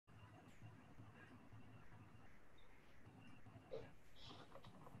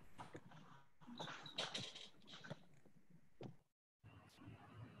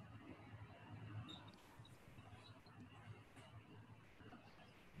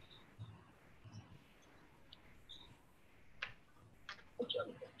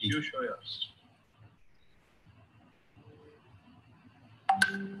You show yours.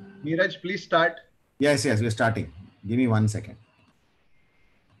 Neeraj, please start. Yes, we're starting. Give me 1 second.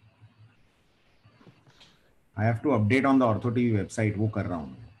 I have to update on the Ortho TV website. वो कर रहा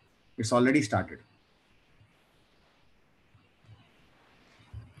हूँ. It's already started.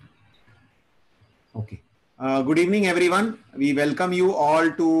 Okay. Good evening, everyone. We welcome you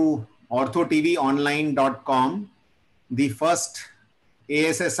all to orthotvonline.com, the first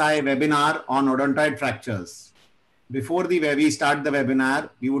ASSI webinar on odontoid fractures. Before we start the webinar,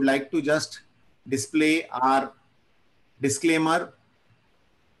 we would like to just display our disclaimer.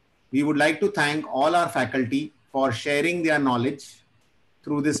 We would like to thank all our faculty for sharing their knowledge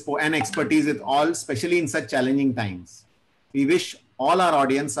through this and expertise with all, especially in such challenging times. We wish all our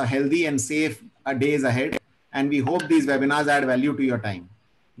audience a healthy and safe days ahead, and we hope these webinars add value to your time.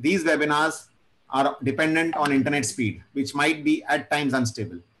 These webinars are dependent on internet speed, which might be at times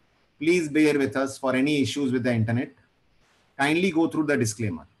unstable. Please bear with us for any issues with the internet. Kindly go through the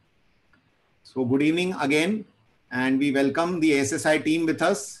disclaimer. So good evening again, and we welcome the ASSI team with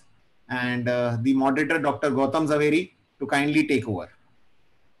us and the moderator, Dr. Gautam Zaveri, to kindly take over.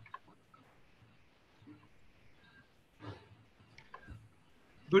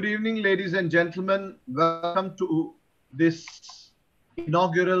 Good evening, ladies and gentlemen. Welcome to this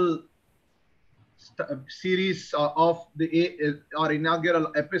inaugural series of our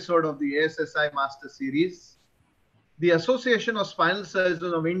inaugural episode of the ASSI Master Series. The Association of Spinal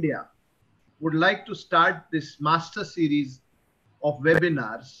Surgeons of India would like to start this Master Series of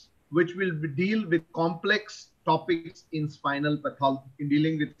webinars, which will deal with complex topics in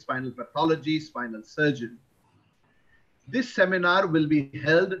dealing with spinal pathology, spinal surgery. This seminar will be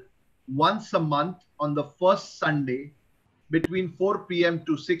held once a month on the first Sunday between 4 p.m.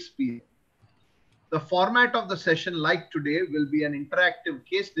 to 6 p.m. The format of the session, like today, will be an interactive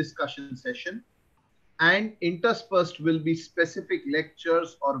case discussion session, and interspersed will be specific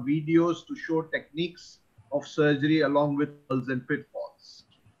lectures or videos to show techniques of surgery along with pearls and pitfalls.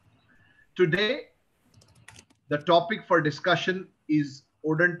 Today, the topic for discussion is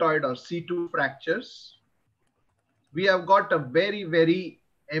odontoid or C2 fractures. We have got a very, very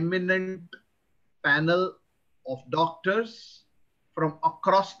eminent panel of doctors from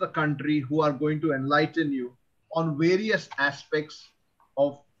across the country who are going to enlighten you on various aspects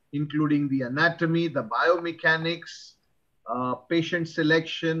of including the anatomy, the biomechanics, patient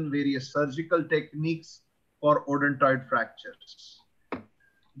selection, various surgical techniques for odontoid fractures.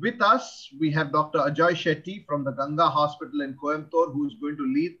 With us, we have Dr. Ajoy Shetty from the Ganga Hospital in Coimbatore, who is going to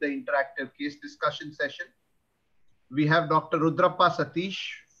lead the interactive case discussion session. We have Dr. Rudrappa Satish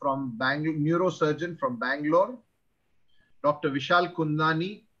from neurosurgeon from Bangalore, Dr. Vishal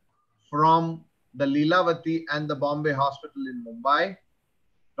Kundani from the Leelavati and the Bombay Hospital in Mumbai,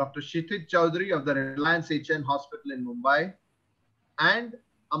 Dr. Kshitij Chaudhary of the Reliance HN Hospital in Mumbai, and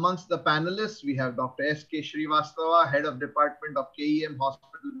amongst the panelists, we have Dr. S.K. Srivastava, Head of Department of KEM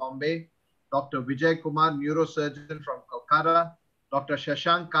Hospital, Bombay, Dr. Vijay Kumar, Neurosurgeon from Kolkata, Dr.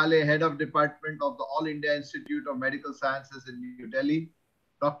 Shashank Kale, Head of Department of the All India Institute of Medical Sciences in New Delhi,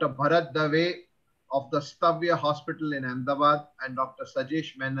 Dr. Bharat Dave of the Stavya Hospital in Ahmedabad, and Dr.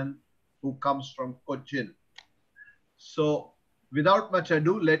 Sajesh Menon, who comes from Cochin. So, without much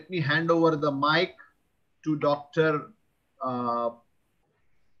ado, let me hand over the mic to Dr.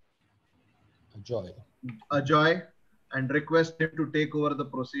 Ajoy and request him to take over the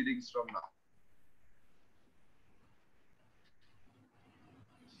proceedings from now.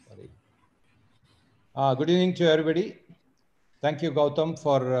 Good evening to everybody. Thank you, Gautam,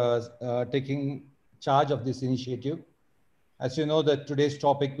 for taking charge of this initiative. As you know, that today's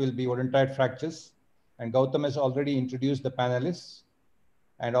topic will be odontoid fractures, and Gautam has already introduced the panelists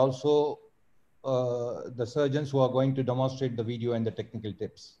and also the surgeons who are going to demonstrate the video and the technical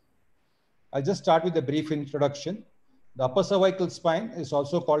tips. I'll just start with a brief introduction. The upper cervical spine is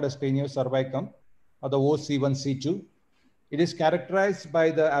also called as craniocervicum, or the OC1-C2. It is characterized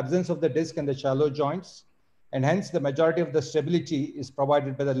by the absence of the disc and the shallow joints, and hence the majority of the stability is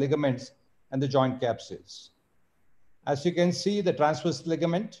provided by the ligaments and the joint capsules. As you can see, the transverse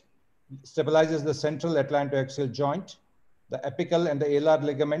ligament stabilizes the central atlantoaxial joint. The apical and the alar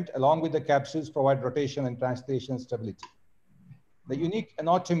ligament, along with the capsules, provide rotation and translation stability. The unique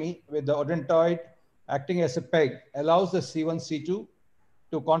anatomy with the odontoid acting as a peg allows the C1-C2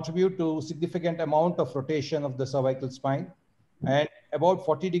 to contribute to significant amount of rotation of the cervical spine, and about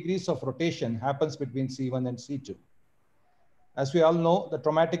 40 degrees of rotation happens between C1 and C2. As we all know, the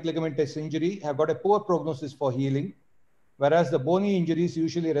traumatic ligamentous injury have got a poor prognosis for healing, whereas the bony injuries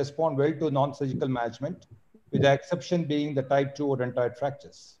usually respond well to non-surgical management. with the exception being the type 2 odontoid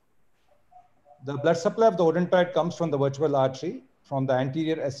fractures. The blood supply of the odontoid comes from the vertebral artery, from the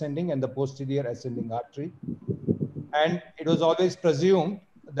anterior ascending and the posterior ascending artery. And it was always presumed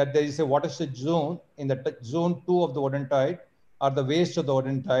that there is a watershed zone in the zone 2 of the odontoid, or the waist of the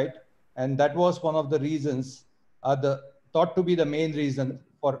odontoid. And that was one of the reasons, thought to be the main reason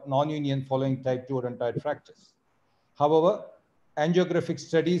for non-union following type 2 odontoid fractures. However, angiographic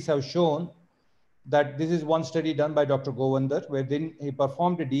studies have shown that this is one study done by Dr. Govindar, where then he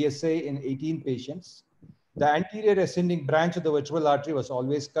performed a DSA in 18 patients. The anterior ascending branch of the vertebral artery was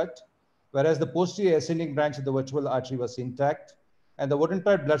always cut, whereas the posterior ascending branch of the vertebral artery was intact, and the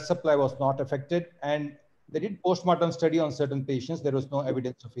odontoid blood supply was not affected. And they did postmortem study on certain patients. There was no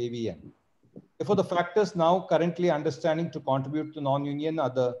evidence of AVN. Therefore, the factors now currently understanding to contribute to non-union are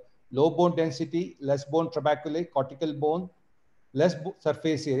the low bone density, less bone trabeculae, cortical bone, less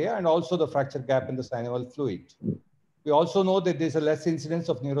surface area, and also the fracture gap in the synovial fluid. We also know that there's a less incidence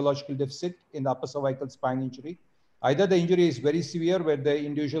of neurological deficit in the upper cervical spine injury. Either the injury is very severe, where the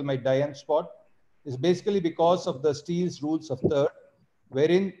individual might die on spot. It's basically because of the Steele's rules of third,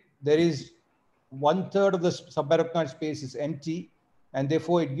 wherein there is 1/3 of the subarachnoid space is empty, and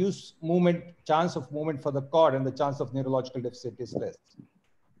therefore it gives chance of movement for the cord, and the chance of neurological deficit is less.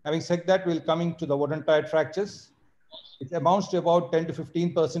 Having said that, we'll coming to the odontoid fractures. It amounts to about 10 to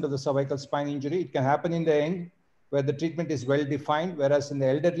 15% of the cervical spine injury. It can happen in the young, where the treatment is well defined, whereas in the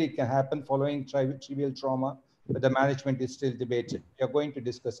elderly, it can happen following trivial trauma, where the management is still debated. We are going to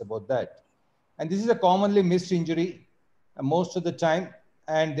discuss about that. And this is a commonly missed injury most of the time,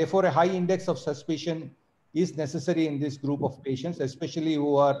 and therefore a high index of suspicion is necessary in this group of patients, especially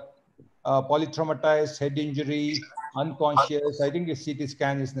who are polytraumatized, head injury, unconscious. I think a CT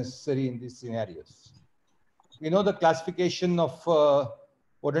scan is necessary in these scenarios. We know the classification of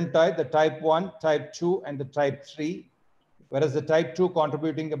odontoid, the type 1, type 2, and the type 3, whereas the type 2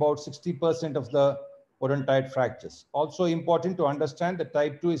 contributing about 60% of the odontoid fractures. Also important to understand that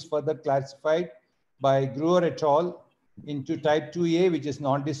type 2 is further classified by Gruer et al. Into type 2A, which is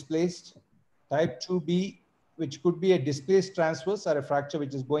non-displaced, type 2B, which could be a displaced transverse or a fracture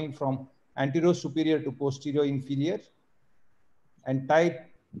which is going from anterior superior to posterior inferior, and type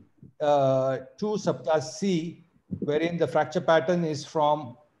 2 subclass C, wherein the fracture pattern is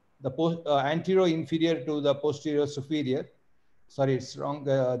from the anterior inferior to the posterior superior. Sorry, it's wrong,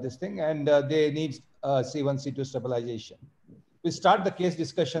 this thing, and they need C1, C2 stabilization. We start the case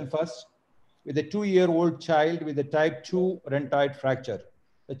discussion first with a 2-year-old child with a type 2 odontoid fracture.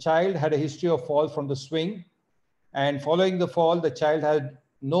 The child had a history of fall from the swing, and following the fall, the child had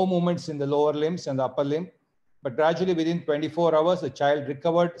no movements in the lower limbs and the upper limb, but gradually within 24 hours, the child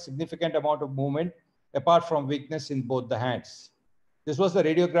recovered significant amount of movement apart from weakness in both the hands. This was the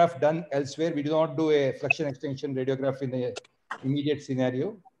radiograph done elsewhere. We do not do a flexion extension radiograph in the immediate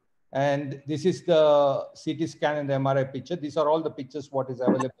scenario. And this is the CT scan and the MRI picture. These are all the pictures what is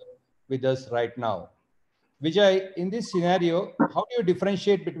available with us right now. Vijay, in this scenario, how do you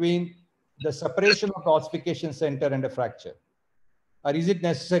differentiate between the separation of the ossification center and a fracture? Or is it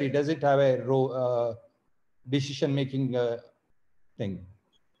necessary? Does it have a decision-making thing?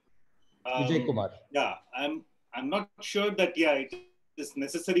 Vijay Kumar. Yeah, I'm not sure that, it is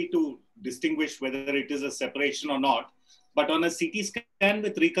necessary to distinguish whether it is a separation or not. But on a CT scan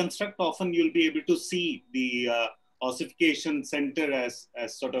with reconstruct, often you'll be able to see the ossification center as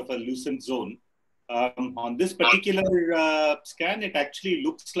sort of a loosened zone. On this particular scan, it actually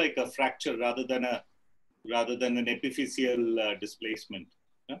looks like a fracture rather than an epiphyseal displacement.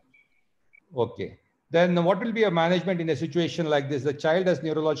 Yeah? Okay. Then what will be a management in a situation like this? The child is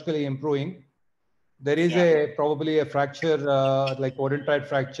neurologically improving. There is probably a fracture like odontoid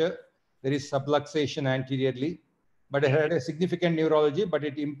fracture. There is subluxation anteriorly, but it had a significant neurology, but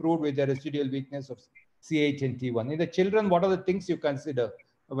it improved with the residual weakness of C8 and T1. In the children, what are the things you consider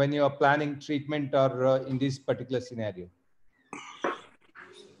when you are planning treatment or in this particular scenario?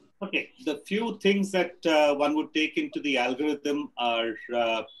 Okay, the few things that one would take into the algorithm are,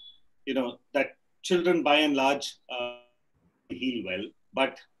 that children by and large heal well,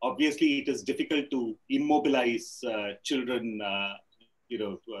 but obviously it is difficult to immobilize children,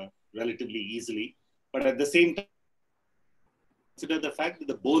 relatively easily. But at the same time, consider the fact that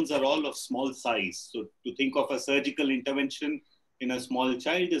the bones are all of small size. So to think of a surgical intervention in a small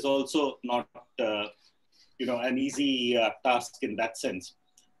child is also not, an easy task in that sense.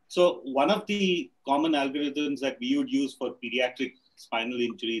 So one of the common algorithms that we would use for pediatric spinal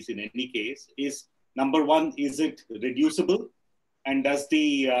injuries in any case is, number one, is it reducible? And does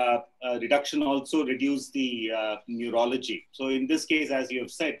the reduction also reduce the neurology? So in this case, as you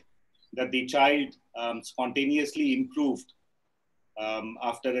have said, that the child spontaneously improved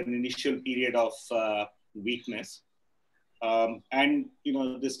after an initial period of weakness. And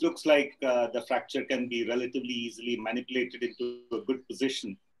this looks like the fracture can be relatively easily manipulated into a good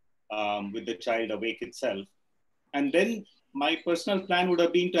position with the child awake itself. And then my personal plan would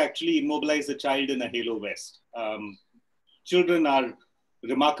have been to actually immobilize the child in a halo vest. Children are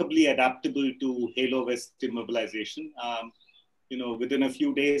remarkably adaptable to halo vest immobilization. Within a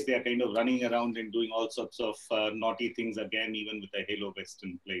few days, they are kind of running around and doing all sorts of naughty things again, even with a halo vest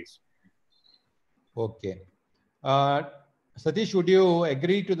in place. Okay. Satish, would you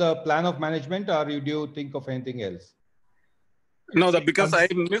agree to the plan of management, or would you think of anything else? No, because I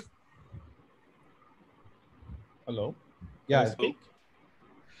missed. Hello. Yeah. Speak.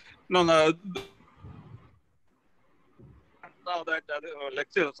 No. Now that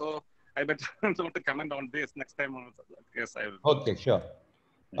lecture, so I better want to comment on this next time. Yes, I will. Okay, sure.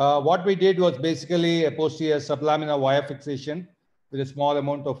 What we did was basically a posterior sublaminar wire fixation with a small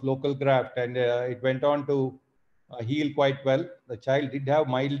amount of local graft, and it went on to heal quite well. The child did have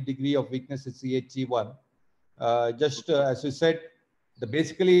mild degree of weakness at CHG1. As you said, the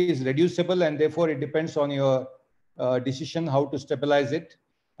basically is reducible, and therefore it depends on your decision how to stabilize it,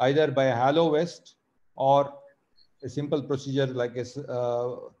 either by a halo vest or a simple procedure like a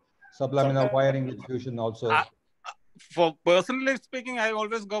sublaminar wiring with fusion also. For personally speaking, I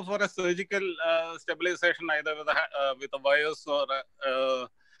always go for a surgical stabilization, either with a wires or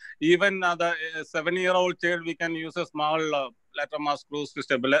even the 7-year-old child, we can use a small lateral mass screws to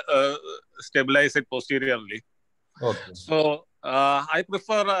stabilize it posteriorly. Okay. So I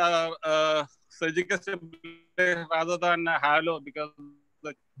prefer surgical stabilization rather than halo, because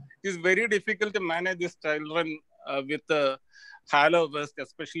it is very difficult to manage these children with halo vest,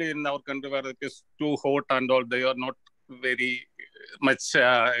 especially in our country where it is too hot and all. They are not very much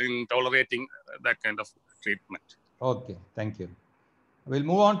in tolerating that kind of treatment. Okay, thank you. We'll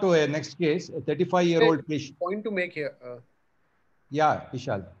move on to a next case, a 35-year-old patient. Point to make here. Yeah,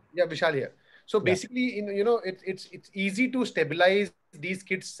 Vishal. Yeah, Vishal here. So basically, it's easy to stabilize these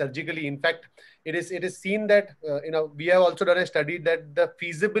kids surgically. In fact, it is seen that we have also done a study that the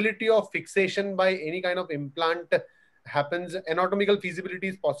feasibility of fixation by any kind of implant happens. Anatomical feasibility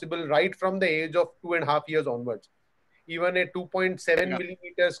is possible right from the age of 2.5 years onwards. Even a 2.7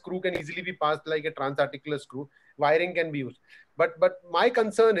 millimeter screw can easily be passed like a transarticular screw. Wiring can be used. But my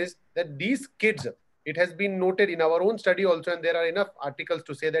concern is that these kids, it has been noted in our own study also, and there are enough articles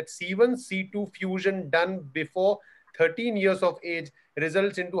to say that C1, C2 fusion done before 13 years of age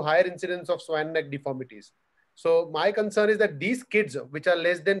results into higher incidence of swan neck deformities. So my concern is that these kids, which are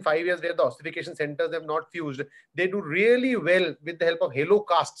less than 5 years, where the ossification centers have not fused, they do really well with the help of halo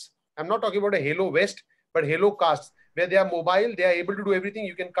casts. I'm not talking about a halo vest, but halo casts, where they are mobile, they are able to do everything.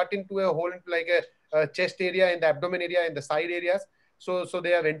 You can cut into a hole into like a chest area, in the abdomen area, in the side areas. So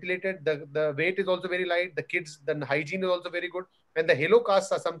they are ventilated. The weight is also very light. The kids, the hygiene is also very good. And the halo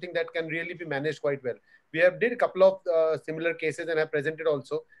casts are something that can really be managed quite well. We have did a couple of similar cases and have presented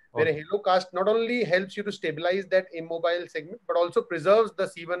also, where a halo cast not only helps you to stabilize that immobile segment, but also preserves the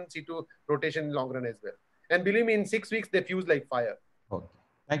C1, C2 rotation in long run as well. And believe me, in 6 weeks, they fuse like fire. Okay,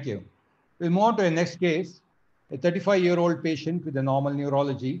 thank you. We'll move on to the next case, a 35-year-old patient with a normal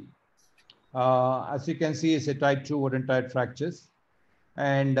neurology. As you can see, it's a type 2 odontoid fractures.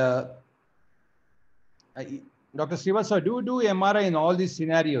 And Dr. Srivastava, do you do MRI in all these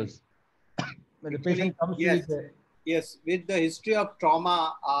scenarios? When the patient comes Yes, with the history of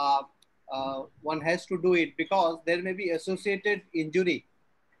trauma, one has to do it because there may be associated injury,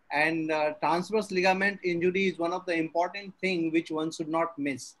 and transverse ligament injury is one of the important things which one should not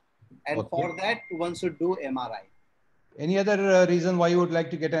miss. And for that, one should do MRI. Any other reason why you would like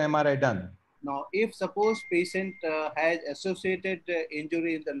to get an MRI done? Now, if suppose patient has associated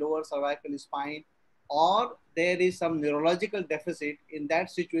injury in the lower cervical spine, or there is some neurological deficit, in that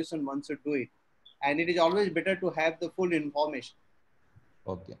situation, one should do it. And it is always better to have the full information.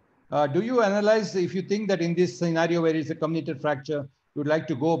 Okay. Do you analyze, if you think that in this scenario where it's a comminuted fracture, you would like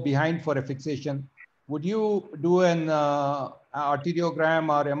to go behind for a fixation, would you do an arteriogram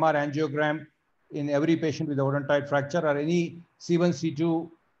or MR angiogram in every patient with odontoid fracture, or any C1, C2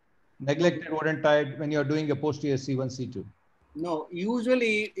 neglected odontoid when you're doing a posterior C1, C2? No,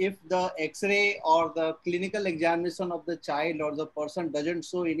 usually if the X-ray or the clinical examination of the child or the person doesn't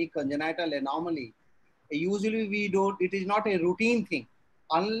show any congenital anomaly, usually we don't, it is not a routine thing.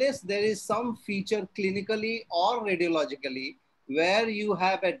 Unless there is some feature clinically or radiologically where you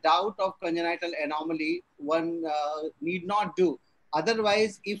have a doubt of congenital anomaly, one need not do.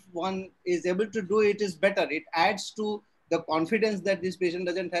 Otherwise, if one is able to do it, is better. It adds to the confidence that this patient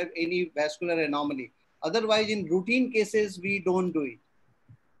doesn't have any vascular anomaly. Otherwise, in routine cases, we don't do it.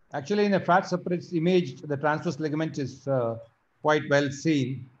 Actually, in a fat separates image, the transverse ligament is quite well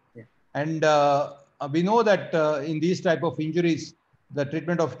seen. Yeah. And we know that in these type of injuries, the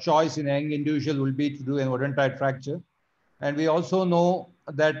treatment of choice in a young individual will be to do an odontoid fracture. And we also know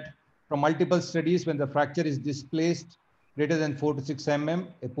that from multiple studies, when the fracture is displaced greater than 4 to 6 mm,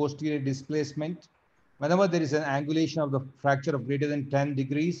 a posterior displacement, whenever there is an angulation of the fracture of greater than 10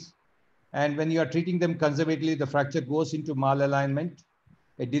 degrees, and when you are treating them conservatively, the fracture goes into malalignment.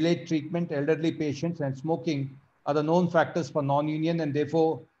 A delayed treatment, elderly patients, and smoking are the known factors for non-union, and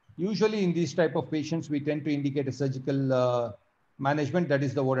therefore, usually in these type of patients, we tend to indicate a surgical management, that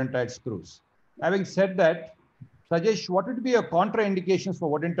is the odontoid screws. Having said that, Sajesh, what would be your contraindications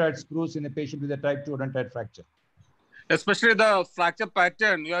for odontoid screws in a patient with a type 2 odontoid fracture? Especially the fracture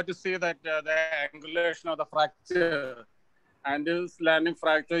pattern, you have to see that the angulation of the fracture. And this landing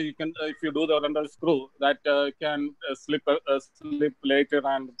fracture, you can, if you do the odontoid screw, that can slip later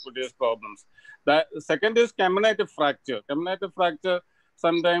and produce problems. The second is caminative fracture. Caminative fracture,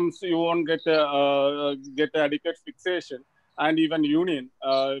 sometimes you won't get adequate fixation and even union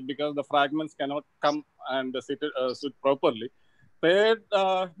because the fragments cannot come and sit properly. Third,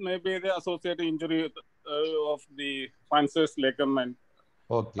 maybe the associated injury of the transverse ligament.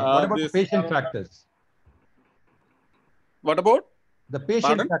 Okay. What about the patient factors? What about? The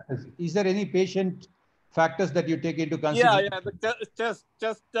patient factors. Is there any patient factors that you take into consideration? Yeah, the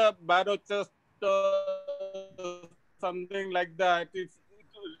chest, barrow chest, something like that. It's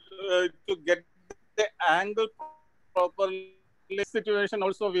to get the angle properly. Situation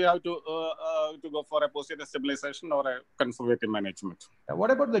also we have to go for a posterior stabilization or a conservative management. What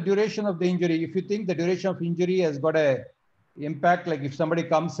about the duration of the injury? If you think the duration of injury has got a impact, like if somebody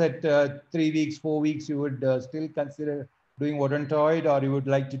comes at 3 weeks, 4 weeks, you would still consider doing odontoid, or you would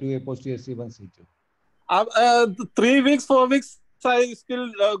like to do a posterior C1, C2? 3 weeks, 4 weeks, I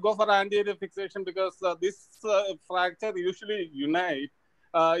still go for anterior fixation because this fracture usually unite.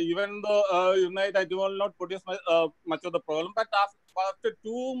 Even though unite, I will not produce much of the problem. But after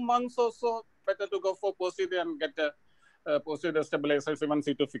 2 months or so, better to go for posterior and get a posterior stabilizer, C1,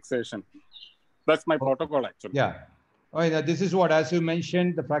 C2 fixation. That's my protocol actually. Yeah. This is what, as you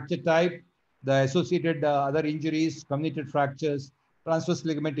mentioned, the fracture type, the associated other injuries, comminuted fractures, transverse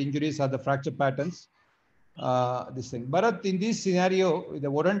ligament injuries are the fracture patterns. This thing. Bharat, in this scenario, the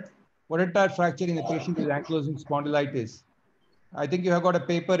odontoid fracture in a patient with ankylosing spondylitis, I think you have got a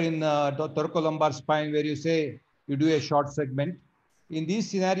paper in thoracolumbar spine where you say you do a short segment. In these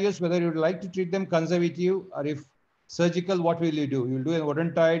scenarios, whether you would like to treat them conservative or if surgical, what will you do? You will do an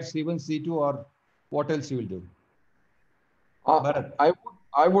odontoid, C1, C2, or what else you will do?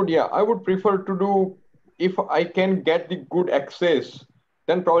 I would prefer to do, if I can get the good access,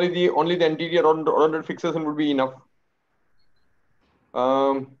 then probably only the anterior odontoid fixation would be enough.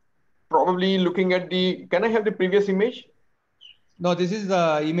 Probably looking at can I have the previous image? No, this is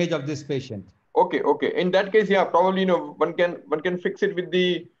the image of this patient. Okay. In that case, yeah, probably one can fix it with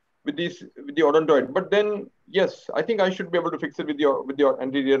the odontoid. But then, yes, I think I should be able to fix it with your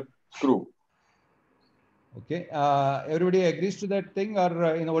anterior screw. Okay. Everybody agrees to that thing,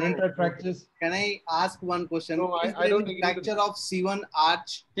 or in odontoid fractures? Can I ask one question? No, I don't agree. Fracture of C1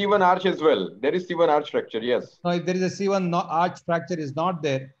 arch. C1 arch as well. There is C1 arch fracture. Yes. No, if there is a C1 arch fracture is not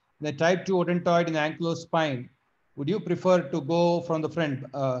there, the type 2 odontoid in ankylosing spine, would you prefer to go from the front?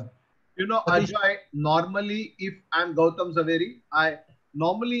 Ajay, normally, if I'm Gautam Zaveri,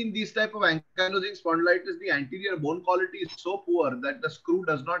 normally in these type of ankylosing spondylitis, the anterior bone quality is so poor that the screw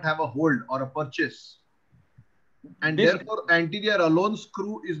does not have a hold or a purchase. And therefore, anterior alone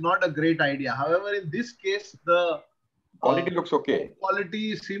screw is not a great idea. However, in this case, the quality looks okay.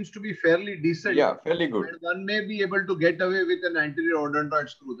 Quality seems to be fairly decent. Yeah, fairly good. And one may be able to get away with an anterior odontoid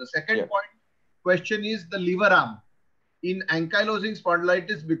screw. The second question is the lever arm. In ankylosing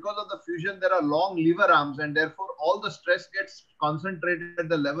spondylitis, because of the fusion, there are long lever arms, and therefore all the stress gets concentrated at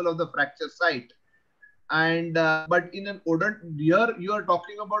the level of the fracture site. And but in an here you are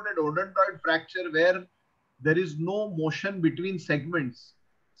talking about an odontoid fracture where there is no motion between segments.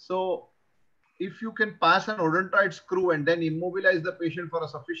 So if you can pass an odontoid screw and then immobilize the patient for a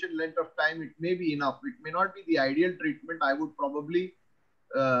sufficient length of time, it may be enough. It may not be the ideal treatment. I would probably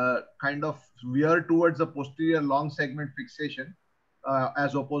kind of veer towards a posterior long segment fixation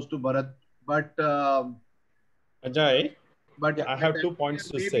as opposed to Bharat. But Ajay, I have 2 points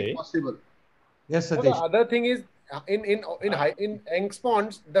to say. Possible. Yes, Satish. So the other thing is in Eng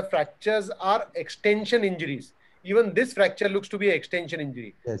sponds, the fractures are extension injuries. even this fracture looks to be an extension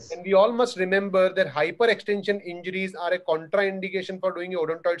injury. Yes. And we all must remember that hyperextension injuries are a contraindication for doing a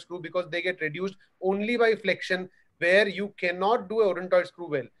odontoid screw because they get reduced only by flexion, where you cannot do a odontoid screw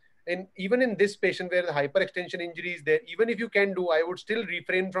well. And even in this patient where the hyperextension injury is there, even if you can do, I would still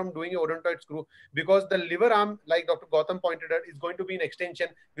refrain from doing a odontoid screw, because the liver arm, like Dr. Gautam pointed out, is going to be an extension,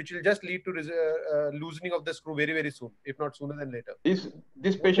 which will just lead to loosening of the screw very, very soon, if not sooner than later.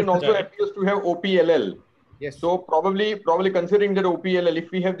 This patient also appears to have OPLL. Yes. So probably considering that OPLL,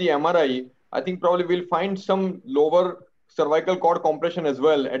 if we have the MRI, I think probably we'll find some lower cervical cord compression as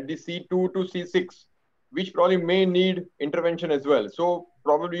well at the C2 to C6, which probably may need intervention as well. So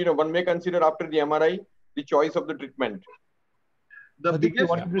probably, one may consider after the MRI the choice of the treatment. The biggest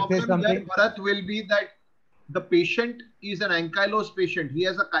problem there, Bharat, will be that the patient is an ankylosed patient. He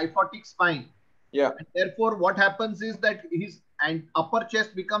has a kyphotic spine. Yeah. And therefore, what happens is that his upper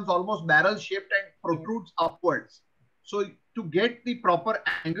chest becomes almost barrel shaped and protrudes upwards. So to get the proper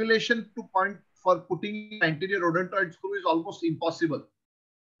angulation to point for putting anterior odontoid screw is almost impossible.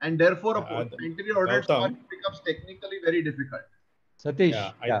 And therefore, anterior odontoid screw becomes technically very difficult. Satish.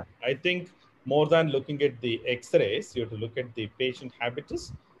 I think more than looking at the X-rays, you have to look at the patient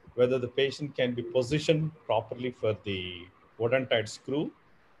habitus, whether the patient can be positioned properly for the odontoid screw.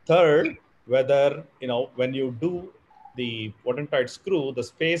 Third, whether, when you do the odontoid screw, the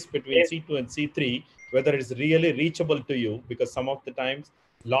space between C2 and C3, whether it's really reachable to you, because some of the times,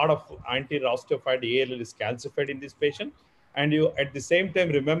 a lot of anterior osteophyte ALL is calcified in this patient. And you, at the same time,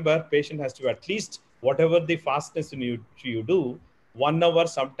 remember, patient has to at least, whatever the fastness you do, 1 hour,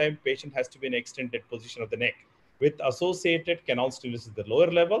 sometime patient has to be in extended position of the neck. With associated canal stenosis at the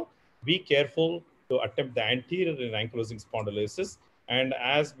lower level, be careful to attempt the anterior and ankylosing spondylosis. And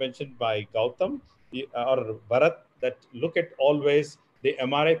as mentioned by Gautam or Bharat, that look at always the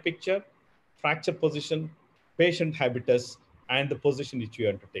MRI picture, fracture position, patient habitus, and the position which you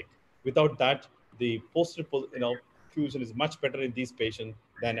have to take. Without that, the posterior fusion is much better in these patients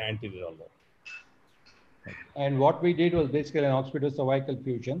than anterior alone. And what we did was basically an occipito-cervical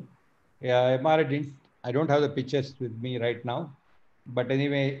fusion. MRI didn't, I don't have the pictures with me right now, but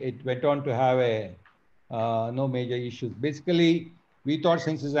anyway, it went on to have no major issues. Basically, we thought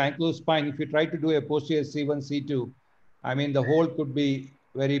since it's ankylosed spine, if you try to do a posterior C1, C2, I mean, the hold could be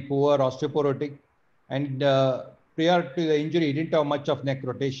very poor, osteoporotic, and prior to the injury, it didn't have much of neck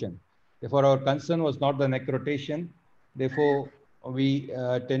rotation. Therefore, our concern was not the neck rotation. Therefore, we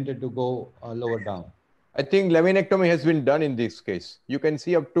tended to go lower down. I think laminectomy has been done in this case. You can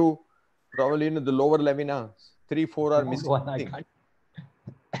see up to probably the lower lamina, 3, 4 are missing. C3,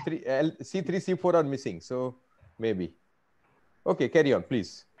 C4 are missing. So maybe. Okay, carry on,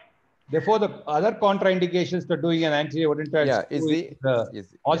 please. Therefore, the other contraindications to doing an anterior odontoid is the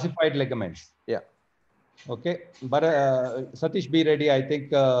ossified ligaments. Yeah. Okay, but Satish, be ready. I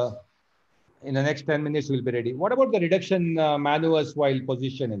think in the next 10 minutes we'll be ready. What about the reduction maneuvers while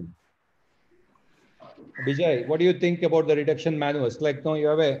positioning? Vijay, what do you think about the reduction maneuvers? Like, you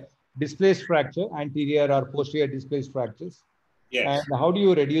have a displaced fracture, anterior or posterior displaced fractures. Yes. And how do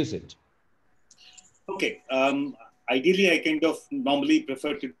you reduce it? Okay. Ideally, I kind of normally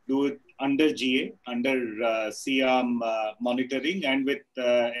prefer to do it under GA, under C-arm monitoring and with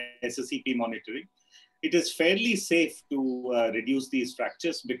SSCP monitoring. It is fairly safe to reduce these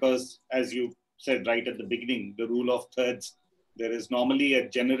fractures because, as you said right at the beginning, the rule of thirds, there is normally a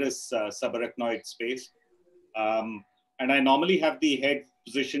generous subarachnoid space. And I normally have the head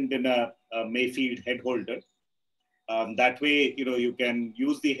positioned in a Mayfield head holder. That way, you can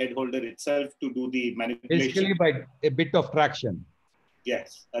use the head holder itself to do the manipulation. Basically by a bit of traction.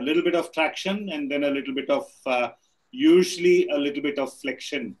 Yes, a little bit of traction and then a little bit of, usually a little bit of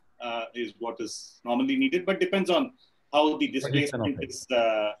flexion is what is normally needed, but depends on how the displacement is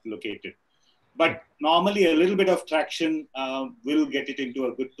located. But normally a little bit of traction will get it into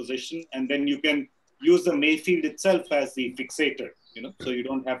a good position, and then you can use the Mayfield itself as the fixator, so you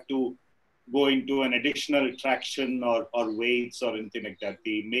don't have to go into an additional traction or weights or anything like that.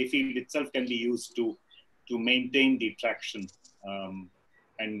 The Mayfield itself can be used to maintain the traction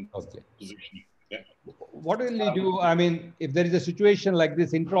and positioning. Yeah. What will you do? I mean, if there is a situation like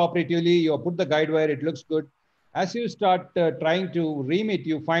this intraoperatively, you put the guide wire, it looks good. As you start trying to ream it,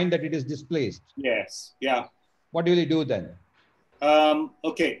 you find that it is displaced. Yes. Yeah. What will you do then?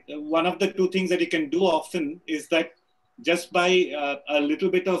 Okay. One of the two things that you can do often is that just by a little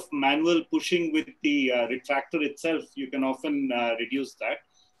bit of manual pushing with the retractor itself, you can often reduce that.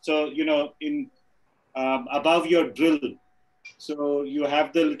 So, in above your drill, so you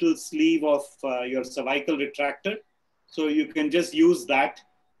have the little sleeve of your cervical retractor. So you can just use that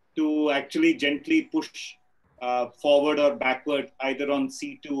to actually gently push forward or backward, either on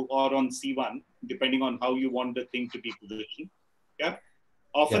C2 or on C1, depending on how you want the thing to be positioned. Yeah.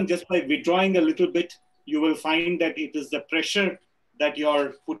 Often just by withdrawing a little bit, you will find that it is the pressure that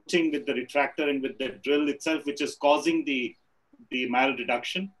you're putting with the retractor and with the drill itself, which is causing the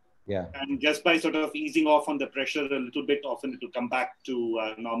malreduction. Yeah. And just by sort of easing off on the pressure a little bit, often it will come back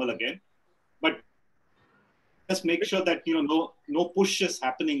to normal again. But just make sure that no push is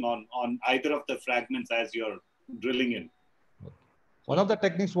happening on either of the fragments as you're drilling in. One of the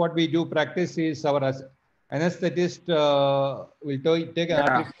techniques what we do practice is our anesthetist will take an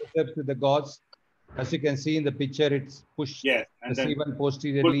artery forceps with the gauze. As you can see in the picture, it's pushed and the then C1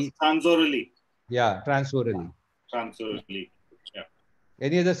 posteriorly. Transorally. Yeah, transorally. Transorally. Yeah.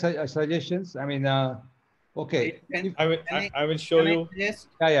 Any other suggestions? I mean, okay. I will show you.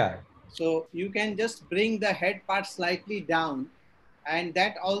 Yeah. So you can just bring the head part slightly down, and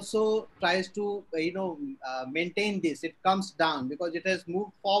that also tries to maintain this. It comes down because it has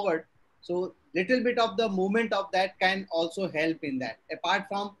moved forward. So little bit of the movement of that can also help in that. Apart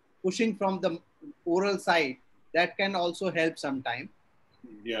from pushing from the oral side, that can also help sometime.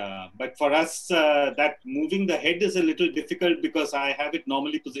 Yeah, but for us, that moving the head is a little difficult because I have it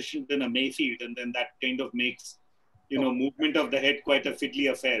normally positioned in a Mayfield, and then that kind of makes movement of the head quite a fiddly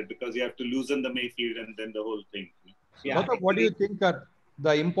affair because you have to loosen the Mayfield and then the whole thing. Yeah. What do you think are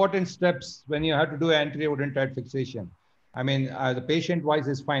the important steps when you have to do anterior odontoid fixation? I mean, the patient voice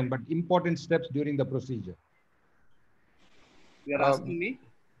is fine, but important steps during the procedure. You are asking me?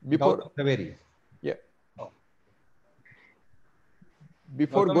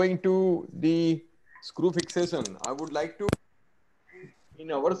 Before going to the screw fixation, I would like to,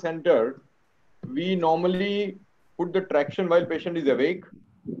 in our center, we normally put the traction while patient is awake,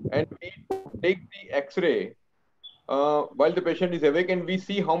 and we take the X-ray while the patient is awake, and we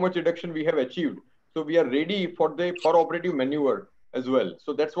see how much reduction we have achieved. So we are ready for the per-operative maneuver as well.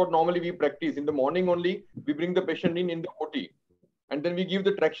 So that's what normally we practice. In the morning only, we bring the patient in the OT, and then we give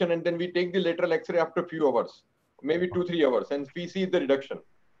the traction, and then we take the lateral X-ray after a few hours, maybe 2-3 hours, and we see the reduction.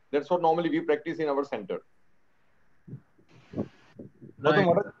 That's what normally we practice in our center. Right.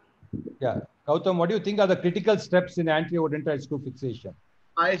 Gautam, what do you think are the critical steps in anterior odontoid screw fixation?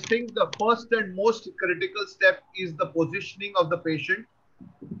 I think the first and most critical step is the positioning of the patient,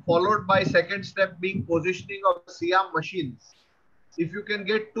 followed by second step being positioning of the CM machines. If you can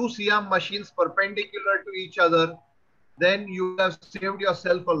get two CM machines perpendicular to each other, then you have saved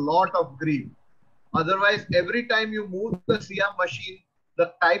yourself a lot of grief. Otherwise, every time you move the CM machine,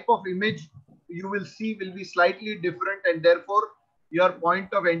 the type of image you will see will be slightly different, and therefore your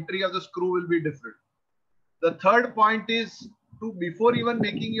point of entry of the screw will be different. The third point is before even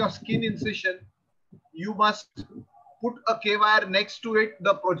making your skin incision, you must put a K-wire next to it,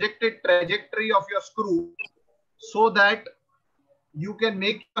 the projected trajectory of your screw, so that you can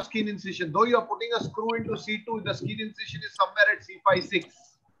make your skin incision. Though you are putting a screw into C2, the skin incision is somewhere at C5-6.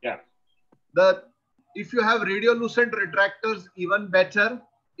 Yeah. If you have radiolucent retractors, even better.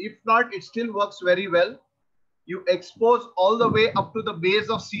 If not, it still works very well. You expose all the way up to the base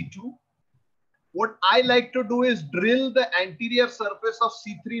of C2. What I like to do is drill the anterior surface of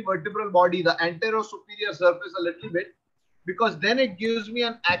C3 vertebral body, the anterior-superior surface a little bit, because then it gives me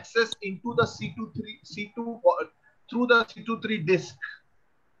an access into the C2 through the C2-3 disc.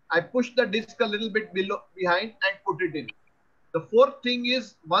 I push the disc a little bit behind and put it in. The fourth thing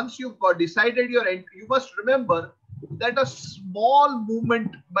is, once you've decided your entry, you must remember that a small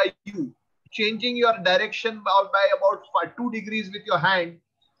movement by you, changing your direction by about 2 degrees with your hand,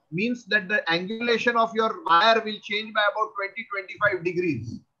 means that the angulation of your wire will change by about 20-25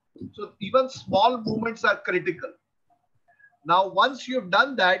 degrees. So even small movements are critical. Now, once you've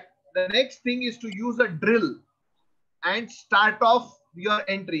done that, the next thing is to use a drill and start off your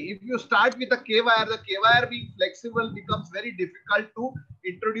entry. If you start with a K-wire, the K-wire being flexible becomes very difficult to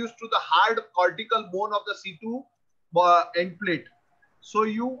introduce to the hard cortical bone of the C2 end plate. So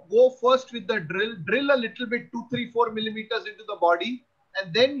you go first with the drill a little bit, 2-3-4 millimeters into the body,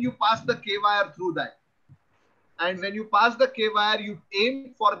 and then you pass the K-wire through that. And when you pass the K-wire, you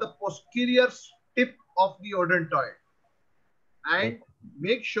aim for the posterior tip of the odontoid. And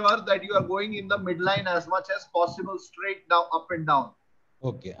make sure that you are going in the midline as much as possible, straight down, up and down.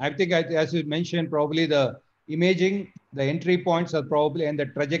 Okay. I think, as you mentioned, probably the imaging, the entry points are probably, and the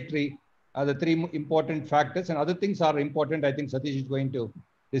trajectory are the three important factors, and other things are important. I think Satish is going to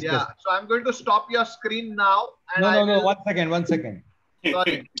discuss. Yeah. So I'm going to stop your screen now. And No. 1 second.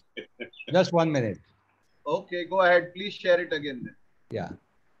 Sorry. Just 1 minute. Okay, go ahead. Please share it again then. Yeah.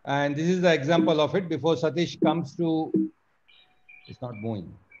 And this is the example of it before Satish comes to, it's not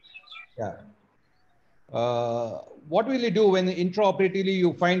moving. Yeah. What will you do when intraoperatively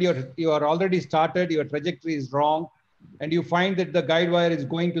you find you are already started, your trajectory is wrong, and you find that the guide wire is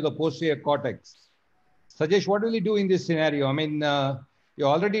going to the posterior cortex? Sajesh, what will you do in this scenario? I mean, you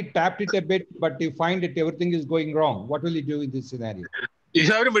already tapped it a bit, but you find that everything is going wrong. What will you do in this scenario? You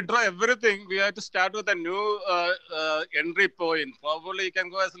have to withdraw everything. We have to start with a new entry point. Probably you can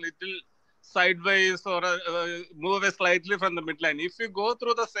go as little sideways or move slightly from the midline. If you go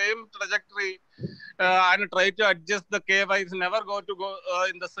through the same trajectory and try to adjust the K-Y, it's never go to go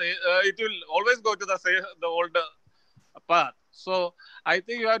in the same. It will always go to the same, the old path. So I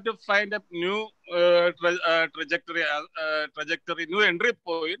think you have to find a new trajectory, new entry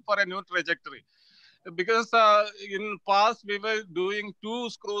point for a new trajectory. Because in past we were doing 2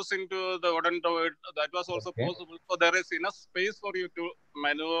 screws into the odontoid. That was also possible. So there is enough space for you to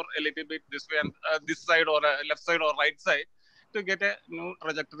maneuver a little bit this way and this side or left side or right side to get a new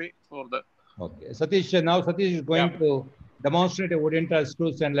trajectory for the. Okay, Satish. Now Satish is going to demonstrate a odontoid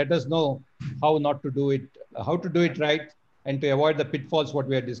screws and let us know how not to do it, how to do it right, and to avoid the pitfalls what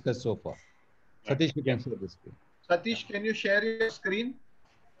we have discussed so far. Satish, you can share the screen. Satish, can you share your screen?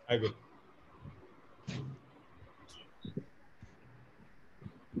 I will.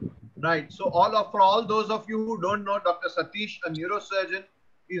 Right. So for all those of you who don't know, Dr. Satish, a neurosurgeon,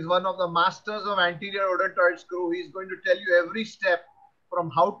 is one of the masters of anterior odontoid screw. He's going to tell you every step from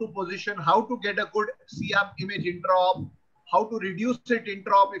how to position, how to get a good CM image intraop, how to reduce it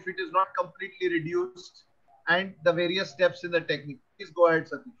intraop if it is not completely reduced, and the various steps in the technique. Please go ahead,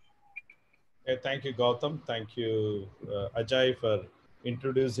 Satish. Thank you, Gautam. Thank you, Ajay, for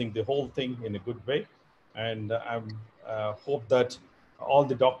introducing the whole thing in a good way. And I hope that all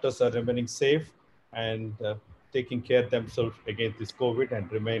the doctors are remaining safe and taking care of themselves against this COVID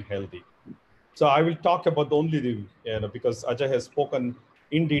and remain healthy. So I will talk about only the, because Ajay has spoken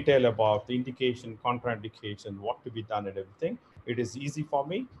in detail about the indication, contraindication, what to be done and everything. It is easy for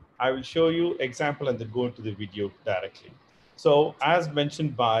me. I will show you example and then go into the video directly. So as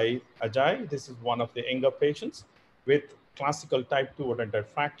mentioned by Ajay, this is one of the younger patients with classical type 2 odontoid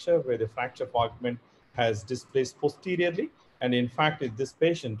fracture, where the fracture fragment has displaced posteriorly. And in fact, in this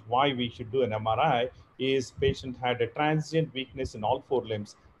patient, why we should do an MRI is patient had a transient weakness in all 4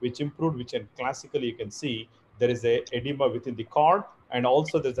 limbs, which improved, which classically you can see there is a edema within the cord, and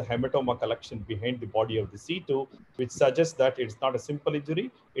also there's a hematoma collection behind the body of the C2, which suggests that it's not a simple injury,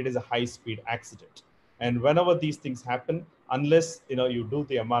 it is a high-speed accident. And whenever these things happen, unless you do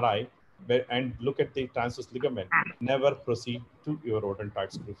the MRI and look at the transverse ligament, never proceed to your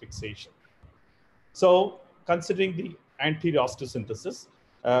odontoid screw fixation. So considering the anterior osteosynthesis,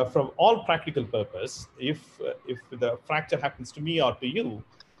 from all practical purpose, if the fracture happens to me or to you,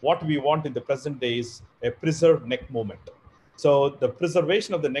 what we want in the present day is a preserved neck movement. So the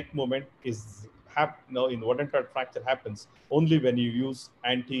preservation of the neck movement is in odontoid fracture happens only when you use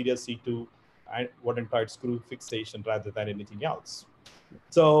anterior C2 and odontoid screw fixation rather than anything else.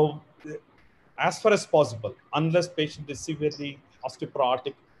 So as far as possible, unless patient is severely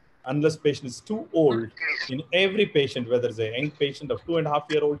osteoporotic, unless patient is too old, in every patient, whether it's a young patient of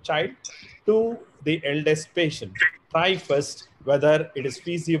 2.5-year-old child to the eldest patient, try first whether it is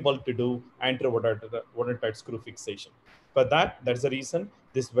feasible to do anterior odontoid screw fixation. For that's the reason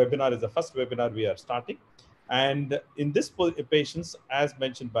this webinar is the first webinar we are starting. And in this patients, as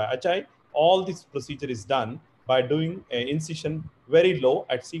mentioned by Ajay, all this procedure is done by doing an incision very low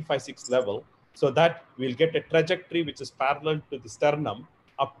at C5-6 level, so that we'll get a trajectory which is parallel to the sternum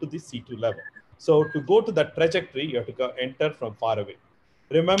up to the C2 level. So to go to that trajectory, you have to enter from far away.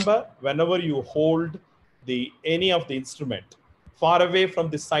 Remember, whenever you hold any of the instrument far away from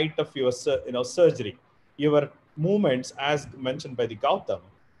the site of your surgery, your movements, as mentioned by the Gautam,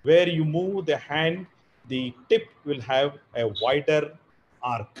 where you move the hand, the tip will have a wider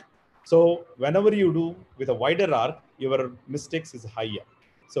arc. So whenever you do with a wider arc, your mistakes is higher.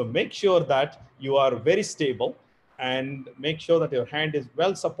 So make sure that you are very stable and make sure that your hand is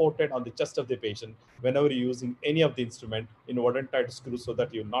well supported on the chest of the patient whenever you're using any of the instrument in odontoid screw, so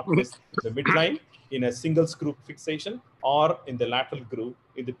that you not miss the midline in a single screw fixation or in the lateral groove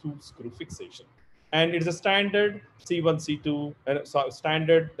in the 2 screw fixation. And it's a standard C1, C2,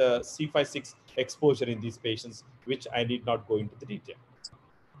 standard C5-6 exposure in these patients, which I need not go into the detail.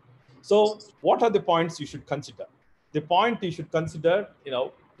 So what are the points you should consider? The point you should consider,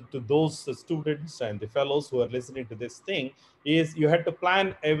 to those students and the fellows who are listening to this thing, is you had to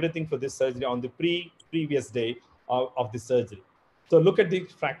plan everything for this surgery on the previous day of the surgery. So look at the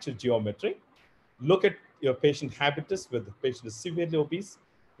fracture geometry, look at your patient habitus, whether the patient is severely obese,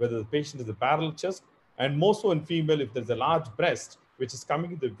 whether the patient is a barrel chest, and more so in female, if there's a large breast, which is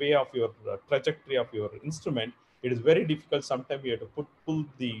coming in the way of your trajectory of your instrument, it is very difficult. Sometimes you have to pull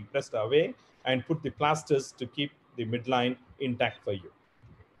the breast away and put the plasters to keep the midline intact for you.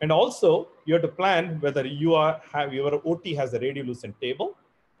 And also, you have to plan whether your OT has a radiolucent table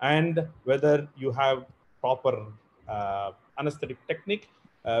and whether you have proper anesthetic technique,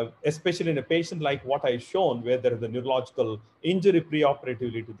 especially in a patient like what I've shown, where there is a neurological injury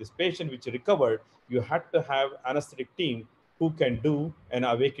preoperatively to this patient, which recovered. You had to have anesthetic team who can do an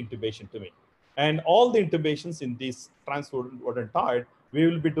awake intubation to me. And all the intubations in this transodontoid, we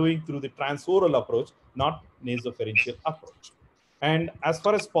will be doing through the transoral approach, not nasopharyngeal approach. And as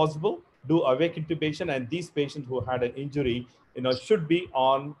far as possible, do awake intubation. And these patients who had an injury, should be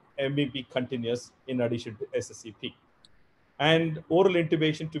on MEB continuous in addition to SSCP. And oral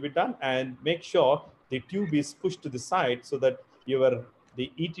intubation to be done, and make sure the tube is pushed to the side so that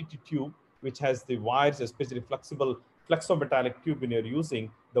the ETT tube, which has the wires, especially flexible flexometallic tube when you're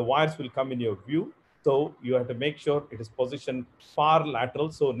using, the wires will come in your view. So you have to make sure it is positioned far lateral.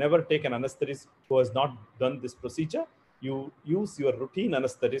 So never take an anesthetist who has not done this procedure. You use your routine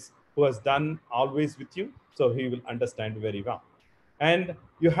anesthetist who has done always with you, so he will understand very well. And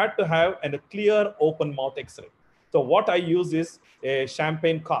you had to have a clear open mouth X-ray. So what I use is a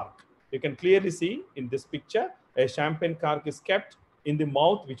champagne cork. You can clearly see in this picture, a champagne cork is kept in the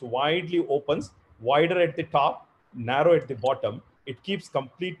mouth, which widely opens, wider at the top, narrow at the bottom. It keeps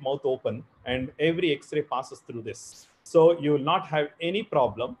complete mouth open, and every X-ray passes through this. So you will not have any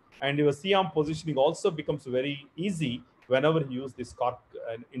problem, and your C-arm positioning also becomes very easy whenever you use this cork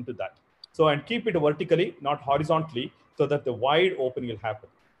into that. So, and keep it vertically, not horizontally, so that the wide opening will happen.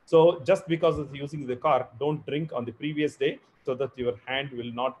 So just because of using the cork, don't drink on the previous day so that your hand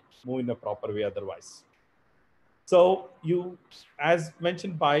will not move in a proper way otherwise. So you, as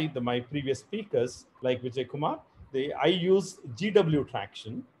mentioned by my previous speakers, like Vijay Kumar, I use GW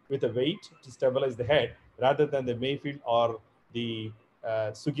traction with a weight to stabilize the head rather than the Mayfield or the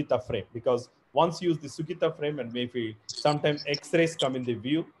Sugita frame, because once you use the Sugita frame and Mayfield, sometimes X-rays come in the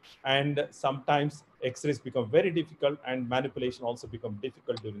view, and sometimes X-rays become very difficult, and manipulation also become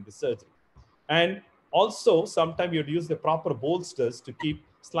difficult during the surgery. And also, sometimes you'd use the proper bolsters to keep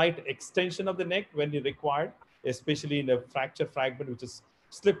slight extension of the neck when required, especially in a fracture fragment which is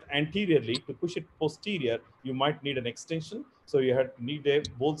slipped anteriorly. To push it posterior, you might need an extension. So you need a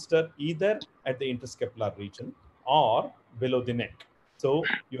bolster either at the interscapular region or below the neck. So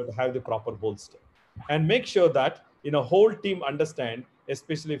you have to have the proper bolster. And make sure that whole team understand,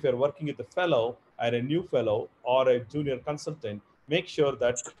 especially if you're working with a fellow or a new fellow or a junior consultant, make sure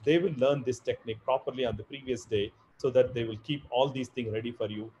that they will learn this technique properly on the previous day, so that they will keep all these things ready for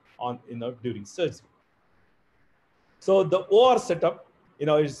you on during surgery. So the OR setup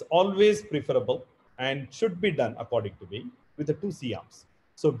is always preferable and should be done, according to me, with the 2 C-arms.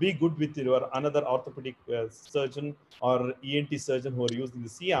 So be good with your another orthopedic surgeon or ENT surgeon who are using the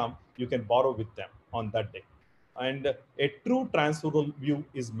C-arm. You can borrow with them on that day. And a true transoral view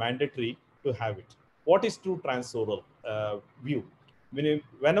is mandatory to have it. What is true transoral view?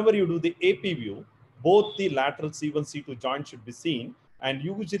 Whenever you do the AP view, both the lateral C1, C2 joint should be seen, and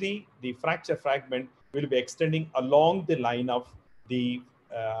usually the fracture fragment will be extending along the line of the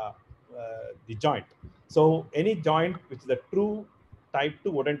joint. So any joint which is a true type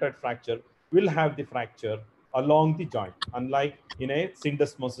 2 odontoid fracture will have the fracture along the joint, unlike in a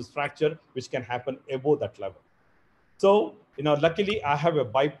syndesmosis fracture, which can happen above that level. So, luckily I have a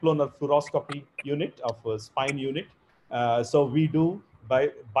biplanar fluoroscopy unit of a spine unit. So we do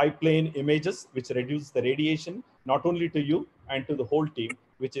biplane images, which reduce the radiation, not only to you and to the whole team,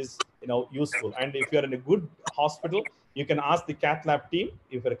 which is, useful. And if you're in a good hospital, you can ask the cath lab team,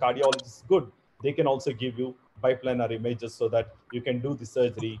 if a cardiologist is good, they can also give you biplanar images so that you can do the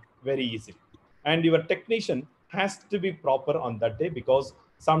surgery very easily. And your technician has to be proper on that day, because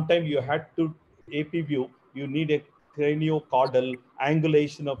sometimes you had to AP view, you need a craniocaudal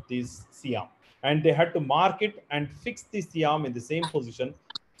angulation of this C-arm, and they had to mark it and fix the C-arm in the same position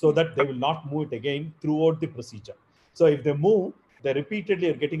so that they will not move it again throughout the procedure. So if they move, they repeatedly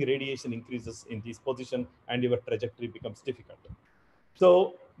are getting radiation increases in this position, and your trajectory becomes difficult.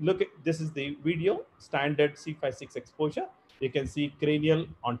 So look, this is the video, standard C5-6 exposure. You can see cranial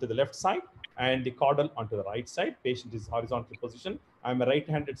onto the left side and the caudal onto the right side. Patient is horizontally positioned. I'm a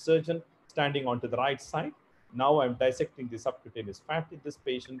right-handed surgeon standing onto the right side. Now I'm dissecting the subcutaneous fat in this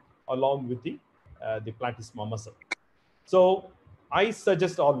patient along with the platysma muscle. So I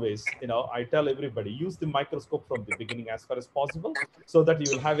suggest always, I tell everybody, use the microscope from the beginning as far as possible, so that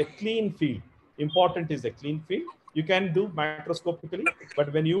you will have a clean field. Important is a clean field. You can do macroscopically,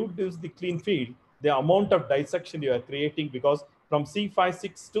 but when you use the clean field, the amount of dissection you are creating, because From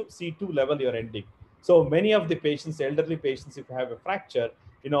C5-6 to C2 level, you're ending. So many of the patients, elderly patients, if you have a fracture,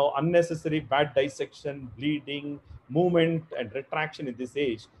 unnecessary bad dissection, bleeding, movement, and retraction in this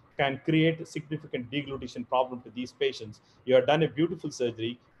age can create significant deglutition problem to these patients. You have done a beautiful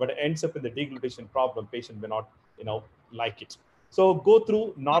surgery, but it ends up in the deglutition problem. Patient may not, like it. So go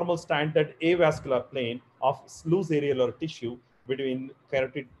through normal standard avascular plane of loose areolar tissue between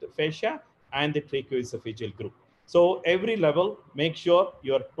carotid fascia and the tracheoesophageal group. So every level, make sure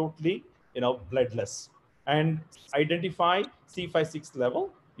you're totally, bloodless, and identify C5-6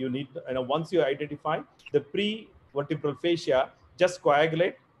 level. You need, once you identify the pre-vertebral fascia, just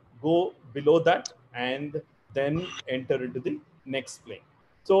coagulate, go below that, and then enter into the next plane.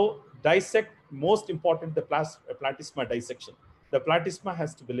 So dissect, most important, the platysma dissection. The platysma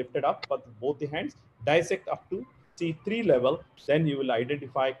has to be lifted up with both the hands, dissect up to C3 level, then you will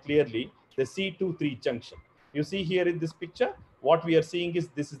identify clearly the C2-3 junction. You see here in this picture, what we are seeing is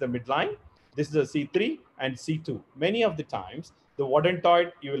this is the midline, this is a C3 and C2. Many of the times, the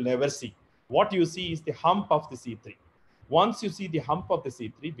odontoid you will never see. What you see is the hump of the C3. Once you see the hump of the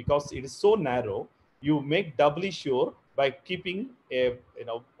C3, because it is so narrow, you make doubly sure by keeping a,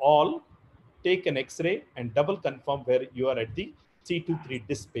 all, take an X-ray and double confirm where you are at the C2-3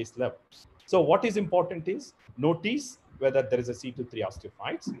 disc space level. So what is important is notice whether there is a C2-3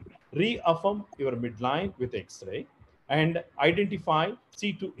 osteophytes, reaffirm your midline with X-ray, and identify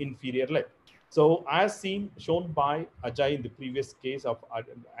C2 inferior leg. So as shown by Ajay in the previous case of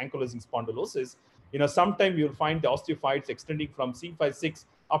ankylosing spondylosis, sometimes you'll find the osteophytes extending from C5-6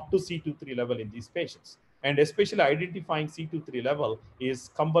 up to C2-3 level in these patients. And especially identifying C2-3 level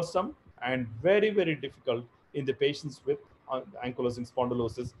is cumbersome and very, very difficult in the patients with ankylosing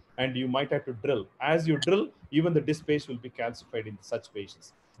spondylosis, and you might have to drill. As you drill, even the disc space will be calcified in such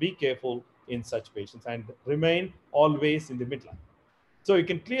patients. Be careful in such patients and remain always in the midline. So you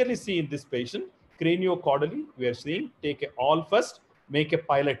can clearly see in this patient, craniocaudally, we are seeing, take a awl first, make a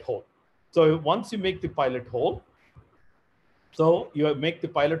pilot hole. So once you make the pilot hole, so you make the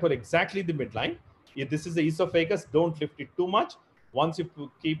pilot hole exactly the midline. If this is the esophagus, don't lift it too much. Once you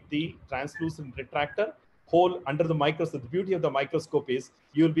keep the translucent retractor hole under the microscope, the beauty of the microscope is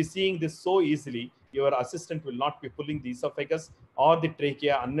you will be seeing this so easily. Your assistant will not be pulling the esophagus or the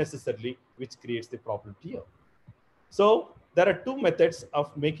trachea unnecessarily, which creates the problem here. So there are two methods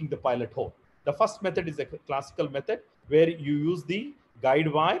of making the pilot hole. The first method is a classical method where you use the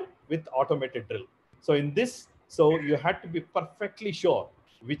guide wire with automated drill. So in this, so you had to be perfectly sure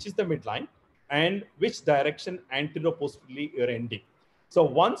which is the midline and which direction anteroposteriorly you're ending. So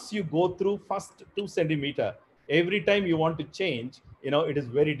once you go through first 2 centimeter, every time you want to change, it is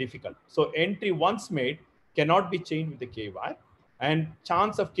very difficult. So entry once made cannot be changed with the K-wire, and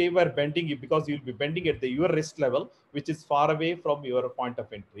chance of K-wire bending, because you'll be bending at your wrist level, which is far away from your point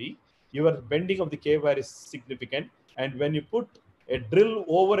of entry. Your bending of the K-wire is significant. And when you put a drill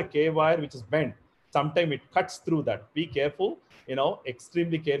over a K-wire which is bent, sometimes it cuts through that. Be careful,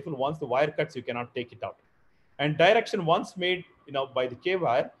 extremely careful. Once the wire cuts, you cannot take it out. And direction once made, by the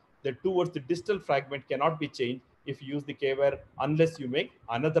K-wire, towards the distal fragment cannot be changed if you use the K-wire unless you make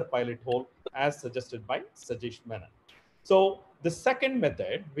another pilot hole as suggested by Sajesh Menon. So the second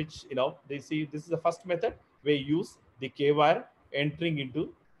method, which, they see, this is the first method where you use the K-wire entering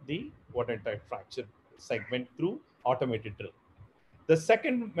into the odontoid fracture segment through automated drill. The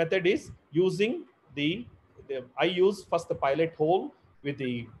second method is using I use first the pilot hole with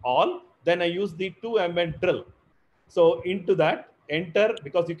the awl, then I use the 2 mm drill. So into that, enter,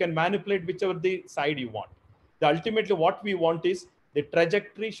 because you can manipulate whichever the side you want. Ultimately, what we want is the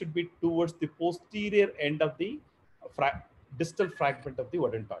trajectory should be towards the posterior end of the distal fragment of the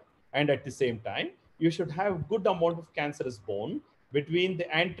odontoid. And at the same time, you should have good amount of cancerous bone between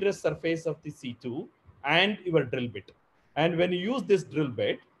the anterior surface of the C2 and your drill bit. And when you use this drill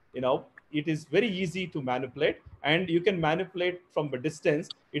bit, it is very easy to manipulate, and you can manipulate from a distance.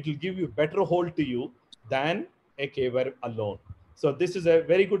 It will give you better hold to you than a K-wire alone. So this is a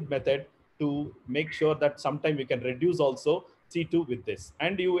very good method to make sure that sometime you can reduce also C2 with this.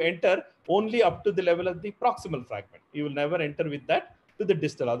 And you enter only up to the level of the proximal fragment. You will never enter with that to the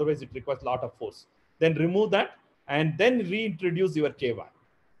distal. Otherwise, it requires a lot of force. Then remove that and then reintroduce your K-wire.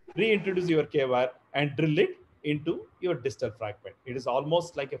 Reintroduce your K-wire and drill it into your distal fragment. It is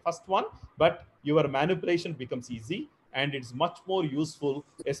almost like a first one, but your manipulation becomes easy and it's much more useful,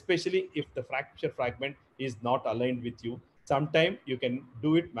 especially if the fracture fragment is not aligned with you. Sometimes you can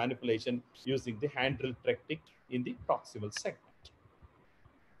do it manipulation using the hand drill technique in the proximal segment.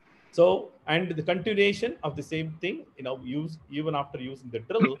 So, and the continuation of the same thing, use even after using the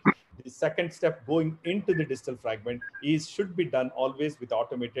drill, the second step going into the distal fragment should be done always with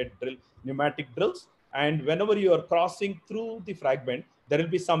automated pneumatic drills. And whenever you are crossing through the fragment, there will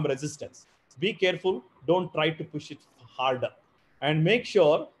be some resistance. Be careful, don't try to push it harder. And make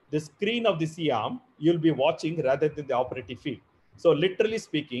sure the screen of the C-arm you'll be watching rather than the operative field. So literally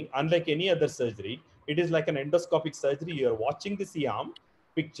speaking, unlike any other surgery, it is like an endoscopic surgery. You're watching the C-arm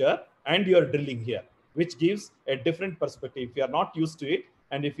picture and you're drilling here, which gives a different perspective. If you are not used to it,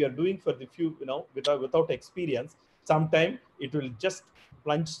 and if you are doing for the few, without experience, sometime it will just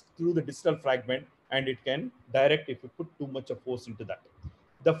plunge through the distal fragment and it can direct if you put too much of force into that.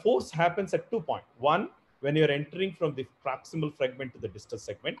 The force happens at 2 points. One, when you're entering from the proximal fragment to the distal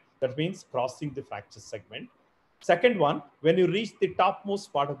segment, that means crossing the fracture segment. Second one, when you reach the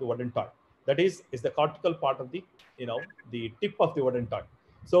topmost part of the odontoid, that is the cortical part of the, the tip of the odontoid.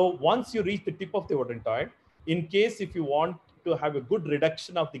 So once you reach the tip of the odontoid, in case if you want to have a good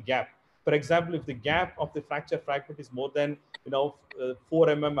reduction of the gap, for example, if the gap of the fracture fragment is more than 4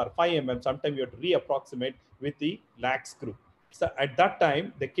 mm or 5 mm, sometimes you have to reapproximate with the lag screw. So at that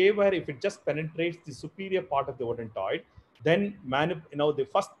time, the K-wire, if it just penetrates the superior part of the odontoid, then the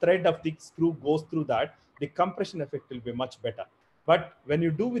first thread of the screw goes through that, the compression effect will be much better. But when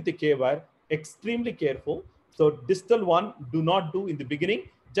you do with the K-wire, extremely careful. So distal one, do not do in the beginning.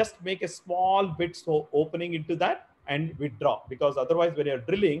 Just make a small bit so opening into that and withdraw, because otherwise when you're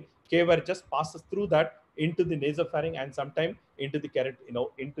drilling, K-wire just passes through that into the nasopharynx and sometimes into the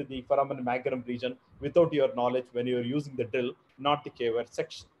into the foramen magnum region without your knowledge when you're using the drill, not the K-wire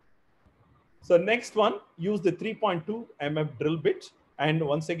section. So next one, use the 3.2 mm drill bit, and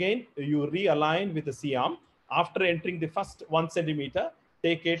once again you realign with the C-arm. After entering the first 1 centimeter,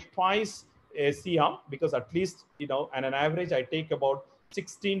 take it twice a C-arm, because at least on an average I take about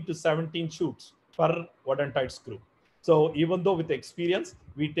 16 to 17 shoots per odontoid screw. So even though with the experience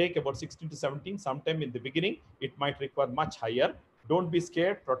we take about 16 to 17, sometime in the beginning it might require much higher. Don't be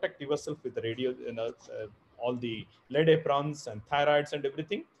scared. Protect yourself with the radio, all the lead aprons and thyroids and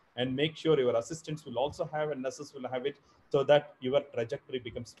everything, and make sure your assistants will also have and nurses will have it, so that your trajectory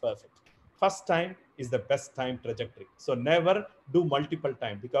becomes perfect. First time is the best time trajectory. So never do multiple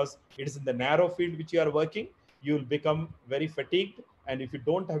time, because it is in the narrow field which you are working. You will become very fatigued, and if you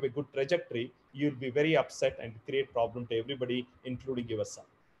don't have a good trajectory, you will be very upset and create problem to everybody, including yourself.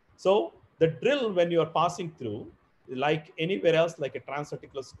 So the drill, when you are passing through, like anywhere else, like a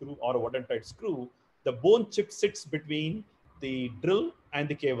transarticular screw or a odontoid screw, the bone chip sits between the drill and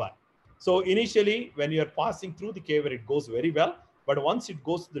the K-wire. So initially, when you are passing through the K-wire, it goes very well. But once it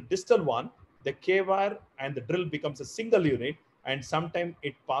goes to the distal one, the K-wire and the drill becomes a single unit, and sometimes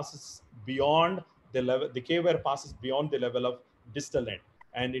it passes beyond the level. The K-wire passes beyond the level of distal end,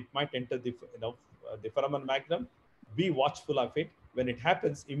 and it might enter the the foramen magnum. Be watchful of it. When it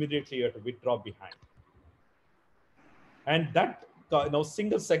happens, immediately you have to withdraw behind. And that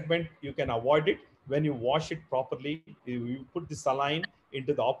single segment, you can avoid it when you wash it properly. You put the saline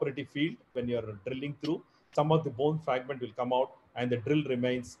into the operative field. When you're drilling through, some of the bone fragment will come out and the drill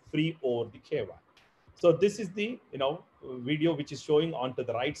remains free over the K-wire. So this is the video which is showing onto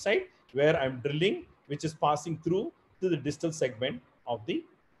the right side, where I'm drilling, which is passing through to the distal segment of the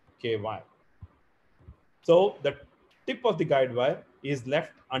K-wire. So the tip of the guide wire is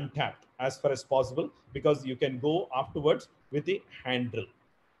left untapped as far as possible, because you can go afterwards with the hand drill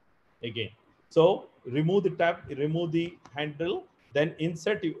again. So remove the tap, remove the hand drill, then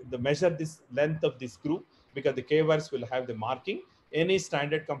insert the measure this length of the screw, because the K-wires will have the marking. Any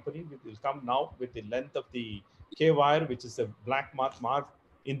standard company will come now with the length of the K-wire, which is a black mark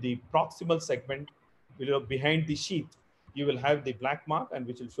in the proximal segment behind the sheath. You will have the black mark, and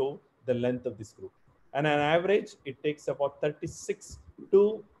which will show the length of the screw. And on average, it takes about 36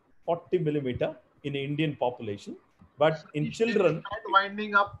 to 40 millimeter in Indian population. But in children,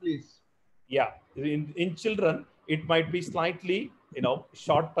 winding up, please. Yeah, in children, it might be slightly,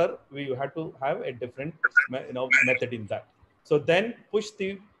 shorter. We have to have a different, method in that. So then push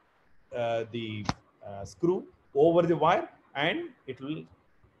the screw over the wire, and it will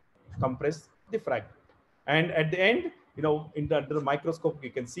compress the fragment. And at the end, under the microscope, you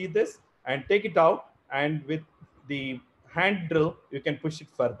can see this, and take it out, and with the hand drill, you can push it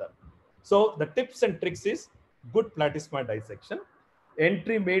further. So the tips and tricks is good platysma dissection,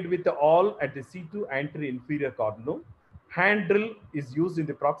 entry made with the awl at the C2 anterior inferior cornu. Hand drill is used in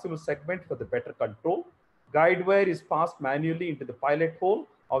the proximal segment for the better control. Guide wire is passed manually into the pilot hole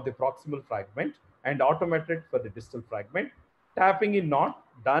of the proximal fragment and automated for the distal fragment. Tapping is not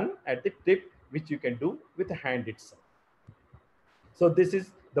done at the tip, which you can do with the hand itself. So this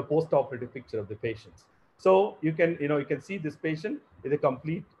is the post-operative picture of the patients. So you can see this patient with a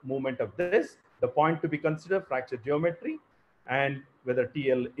complete movement of this. The point to be considered, fracture geometry, and whether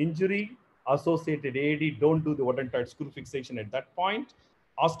TL injury, associated AD, don't do the odontoid screw fixation at that point.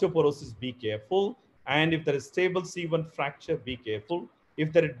 Osteoporosis, be careful. And if there is stable C1 fracture, be careful.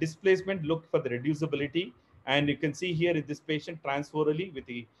 If there is displacement, look for the reducibility. And you can see here in this patient transforally with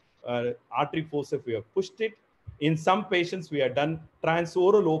the artery forceps, we have pushed it. In some patients, we have done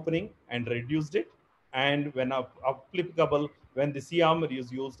transoral opening and reduced it. And when applicable, when the C-arm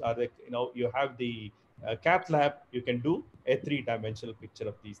is used, or you have the cath lab, you can do a 3-dimensional picture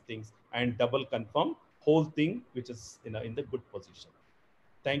of these things and double confirm whole thing, which is in the good position.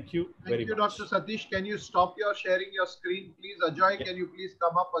 Thank you very much. Thank you, Dr. Satish. Can you stop your sharing your screen, please? Ajoy, Yeah. Can you please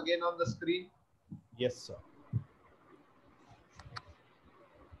come up again on the screen? Yes, sir.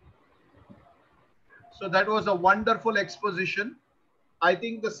 So that was a wonderful exposition. I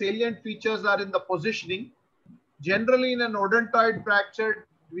think the salient features are in the positioning. Generally, in an odontoid fracture,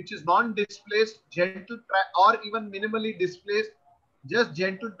 which is non-displaced, gentle or even minimally displaced, just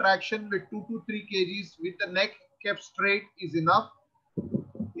gentle traction with 2 to 3 kgs with the neck kept straight is enough.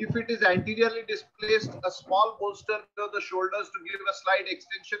 If it is anteriorly displaced, a small bolster below the shoulders to give a slight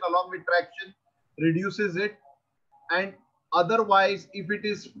extension along with traction reduces it. And otherwise, if it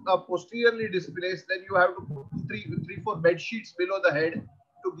is posteriorly displaced, then you have to put 3-4 bed sheets below the head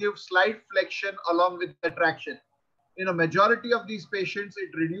to give slight flexion along with the traction. In a majority of these patients, it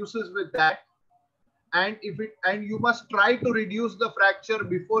reduces with that. And you must try to reduce the fracture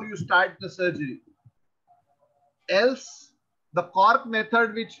before you start the surgery. Else, the cork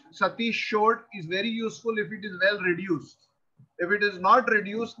method which Satish showed is very useful if it is well reduced. If it is not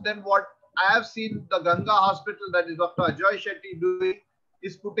reduced, then what I have seen the Ganga hospital, that is Dr. Ajoy Shetty, doing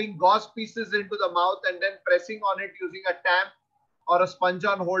is putting gauze pieces into the mouth and then pressing on it using a tamp or a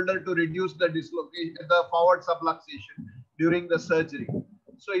sponge-on holder to reduce the dislocation, the forward subluxation during the surgery.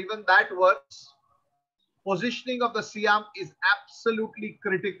 So even that works. Positioning of the C-arm is absolutely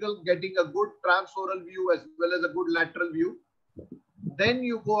critical, getting a good transoral view as well as a good lateral view. Then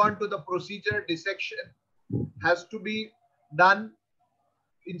you go on to the procedure. Dissection has to be done.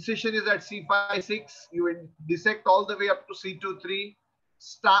 Incision is at C5-6. You dissect all the way up to C2-3.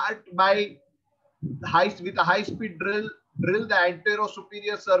 Start by with a high-speed drill the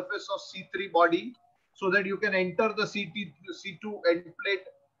antero-superior surface of C3 body so that you can enter the C2 end plate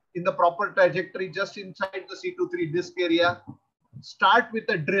in the proper trajectory just inside the C2-3 disc area. Start with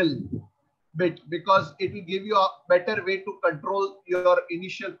a drill bit because it will give you a better way to control your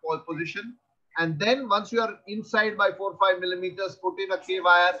initial position. And then once you are inside by 4-5 millimeters, put in a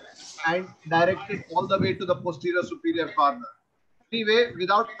K-wire and direct it all the way to the posterior superior corner. Anyway,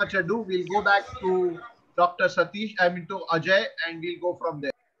 without much ado, we'll go back to Dr. Satish, to Ajay, and we'll go from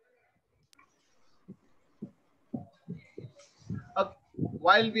there.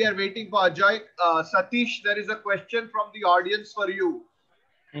 While we are waiting for Ajay, Satish, there is a question from the audience for you.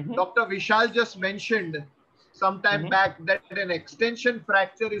 Dr. Vishal just mentioned some time back that an extension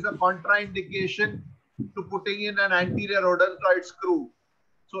fracture is a contraindication to putting in an anterior odontoid screw.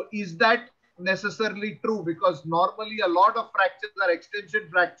 So is that necessarily true? Because normally a lot of fractures are extension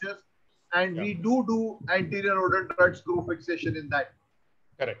fractures and we do anterior odontoid screw fixation in that.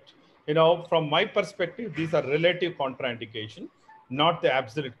 Correct. From my perspective, these are relative contraindication, not the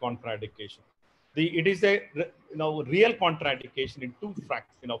absolute contraindication. It is a real contraindication in two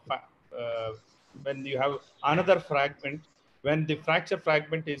fractures. When you have another fragment, when the fracture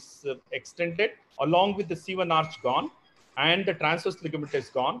fragment is extended along with the C1 arch gone and the transverse ligament is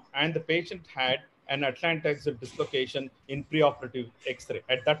gone and the patient had an atlantaxial dislocation in preoperative X-ray.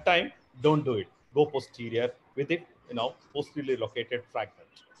 At that time, don't do it. Go posterior with it, posteriorly located fragment.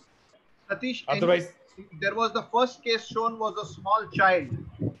 Satish, otherwise, there was the first case shown was a small child.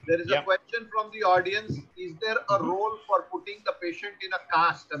 There is a question from the audience. Is there a role for putting the patient in a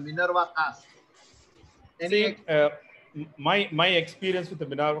cast, a Minerva cast? My experience with the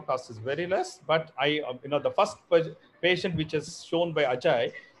Minerva cast is very less, but the first patient which is shown by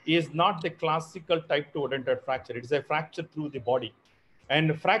Ajay is not the classical type 2 odontoid fracture. It is a fracture through the body.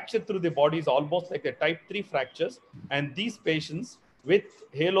 And fracture through the body is almost like a type 3 fractures. And these patients with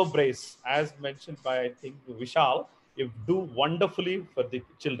halo brace, as mentioned by, I think, Vishal, do wonderfully for the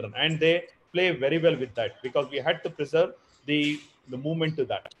children. And they play very well with that because we had to preserve the movement to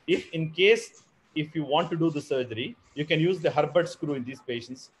that. If you want to do the surgery, you can use the Herbert screw in these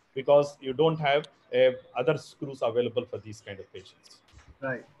patients because you don't have other screws available for these kind of patients.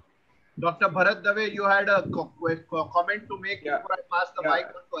 Right. Dr. Bharat Dave, you had a comment to make before I pass the mic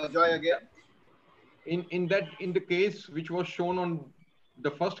on to Ajoy again. In the case which was shown on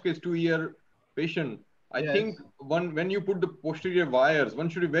the first case, 2-year patient, I Yes. think when you put the posterior wires, one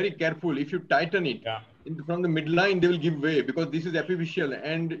should be very careful. If you tighten it from the midline, they will give way because this is epiphyseal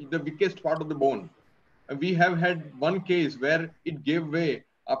and the weakest part of the bone. We have had one case where it gave way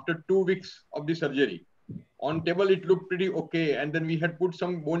after 2 weeks of the surgery. On table, it looked pretty okay. And then we had put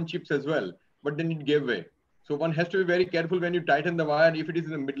some bone chips as well, but then it gave way. So one has to be very careful when you tighten the wire. If it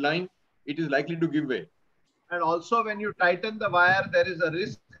is in the midline, it is likely to give way. And also when you tighten the wire, there is a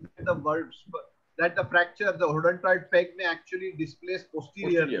risk that the fracture, the odontoid peg may actually displace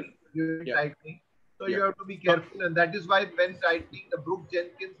posteriorly during tightening. So you have to be careful, and that is why when tightening, the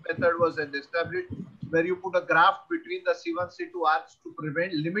Brooke-Jenkins method was established, where you put a graft between the C1, C2 arcs to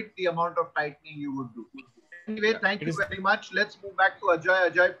limit the amount of tightening you would do. Anyway, thank you very much. Let's move back to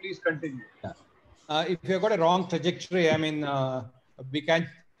Ajay. Ajay, please continue. If you've got a wrong trajectory, I mean, we can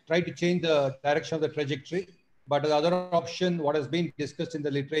try to change the direction of the trajectory. But the other option, what has been discussed in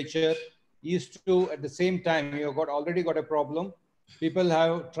the literature, is to, at the same time, you've already got a problem. People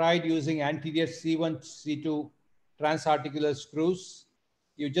have tried using anterior C1, C2 transarticular screws.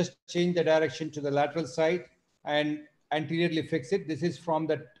 You just change the direction to the lateral side and anteriorly fix it. This is from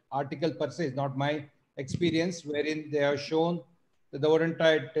that article per se, not my experience, wherein they have shown that the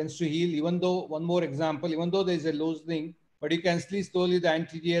odontoid tends to heal, even though, one more example, even though there is a loosening, but you can see slowly the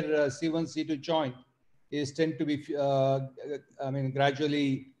anterior C1, C2 joint is tend to be,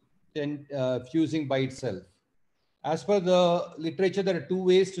 gradually fusing by itself. As per the literature, there are two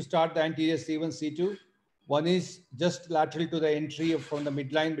ways to start the anterior C1, C2. One is just lateral to the entry from the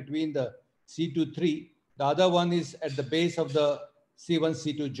midline between the C2, 3. The other one is at the base of the C1,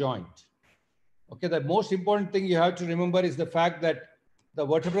 C2 joint. Okay, the most important thing you have to remember is the fact that the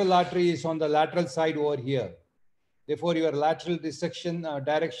vertebral artery is on the lateral side over here. Therefore, your lateral dissection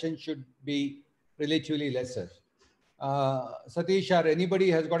direction should be relatively lesser. Satish, or anybody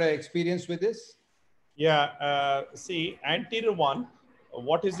has got an experience with this? Yeah, see, anterior one,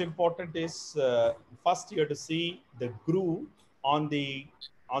 what is important is first you have to see the groove on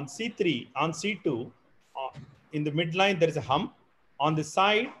C3, on C2, in the midline there is a hump. On the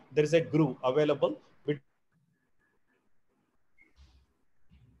side, there is a groove available.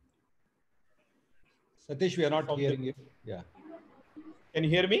 Satish, we are not hearing you. Yeah. Can you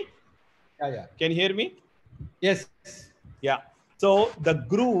hear me? Yeah. Can you hear me? Yes. Yeah. So the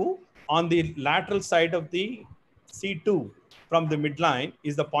groove on the lateral side of the C2 from the midline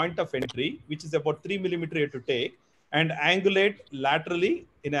is the point of entry, which is about 3 millimeters you have to take and angulate laterally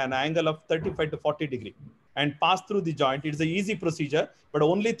in an angle of 35 to 40 degree and pass through the joint. It's an easy procedure, but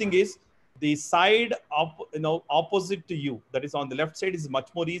only thing is the side opposite to you, that is on the left side, is much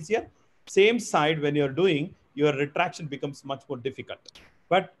more easier. Same side, when you're doing, your retraction becomes much more difficult.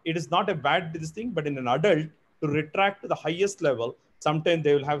 But it is not a bad thing, but in an adult, to retract to the highest level, sometimes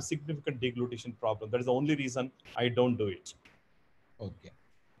they will have significant deglutition problem. That is the only reason I don't do it. Okay.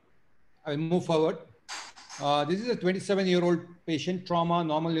 I'll move forward. This is a 27-year-old patient, trauma,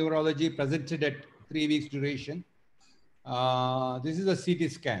 normal neurology, presented at 3 weeks duration. This is a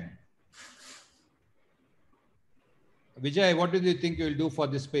CT scan. Vijay, what do you think you will do for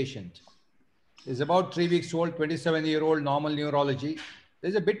this patient? He's about 3 weeks old, 27-year-old, normal neurology.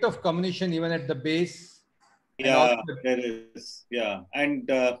 There's a bit of comminution even at the base. Yeah, there is. Yeah, and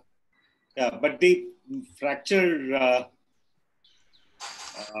but the fracture,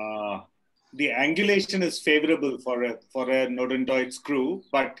 the angulation is favorable for an odontoid screw,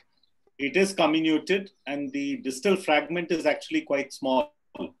 but it is comminuted, and the distal fragment is actually quite small.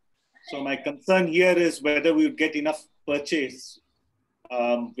 So my concern here is whether we would get enough purchase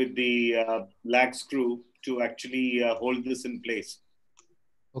with the lag screw to actually hold this in place.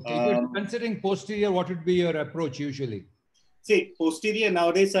 Okay, if you're considering posterior, what would be your approach usually? See, posterior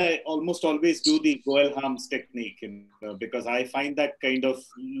nowadays, I almost always do the Goel-Harms technique, because I find that kind of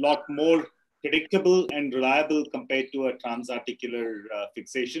lot more predictable and reliable compared to a transarticular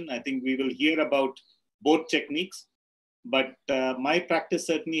fixation. I think we will hear about both techniques, but my practice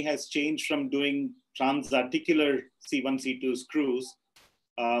certainly has changed from doing transarticular C1, C2 screws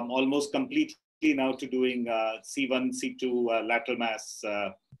almost completely now to doing C1, C2 lateral mass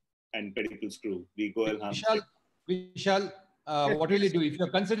and pedicle screw, the Goel-Harms. Vishal, what will you do? If you're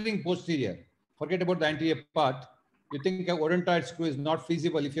considering posterior, forget about the anterior part, you think a odontoid screw is not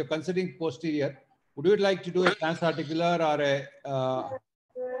feasible. If you're considering posterior, would you like to do a transarticular or a...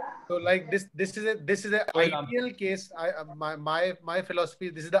 So like this is an ideal case. My philosophy,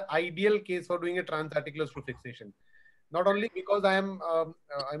 this is the ideal case for doing a transarticular screw fixation. Not only because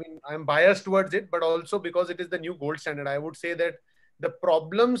I'm biased towards it, but also because it is the new gold standard. I would say that the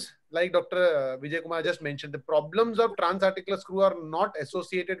problems, like Dr. Vijay Kumar just mentioned, the problems of transarticular screw are not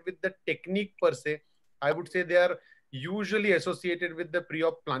associated with the technique per se. I would say they are usually associated with the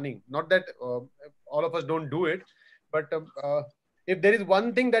pre-op planning. Not that all of us don't do it, but if there is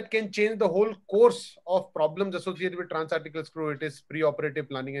one thing that can change the whole course of problems associated with transarticular screw, it is pre-operative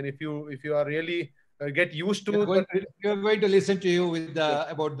planning. And if you are really get used to, we're going to listen to you with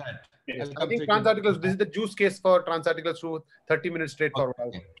about that. Yes. I think transarticular, this is the juice case for transarticular screw, 30 minutes straightforward.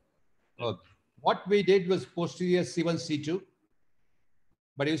 Okay. Okay. What we did was posterior C1, C2.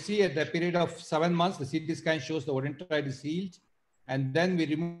 But you see at the period of 7 months, the CT scan shows the odontoid is healed. And then we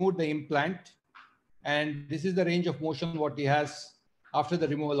removed the implant. And this is the range of motion what he has after the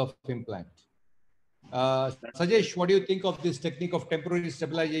removal of implant. Sajesh, what do you think of this technique of temporary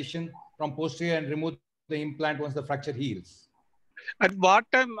stabilization from posterior and remove the implant once the fracture heals? At what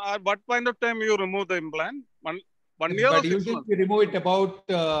time, at what point of time you remove the implant? One year but or 6 usually months? we remove it about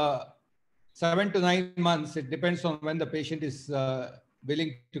 7 to 9 months. It depends on when the patient is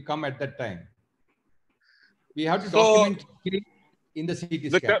willing to come at that time. We have to document in the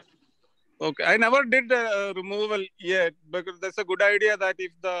CT scan. Okay, I never did removal yet, because that's a good idea that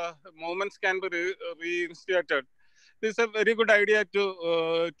if the movements can be reinstated, it's a very good idea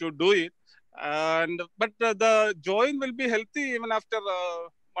to do it. And but the joint will be healthy even after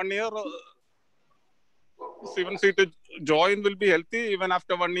 1 year. Even seated joint will be healthy even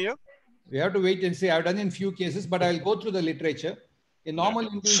after 1 year. We have to wait and see. I've done in few cases, but I'll go through the literature. In normal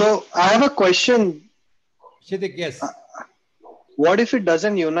individuals, so I have a question. Shitik, yes. What if it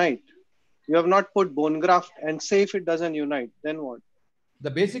doesn't unite? You have not put bone graft, and say if it doesn't unite, then what? The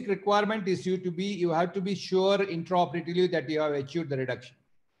basic requirement is you have to be sure intraoperatively that you have achieved the reduction.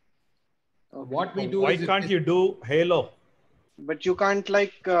 Okay. What we do Why can't you do halo? But you can't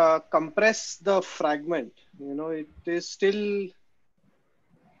like compress the fragment. You know, it is still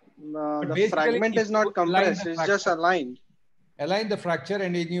the fragment is not compressed; it's just aligned. Align the fracture,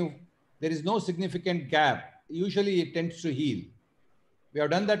 and there is no significant gap. Usually, it tends to heal. We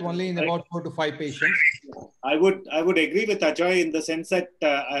have done that only in about 4 to 5 patients. I would agree with Ajoy in the sense that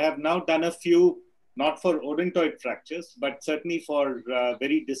I have now done a few, not for odontoid fractures, but certainly for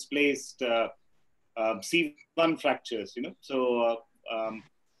very displaced C1 fractures, you know, so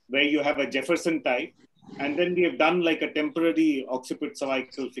where you have a Jefferson type, and then we have done like a temporary occiput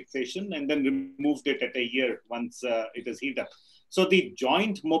cervical fixation and then removed it at a year once it is healed up. So the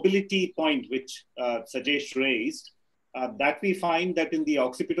joint mobility point, which Sajesh raised, that we find that in the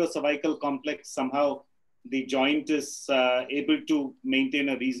occipito-cervical complex, somehow the joint is able to maintain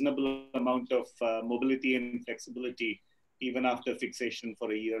a reasonable amount of mobility and flexibility even after fixation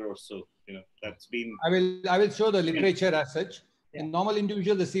for a year or so. You know, that's been. I will show the literature as such. In normal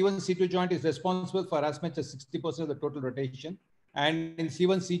individual, the C1, C2 joint is responsible for as much as 60% of the total rotation. And in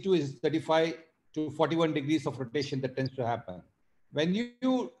C1, C2 is 35 to 41 degrees of rotation that tends to happen. When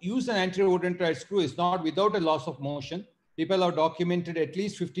you use an anterior odontoid screw, it's not without a loss of motion. People have documented at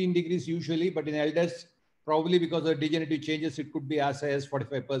least 15 degrees usually, but in elders, probably because of degenerative changes, it could be as high as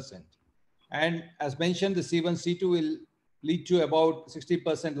 45%. And as mentioned, the C1, C2 will lead to about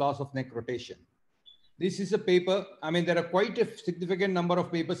 60% loss of neck rotation. This is a paper. I mean, there are quite a significant number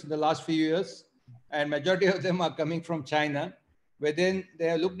of papers in the last few years, and majority of them are coming from China, where then they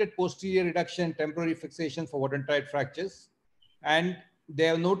have looked at posterior reduction, temporary fixation for odontoid fractures. And they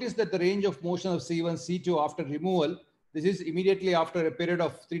have noticed that the range of motion of C1, C2 after removal, this is immediately after a period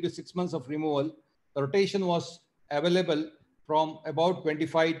of 3 to 6 months of removal, the rotation was available from about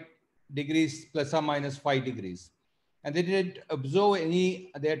 25 degrees plus or minus 5 degrees. And they didn't observe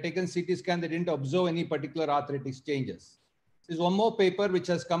any, they had taken CT scan, they didn't observe any particular arthritic changes. There's one more paper which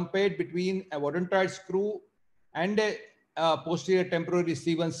has compared between a odontoid screw and a posterior temporary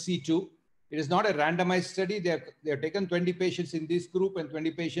C1, C2. It is not a randomized study. They have taken 20 patients in this group and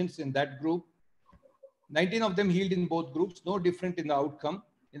 20 patients in that group. 19 of them healed in both groups, no different in the outcome.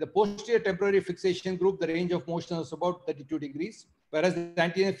 In the posterior temporary fixation group, the range of motion was about 32 degrees, whereas the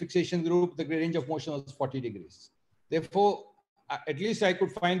anterior fixation group, the range of motion was 40 degrees. Therefore, at least I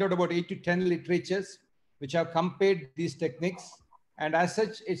could find out about 8 to 10 literatures which have compared these techniques. And as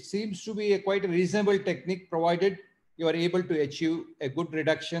such, it seems to be quite a reasonable technique, provided you are able to achieve a good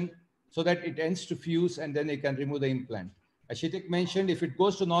reduction so that it ends to fuse and then you can remove the implant. As Shitik mentioned, if it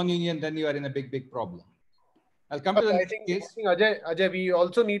goes to non-union, then you are in a big problem. I'll come to the next case. I think Ajay, we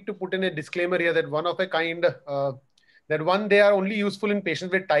also need to put in a disclaimer here that one of a kind, that one, they are only useful in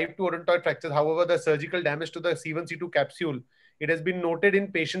patients with type 2 odontoid fractures. However, the surgical damage to the C1, C2 capsule, it has been noted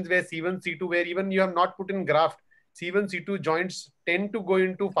in patients where C1, C2, where even you have not put in graft, C1, C2 joints tend to go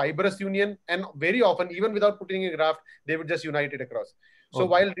into fibrous union, and very often, even without putting a graft, they would just unite it across. So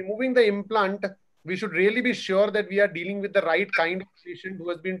while removing the implant, we should really be sure that we are dealing with the right kind of patient who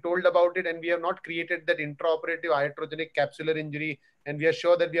has been told about it, and we have not created that intraoperative iatrogenic capsular injury, and we are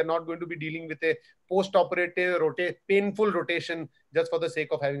sure that we are not going to be dealing with a post-operative painful rotation just for the sake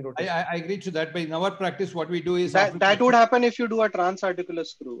of having rotation. I agree to that, but in our practice, what we do is that would happen if you do a transarticular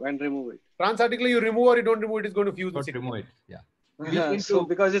screw and remove it. Transarticular, you remove or you don't remove it, is going to fuse. Don't remove it. Yeah. So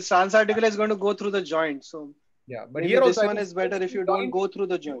because it's transarticular, it's going to go through the joint. So yeah, but maybe here this also, one is better if you don't go through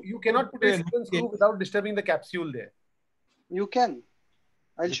the joint. You cannot put a C1 screw without disturbing the capsule there. You can.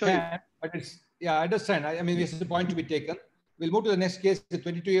 I'll show you. But it's, yeah, I understand. I mean, this is the point to be taken. We'll move to the next case. A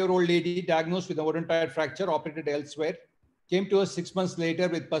 22-year-old lady diagnosed with an odontoid fracture, operated elsewhere, came to us 6 months later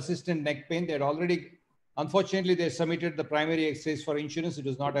with persistent neck pain. They had already, unfortunately, they submitted the primary X-rays for insurance. It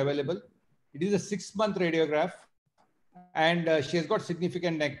was not available. It is a 6-month radiograph, and she has got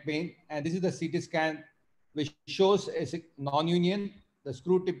significant neck pain. And this is the CT scan, which shows a non-union. The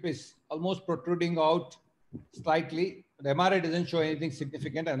screw tip is almost protruding out slightly. The MRI doesn't show anything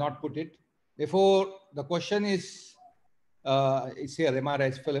significant. I have not put it. Therefore, the question is, it's here,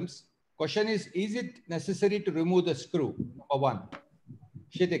 MRI films. Question is it necessary to remove the screw? Number one.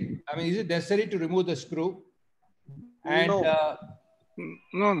 Shitik, I mean, is it necessary to remove the screw? And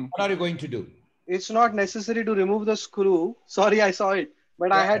no. What are you going to do? It's not necessary to remove the screw. Sorry, I saw it,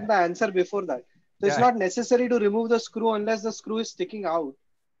 but I had the answer before that. So it's not necessary to remove the screw unless the screw is sticking out.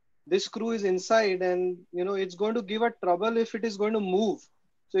 This screw is inside, and it's going to give a trouble if it is going to move.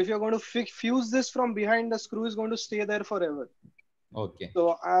 So if you're going to fuse this from behind, the screw is going to stay there forever. Okay.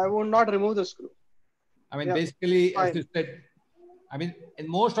 So I would not remove the screw. I mean, basically, as you said, I mean, in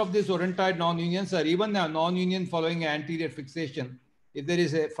most of these odontoid non-unions, or even a non-union following anterior fixation, if there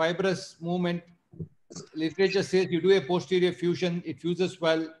is a fibrous movement, literature says you do a posterior fusion, it fuses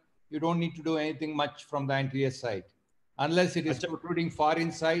well. You don't need to do anything much from the anterior side, unless it is protruding far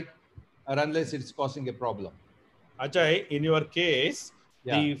inside or unless it's causing a problem. Ajay, in your case,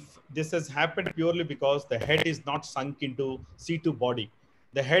 this has happened purely because the head is not sunk into C2 body.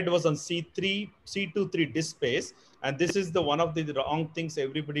 The head was on C2-3 disc space, and this is the one of the wrong things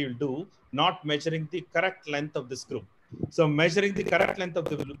everybody will do, not measuring the correct length of the screw. So measuring the correct length of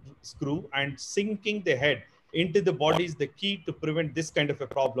the screw and sinking the head into the body is the key to prevent this kind of a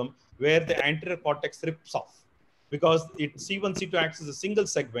problem where the anterior cortex rips off. Because C1, C2 acts as a single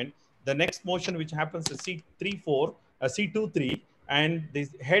segment, the next motion which happens is C2-3, and the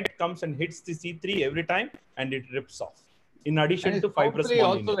head comes and hits the C3 every time, and it rips off. In addition to fibrous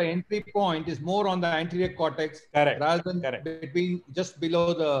non-union. Also, the entry point is more on the anterior cortex rather than between just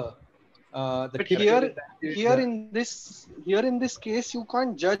below the. But here in this case, you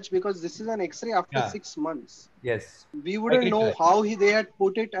can't judge because this is an X-ray after 6 months. Yes. We wouldn't know how they had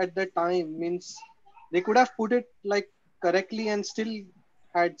put it at the time. Means they could have put it like correctly and still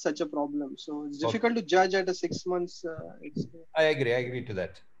had such a problem. So it's difficult to judge at a 6 months. I agree to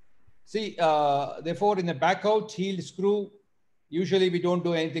that. See, therefore, in a back out healed screw, usually we don't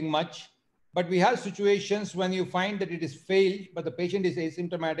do anything much. But we have situations when you find that it is failed, but the patient is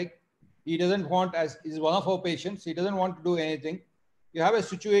asymptomatic. He doesn't want, as is one of our patients, he doesn't want to do anything. You have a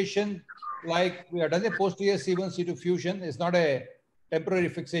situation like we have done a posterior C1, C2 fusion. It's not a temporary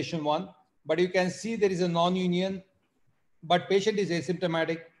fixation one, but you can see there is a non-union, but patient is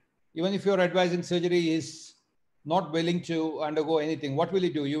asymptomatic. Even if your advising surgery is not willing to undergo anything, what will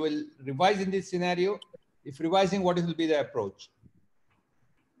you do? You will revise in this scenario. If revising, what will be the approach?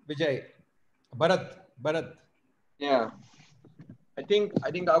 Vijay, Bharat. Yeah. I think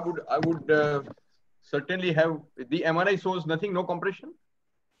I would certainly have the MRI shows nothing, no compression.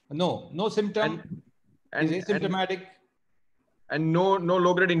 No symptom. And is asymptomatic. And no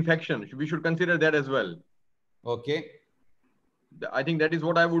low-grade infection. We should consider that as well. Okay. I think that is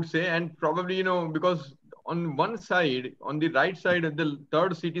what I would say, and probably because on one side, on the right side of the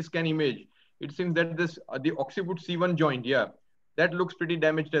third CT scan image, it seems that the occiput C1 joint, that looks pretty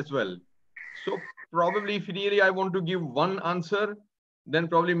damaged as well. So probably if really I want to give one answer, then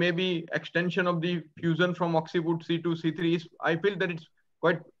probably maybe extension of the fusion from occiput C2, C3 is, I feel that it's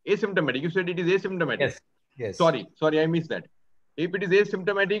quite asymptomatic. You said it is asymptomatic. Yes. Sorry, I missed that. If it is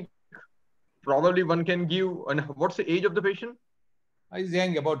asymptomatic, probably one can give, and what's the age of the patient? He's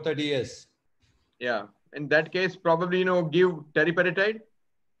young, about 30 years. Yeah. In that case, probably, give teriparatide.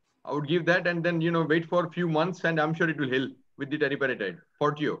 I would give that and then, wait for a few months and I'm sure it will heal with the teriparatide.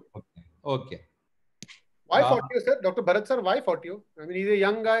 Fortio. Okay. Why 40, sir? Dr. Bharat sir, why 40? I mean, he's a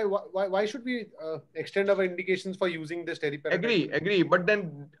young guy. Why should we extend our indications for using this teriparatide? Agree. But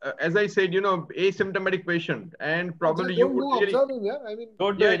then, as I said, asymptomatic patient, and probably you don't would do really observe him, yeah. I mean,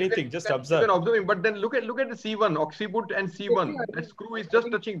 Don't do anything, just you observe. can observe him. But then look at the C1, occiput and C1. okay, That screw is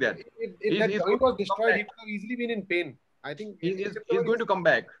just touching that. if that He's joint going was to come destroyed, he back. could have easily been in pain. I think He's going to come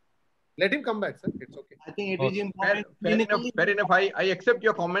back. let him come back, sir. It's okay. I think it is important. Fair enough. I accept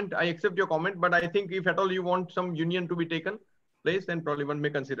your comment. But I think if at all you want some union to be taken place, then probably one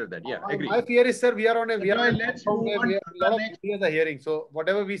may consider that. Yeah, agree. My fear is, sir, we are on a let's move on where to a lot of the next. ideas are hearing. So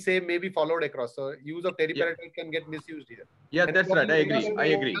whatever we say may be followed across. So use of teriparatide can get misused here. Yeah, And that's right. I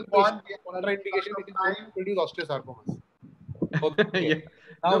agree. Contraindication, it is going to produce osteosarcomas. Okay. Yeah.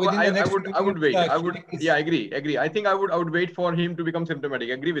 Now, No, but within the next I would wait. Kshitij Yeah, agree. I think I would wait for him to become symptomatic.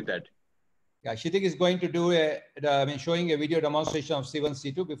 Agree with that. Yeah, Kshitij is going to do showing a video demonstration of C1,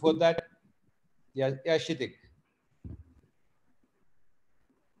 C2. Before that, yeah, Kshitij.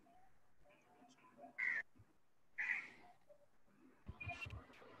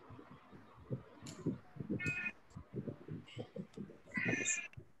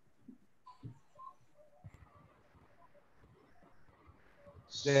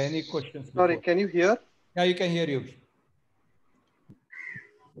 Is there any questions? Sorry, before? can you hear? Yeah, you can hear you.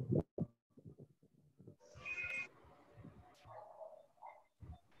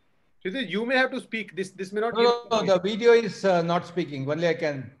 Kshitij, you may have to speak. This may not. No, the video is not speaking. Only I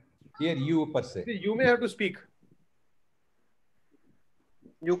can hear you per se. You may have to speak.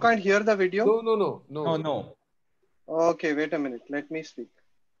 You can't hear the video? No. Okay, wait a minute. Let me speak.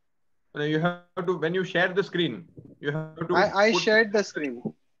 You have to, when you share the screen, you have to. I shared the screen.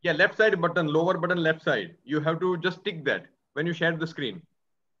 Yeah, left side button, lower button, left side. You have to just tick that when you share the screen.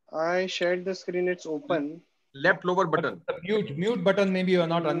 I shared the screen. It's open. Left lower button. The mute button, maybe you are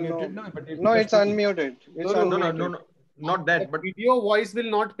not unmuted. No, it's unmuted. It's unmuted. No, not that. But video voice will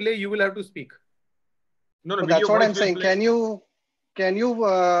not play. You will have to speak. No, So that's what I'm saying. Can you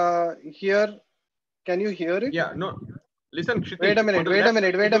hear? Can you hear it? Yeah, no. Listen, Kshitij, Wait a minute.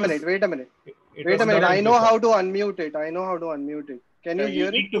 I know how to unmute it. Can you hear it?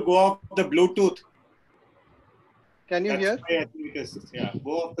 You need it? to go off the Bluetooth. Can you hear? Why I think it is. Yeah,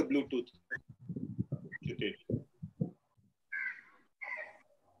 go off the Bluetooth. Kshitij.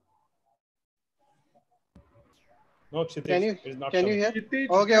 No, Kshitij. Can you hear? Kshitij,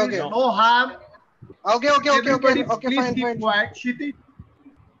 Okay. No harm. Okay, fine. Keep quiet. Kshitij,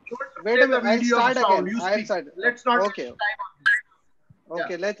 Wait a minute. I'll start again. Let's not okay. waste time on this.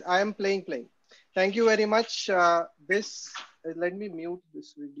 Okay, I am playing. Thank you very much. Let me mute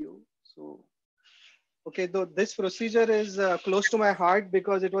this video. So, okay, though this procedure is close to my heart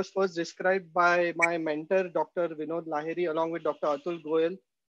because it was first described by my mentor, Dr. Vinod Lahiri, along with Dr. Atul Goyal.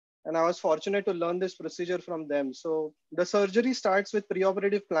 And I was fortunate to learn this procedure from them. So the surgery starts with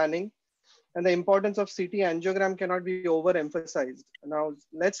preoperative planning, and the importance of CT angiogram cannot be overemphasized. Now,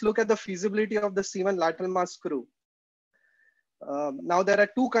 let's look at the feasibility of the C1 lateral mass screw. Now, there are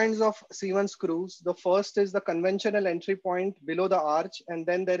two kinds of C1 screws. The first is the conventional entry point below the arch, and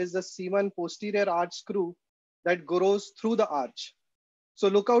then there is the C1 posterior arch screw that grows through the arch. So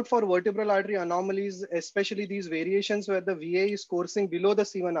look out for vertebral artery anomalies, especially these variations where the VA is coursing below the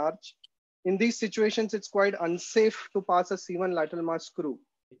C1 arch. In these situations, it's quite unsafe to pass a C1 lateral mass screw.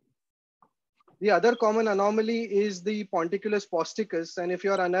 The other common anomaly is the ponticulus posticus. And if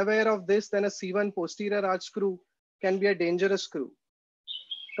you're unaware of this, then a C1 posterior arch screw can be a dangerous screw.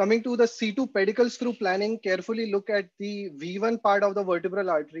 Coming to the C2 pedicle screw planning, carefully look at the V1 part of the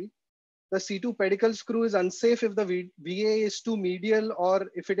vertebral artery. The C2 pedicle screw is unsafe if the VA is too medial or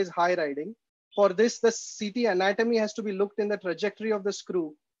if it is high riding. For this, the CT anatomy has to be looked in the trajectory of the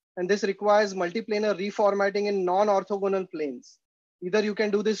screw. And this requires multiplanar reformatting in non-orthogonal planes. Either you can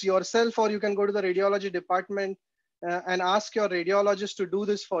do this yourself or you can go to the radiology department and ask your radiologist to do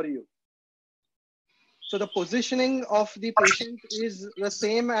this for you. So the positioning of the patient is the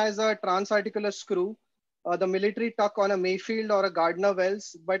same as a transarticular screw, the military tuck on a Mayfield or a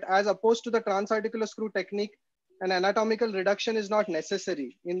Gardner-Wells, but as opposed to the transarticular screw technique, an anatomical reduction is not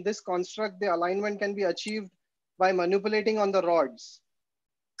necessary. In this construct, the alignment can be achieved by manipulating on the rods.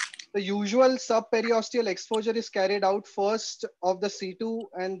 The usual subperiosteal exposure is carried out first of the C2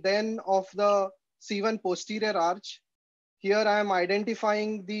 and then of the C1 posterior arch. Here I am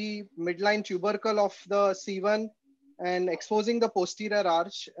identifying the midline tubercle of the C1 and exposing the posterior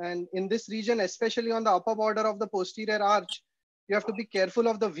arch. And in this region, especially on the upper border of the posterior arch, you have to be careful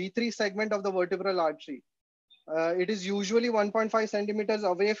of the V3 segment of the vertebral artery. It is usually 1.5 centimeters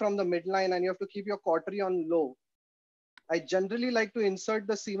away from the midline and you have to keep your cautery on low. I generally like to insert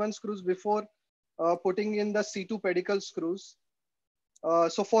the C1 screws before putting in the C2 pedicle screws.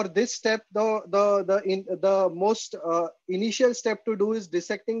 So for this step, the most initial step to do is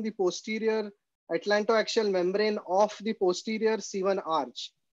dissecting the posterior atlantoaxial membrane of the posterior C1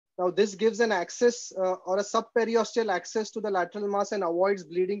 arch. Now this gives an access or a subperiosteal access to the lateral mass and avoids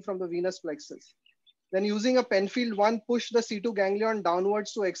bleeding from the venous plexus. Then using a Penfield 1, push the C2 ganglion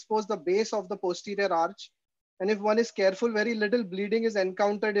downwards to expose the base of the posterior arch. And if one is careful, very little bleeding is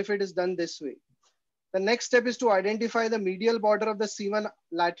encountered if it is done this way. The next step is to identify the medial border of the C1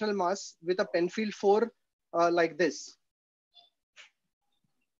 lateral mass with a Penfield 4 like this.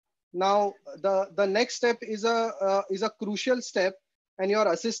 Now, the next step is a crucial step, and your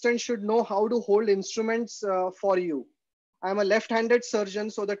assistant should know how to hold instruments for you. I'm a left-handed surgeon,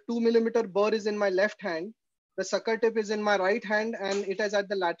 so the 2 millimeter burr is in my left hand. The sucker tip is in my right hand, and it is at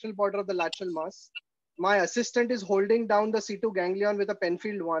the lateral border of the lateral mass. My assistant is holding down the C2 ganglion with a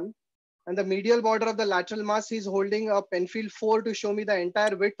Penfield 1. And the medial border of the lateral mass, he's holding a Penfield 4 to show me the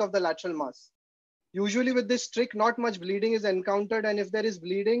entire width of the lateral mass. Usually with this trick, not much bleeding is encountered. And if there is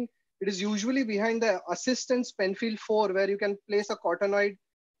bleeding, it is usually behind the assistant's Penfield 4, where you can place a cottonoid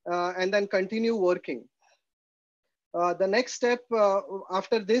and then continue working. The next step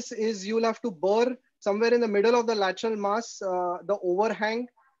after this is you'll have to burr somewhere in the middle of the lateral mass, the overhang,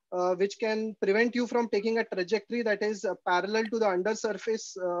 which can prevent you from taking a trajectory that is parallel to the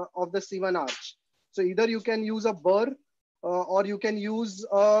undersurface of the C1 arch. So either you can use a burr or you can use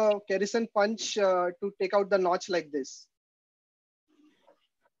a Kerrison punch to take out the notch like this.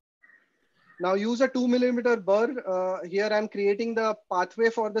 Now use a 2 millimeter burr. Here I'm creating the pathway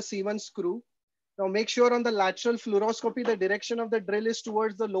for the C1 screw. Now make sure on the lateral fluoroscopy, the direction of the drill is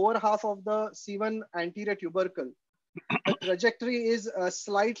towards the lower half of the C1 anterior tubercle. The trajectory is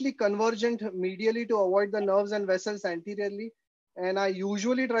slightly convergent medially to avoid the nerves and vessels anteriorly. And I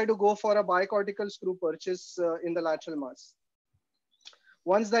usually try to go for a bicortical screw purchase in the lateral mass.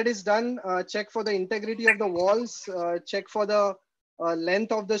 Once that is done, check for the integrity of the walls, check for the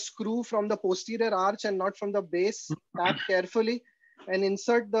length of the screw from the posterior arch and not from the base. Tap carefully and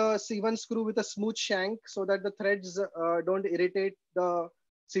insert the C1 screw with a smooth shank so that the threads don't irritate the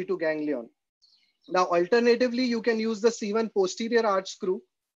C2 ganglion. Now, alternatively, you can use the C1 posterior arch screw,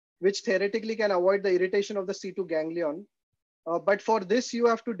 which theoretically can avoid the irritation of the C2 ganglion. But for this, you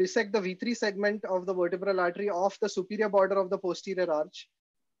have to dissect the V3 segment of the vertebral artery off the superior border of the posterior arch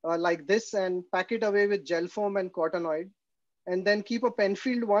like this and pack it away with gel foam and cottonoid. And then keep a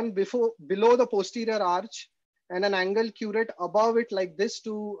Penfield 1 below the posterior arch and an angle curette above it like this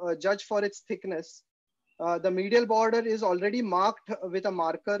to judge for its thickness. The medial border is already marked with a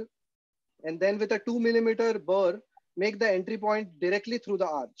marker. And then with a 2 millimeter burr, make the entry point directly through the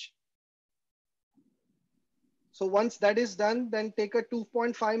arch. So once that is done, then take a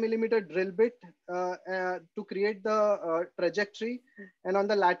 2.5 millimeter drill bit to create the trajectory. And on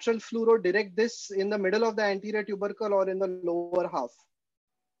the lateral fluoro, direct this in the middle of the anterior tubercle or in the lower half.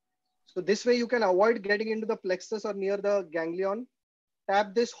 So this way you can avoid getting into the plexus or near the ganglion.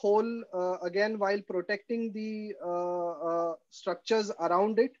 Tap this hole again while protecting the structures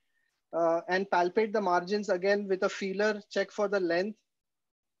around it. And palpate the margins again with a feeler, check for the length.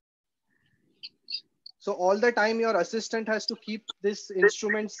 So all the time your assistant has to keep these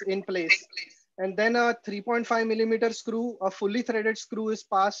instruments in place. And then a 3.5 millimeter screw, a fully threaded screw is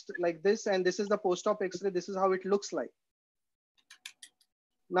passed like this. And this is the post-op X-ray. This is how it looks like.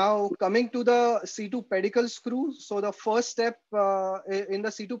 Now coming to the C2 pedicle screw. So the first step in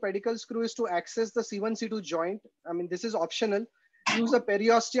the C2 pedicle screw is to access the C1 C2 joint. I mean, this is optional. Use a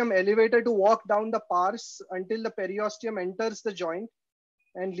periosteum elevator to walk down the pars until the periosteum enters the joint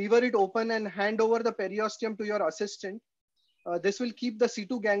and lever it open and hand over the periosteum to your assistant. This will keep the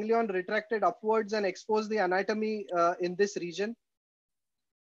C2 ganglion retracted upwards and expose the anatomy in this region.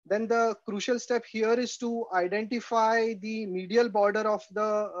 Then the crucial step here is to identify the medial border of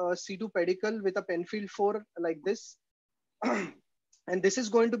the C2 pedicle with a Penfield 4 like this. And this is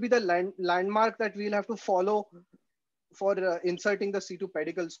going to be the landmark that we'll have to follow for inserting the C2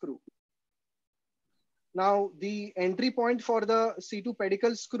 pedicle screw. Now, the entry point for the C2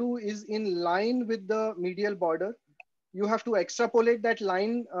 pedicle screw is in line with the medial border. You have to extrapolate that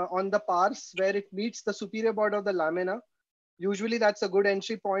line on the pars where it meets the superior border of the lamina. Usually that's a good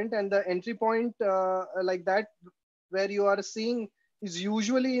entry point, and the entry point like that where you are seeing is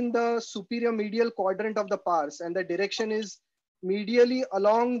usually in the superior medial quadrant of the pars, and the direction is medially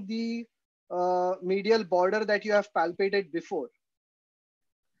along the medial border that you have palpated before.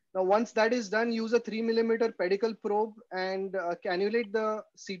 Now, once that is done, use a 3 millimeter pedicle probe and cannulate the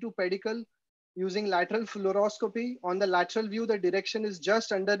C2 pedicle using lateral fluoroscopy. On the lateral view, the direction is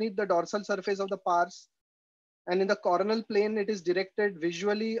just underneath the dorsal surface of the pars. And in the coronal plane, it is directed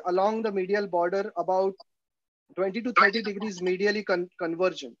visually along the medial border about 20 to 30 degrees medially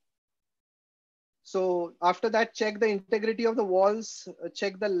convergent. So after that, check the integrity of the walls,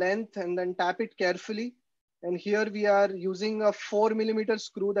 check the length, and then tap it carefully. And here we are using a 4mm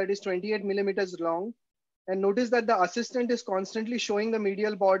screw that is 28mm long. And notice that the assistant is constantly showing the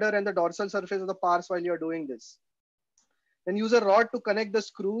medial border and the dorsal surface of the pars while you're doing this. Then use a rod to connect the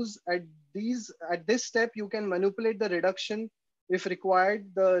screws. At this step, you can manipulate the reduction if required.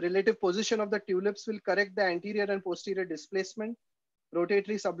 The relative position of the tulips will correct the anterior and posterior displacement.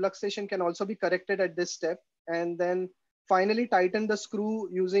 Rotatory subluxation can also be corrected at this step. And then finally tighten the screw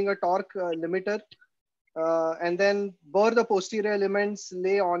using a torque limiter. And then burr the posterior elements,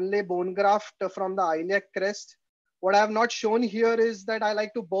 lay onlay bone graft from the iliac crest. What I have not shown here is that I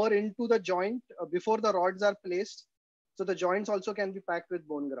like to burr into the joint before the rods are placed. So the joints also can be packed with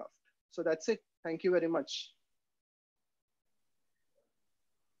bone graft. So that's it. Thank you very much.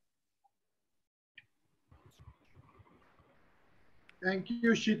 Thank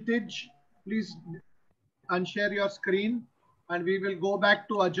you, Kshitij. Please unshare your screen and we will go back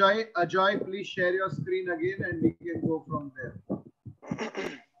to Ajoy. Ajoy, please share your screen again and we can go from there.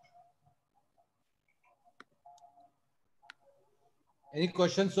 Any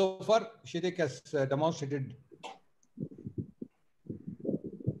questions so far? Kshitij has demonstrated.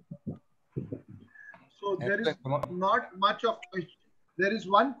 So there is not much of question. There is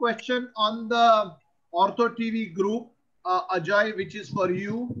one question on the Ortho TV group, Ajoy, which is for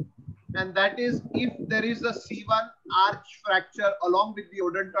you. And that is, if there is a C1 arch fracture along with the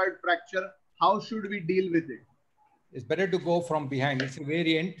odontoid fracture, how should we deal with it? It's better to go from behind. It's a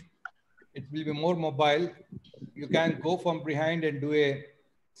variant. It will be more mobile. You can go from behind and do a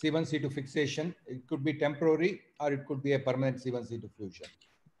C1, C2 fixation. It could be temporary or it could be a permanent C1, C2 fusion.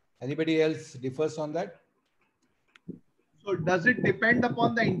 Anybody else differs on that? So does it depend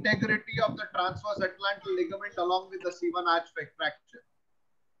upon the integrity of the transverse atlantal ligament along with the C1 arch fracture?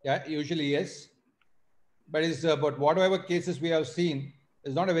 Yeah, usually yes. But whatever cases we have seen,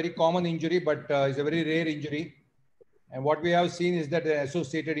 it's not a very common injury, but it's a very rare injury. And what we have seen is that the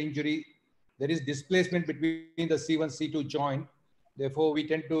associated injury, there is displacement between the C1, C2 joint. Therefore, we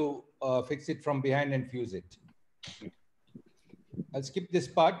tend to fix it from behind and fuse it. I'll skip this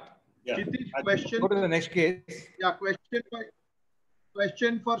part. Yeah. Question. Go to the next case. Yeah,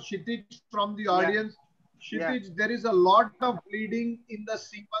 question for Kshitij from the audience. Yeah. Kshitij, there is a lot of bleeding in the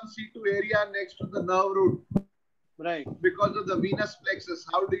C1, C2 area next to the nerve root. Right. Because of the venous plexus.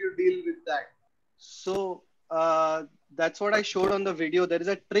 How do you deal with that? So that's what I showed on the video. There is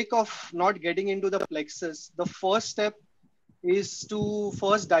a trick of not getting into the plexus. The first step is to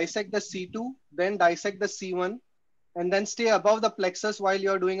first dissect the C2, then dissect the C1, and then stay above the plexus while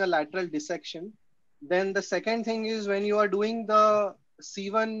you're doing a lateral dissection. Then the second thing is when you are doing the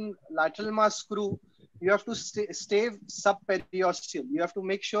C1 lateral mass screw, you have to stay subperiosteal. You have to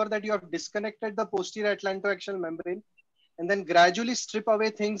make sure that you have disconnected the posterior atlantoaxial membrane and then gradually strip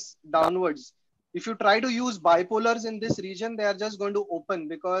away things downwards. If you try to use bipolars in this region, they are just going to open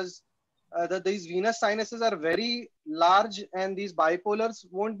because these venous sinuses are very large and these bipolars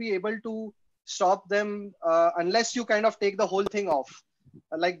won't be able to stop them unless you kind of take the whole thing off,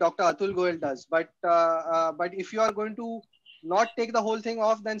 like Dr. Atul Goel does. But if you are going to not take the whole thing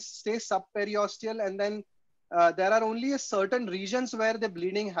off, then stay subperiosteal, and then there are only a certain regions where the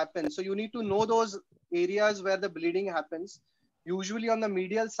bleeding happens. So you need to know those areas where the bleeding happens. Usually on the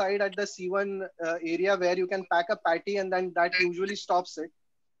medial side at the C1 area where you can pack a patty and then that usually stops it.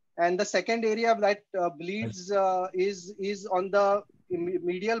 And the second area that bleeds is on the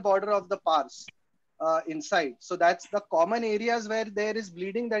medial border of the pars inside. So that's the common areas where there is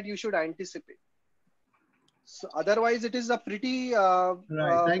bleeding that you should anticipate. So otherwise, it is a pretty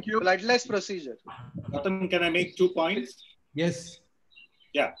Thank you. bloodless procedure. Gautam, can I make 2 points? Yes.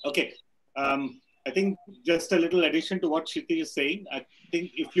 Yeah, okay. I think just a little addition to what Kshitij is saying. I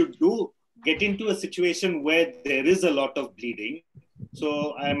think if you do get into a situation where there is a lot of bleeding,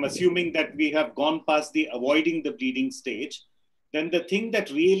 so I'm assuming that we have gone past the avoiding the bleeding stage, then the thing that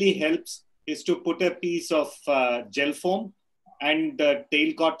really helps is to put a piece of gel foam and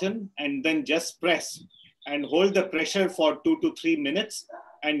tail cotton and then just press and hold the pressure for 2 to 3 minutes,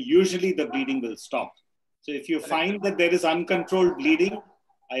 and usually the bleeding will stop. So if you find that there is uncontrolled bleeding,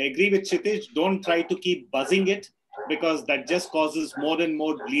 I agree with Kshitij, don't try to keep buzzing it because that just causes more and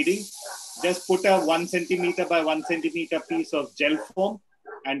more bleeding. Just put a 1 centimeter by 1 centimeter piece of gel foam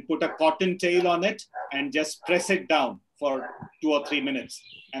and put a cotton tail on it and just press it down for 2 or 3 minutes,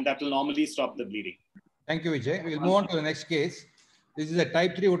 and that will normally stop the bleeding. Thank you, Vijay. We'll move on to the next case. This is a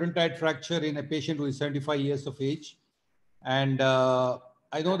type 3 odontoid fracture in a patient who is 75 years of age. And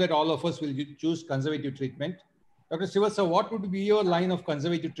I know that all of us will choose conservative treatment. Dr. Srivastava, what would be your line of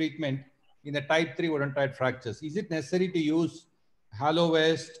conservative treatment in a type 3 odontoid fractures? Is it necessary to use hollow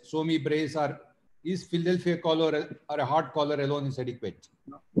west, SOMI brace, or is Philadelphia collar or a hard collar alone is adequate?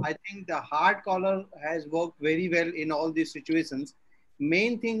 I think the hard collar has worked very well in all these situations.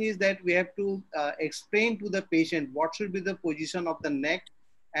 Main thing is that we have to explain to the patient what should be the position of the neck,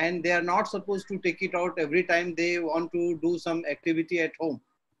 and they are not supposed to take it out every time they want to do some activity at home.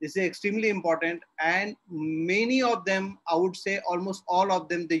 This is extremely important, and many of them, I would say almost all of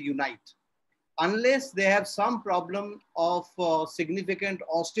them, they unite. Unless they have some problem of significant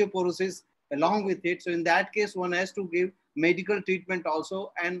osteoporosis along with it. So in that case, one has to give medical treatment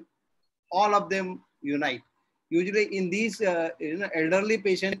also, and all of them unite. Usually in these elderly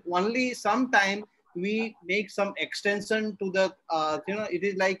patients, only sometime we make some extension to the, it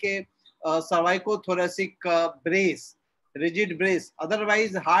is like a cervicothoracic brace, rigid brace.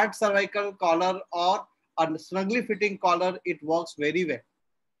 Otherwise, hard cervical collar or a snugly fitting collar, it works very well.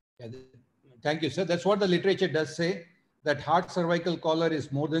 Yeah, thank you, sir. That's what the literature does say, that hard cervical collar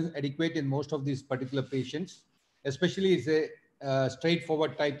is more than adequate in most of these particular patients, especially it's a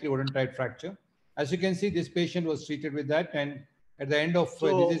straightforward type 3 odontoid fracture. As you can see, this patient was treated with that, and at the end of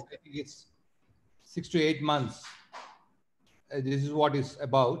this is, I think it's 6 to 8 months. This is what it's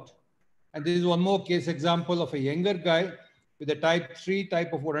about. And this is one more case example of a younger guy with a type 3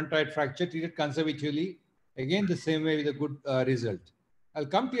 type of odontoid fracture treated conservatively. Again, the same way with a good result. I'll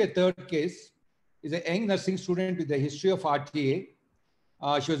come to a third case. Is a young nursing student with a history of RTA.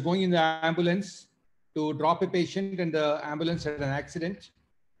 She was going in the ambulance to drop a patient, and the ambulance had an accident.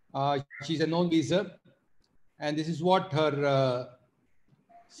 She's a known visa, and this is what her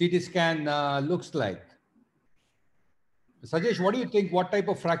CT scan looks like. Sajesh, what do you think? What type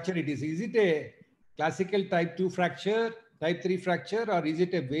of fracture it is? Is it a classical type 2 fracture, type 3 fracture, or is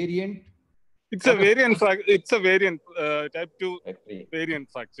it a variant? It's a variant. It's a variant type 2 variant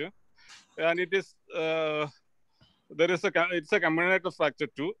fracture, and it is it's a combinator fracture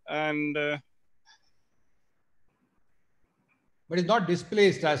too, and but it's not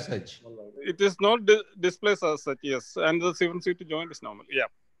displaced as such. It is not displaced as such, yes, and the 7C2 joint is normal. Yeah.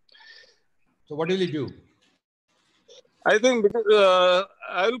 So what will you do? I think because,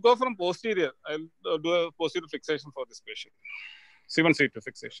 I will go from posterior. I'll do a posterior fixation for this patient. 7C2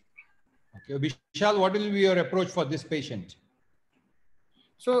 fixation. Okay, Vishal, what will be your approach for this patient?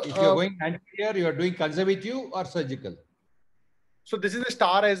 So if you're going anterior, you are doing conservative or surgical? So this is a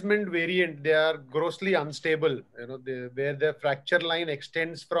star Esmond variant. They are grossly unstable, where the fracture line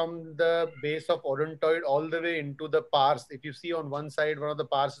extends from the base of odontoid all the way into the pars. If you see on one side, one of the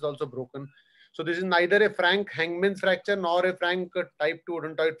pars is also broken. So this is neither a frank Hangman's fracture nor a frank type 2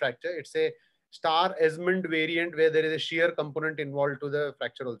 odontoid fracture. It's a star Esmond variant where there is a shear component involved to the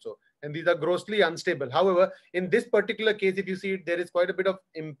fracture also. And these are grossly unstable. However, in this particular case, if you see it, there is quite a bit of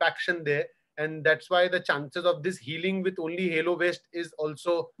impaction there. And that's why the chances of this healing with only halo vest is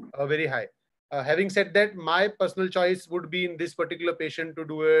also very high. Having said that, my personal choice would be in this particular patient to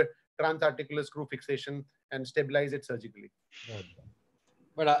do a transarticular screw fixation and stabilize it surgically.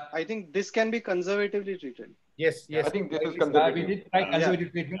 But I think this can be conservatively treated. Yes, yes. I think this is conservative. We did try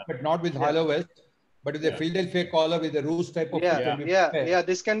conservative treatment, but not with hollow west, but with the Philadelphia collar with the roost type of.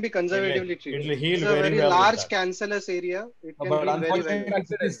 This can be conservatively treated. It'll heal it's a very well large cancellous area. It can but heal very well.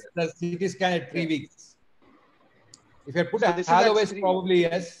 The CT scan at 3 weeks. If you put a hollow west, probably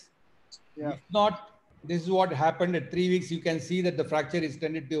yes. If not, this is what happened at 3 weeks. You can see that the fracture is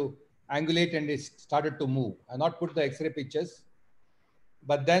tended to angulate and it started to move. I not put the X-ray pictures,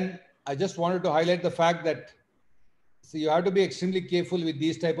 but then I just wanted to highlight the fact that you have to be extremely careful with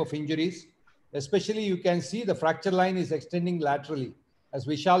these type of injuries. Especially, you can see the fracture line is extending laterally. As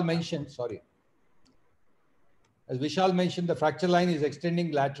Vishal mentioned, the fracture line is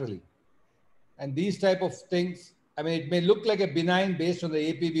extending laterally. And these type of things, I mean, it may look like a benign based on the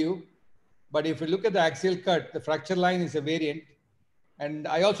AP view, but if you look at the axial cut, the fracture line is a variant. And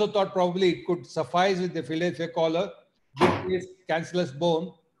I also thought probably it could suffice with the Philadelphia collar, big cancellous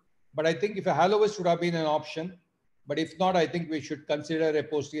bone. But I think if a hollow west would have been an option, but if not, I think we should consider a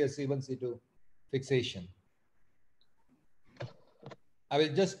posterior C1, C2 fixation. I will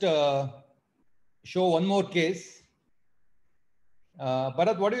just show one more case.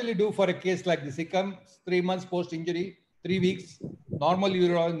 Bharat, what will you do for a case like this? He comes 3 months post-injury, 3 weeks, normal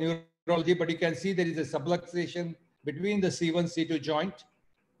neurology, but you can see there is a subluxation between the C1, C2 joint.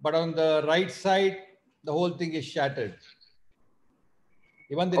 But on the right side, the whole thing is shattered.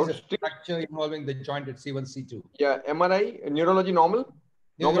 Even there is a fracture involving the joint at C1, C2. Yeah, MRI, neurology normal?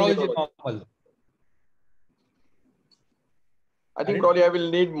 Neurology normal. I think probably I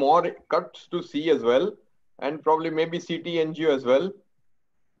will need more cuts to see as well, and probably maybe CT angio as well.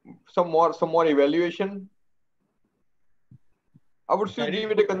 Some more evaluation. I would still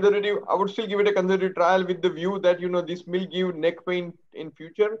give it a conservative. I would still give it a conservative trial with the view that this will give neck pain in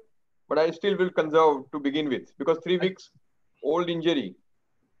future, but I still will conserve to begin with because 3 weeks old injury.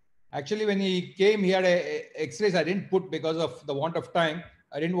 Actually, when he came, he had X-rays. I didn't put because of the want of time.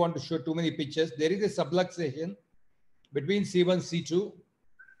 I didn't want to show too many pictures. There is a subluxation between C1, C2.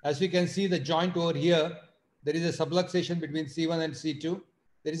 As you can see, the joint over here, there is a subluxation between C1 and C2.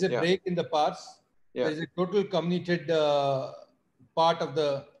 There is a break in the pars. There is a total comminuted part of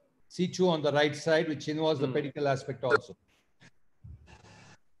the C2 on the right side, which involves the pedicle aspect also.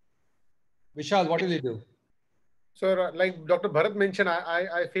 Vishal, what will you do? So, like Dr. Bharat mentioned,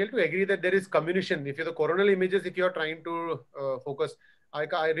 I fail to agree that there is comminution. If you're the coronal images, if you're trying to focus,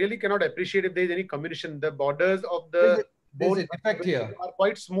 I really cannot appreciate if there is any comminution. The borders of the bone are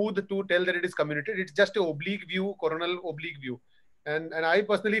quite smooth to tell that it is comminuted. It's just an oblique view, coronal oblique view. And I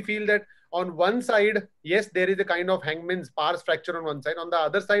personally feel that on one side, yes, there is a kind of hangman's pars fracture on one side. On the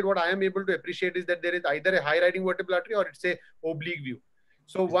other side, what I am able to appreciate is that there is either a high riding vertebral artery or it's a oblique view.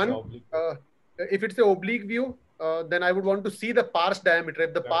 So if it's an oblique view, then I would want to see the pars diameter.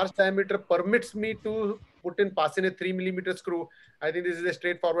 If the pars diameter permits me to put in pass in a 3 millimeter screw, I think this is a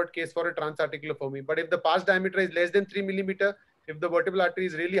straightforward case for a transarticular for me. But if the pars diameter is less than 3 millimeter, if the vertebral artery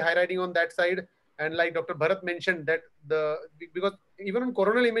is really high riding on that side, and like Dr. Bharat mentioned that because even on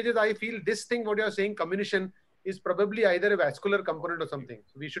coronal images, I feel this thing, what you're saying, comminution, is probably either a vascular component or something.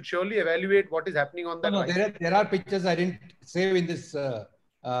 So we should surely evaluate what is happening on that. No, there are pictures I didn't save in this.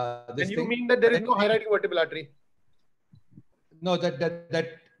 And you mean that there is no high riding vertebral artery? No,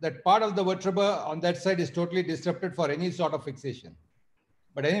 that part of the vertebra on that side is totally disrupted for any sort of fixation.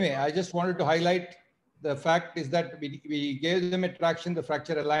 But anyway, I just wanted to highlight the fact is that we gave them a traction, the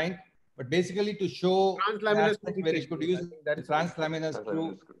fracture aligned, but basically to show where it could use the translaminar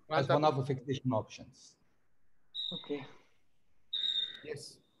screw as one of the fixation options. Okay.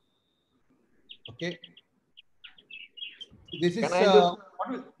 Yes. Okay. This is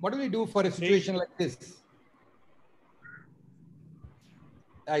what do we do for a situation like this?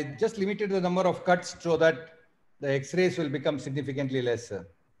 I just limited the number of cuts so that the X-rays will become significantly lesser.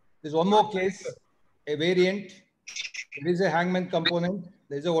 There's one more case, a variant. There is a hangman component.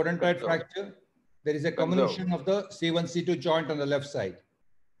 There is a odontoid fracture. There is a comminution of the C1, C2 joint on the left side.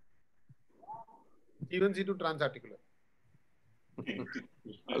 C1, C2 transarticular.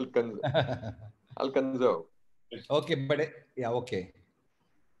 I'll conserve. Okay, but yeah, okay.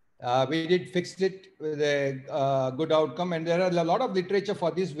 We did fix it with a good outcome, and there are a lot of literature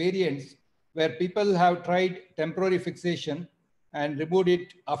for these variants where people have tried temporary fixation and removed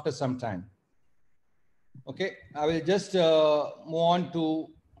it after some time. Okay, I will just move on to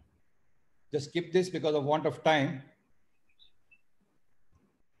just skip this because of want of time.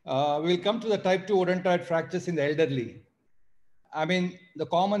 We'll come to the type 2 odontoid fractures in the elderly. I mean, the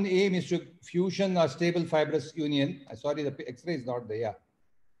common aim is to fusion or stable fibrous union. Sorry, the X-ray is not there. Yeah.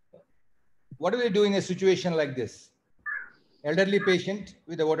 What do we do in a situation like this? Elderly patient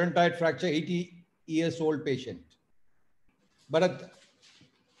with a odontoid fracture, 80 years old patient. Bharat.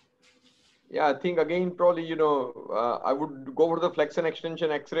 Yeah, I think again, probably, I would go for the flexion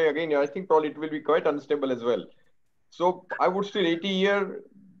extension X-ray again. I think probably it will be quite unstable as well. So I would still 80-year,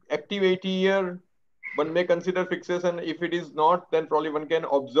 active 80-year, one may consider fixation. If it is not, then probably one can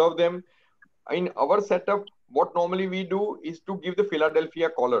observe them. In our setup, what normally we do is to give the Philadelphia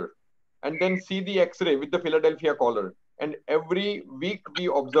collar and then see the X-ray with the Philadelphia collar. And every week we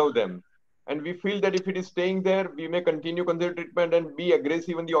observe them. And we feel that if it is staying there, we may continue consider treatment and be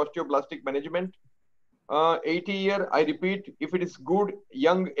aggressive in the osteoblastic management. 80-year, I repeat, if it is good,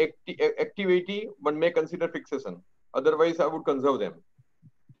 young, active 80, one may consider fixation. Otherwise, I would conserve them.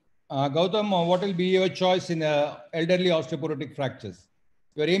 Gautam, what will be your choice in elderly osteoporotic fractures?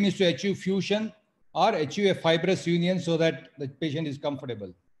 Your aim is to achieve fusion or achieve a fibrous union so that the patient is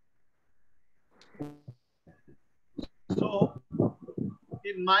comfortable. So,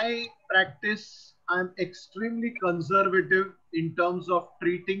 in my practice, I'm extremely conservative in terms of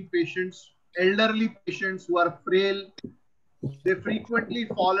treating patients, elderly patients who are frail. They frequently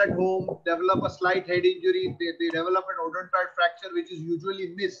fall at home, develop a slight head injury, they develop an odontoid fracture, which is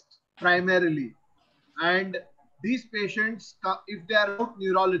usually missed primarily. And these patients, if they are out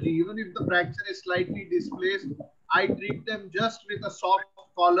neurology, even if the fracture is slightly displaced, I treat them just with a soft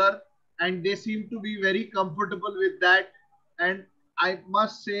collar and they seem to be very comfortable with that. And I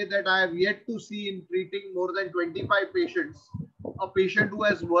must say that I have yet to see in treating more than 25 patients, a patient who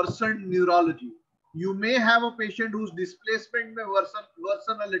has worsened neurology. You may have a patient whose displacement may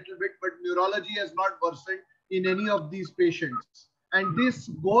worsen a little bit, but neurology has not worsened in any of these patients. And this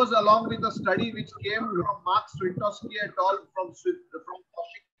goes along with a study which came from Mark Swintowski et al. From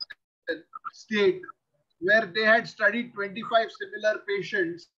Washington State, where they had studied 25 similar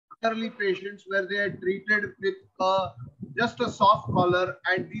patients, elderly patients, where they had treated with just a soft collar,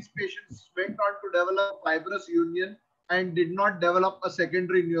 and these patients went on to develop fibrous union and did not develop a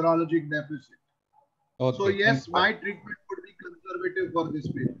secondary neurologic deficit. Okay, so yes, my treatment would be conservative for this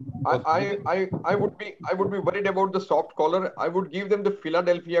patient. I would be worried about the soft collar. I would give them the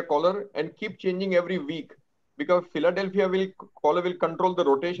Philadelphia collar and keep changing every week, because Philadelphia collar will control the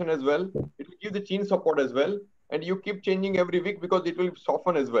rotation as well. It will give the chin support as well, and you keep changing every week because it will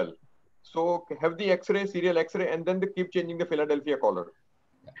soften as well. So have the X-ray, serial X-ray, and then they keep changing the Philadelphia collar.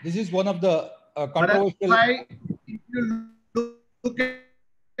 This is one of the controversial. But why, if you look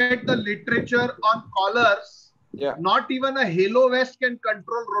at the literature on collars, not even a halo vest can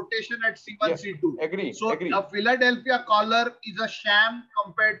control rotation at C1, C2. Agree. So agree. a Philadelphia collar is a sham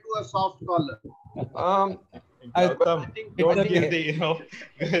compared to a soft collar. Don't give the,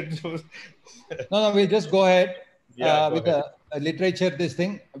 No, we'll just go ahead with ahead. the literature, this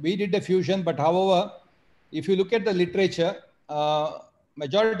thing. We did a fusion, but however, if you look at the literature,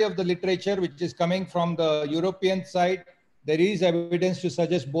 majority of the literature which is coming from the European side, there is evidence to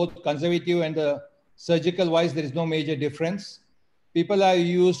suggest both conservative and the surgical wise, there is no major difference. People have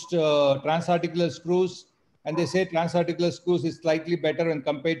used transarticular screws, and they say transarticular screws is slightly better when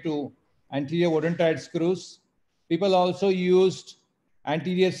compared to anterior odontoid screws. People also used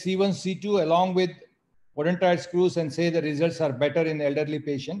anterior C1, C2 along with odontoid screws and say the results are better in elderly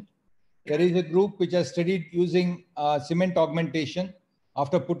patient. There is a group which has studied using cement augmentation.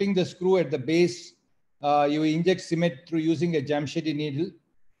 After putting the screw at the base, you inject cement through using a Jamshedi needle.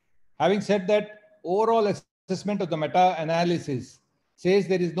 Having said that, overall assessment of the meta-analysis says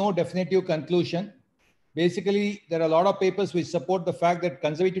there is no definitive conclusion. Basically, there are a lot of papers which support the fact that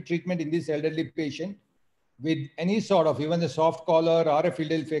conservative treatment in this elderly patient with any sort of, even a soft collar or a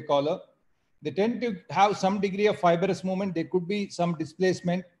Philadelphia collar, they tend to have some degree of fibrous movement. There could be some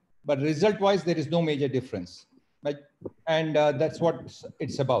displacement, but result-wise, there is no major difference. And that's what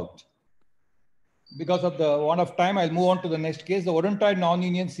it's about. Because of the want of time, I'll move on to the next case. The odontoid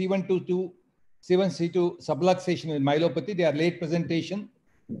non-union C1-2, C1-C2 subluxation with myelopathy. They are late presentation,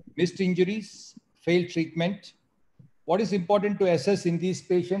 missed injuries, failed treatment. What is important to assess in these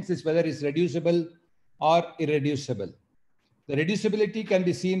patients is whether it's reducible or irreducible. The reducibility can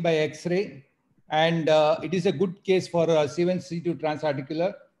be seen by X-ray, and it is a good case for C1-C2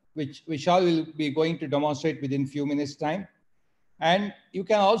 transarticular, which Vishal will be going to demonstrate within few minutes time. And you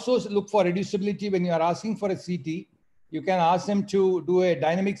can also look for reducibility when you are asking for a CT. You can ask them to do a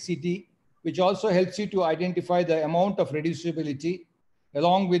dynamic CT, which also helps you to identify the amount of reducibility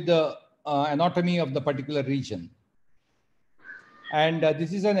along with the anatomy of the particular region. And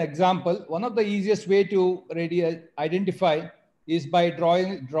this is an example. One of the easiest way to identify is by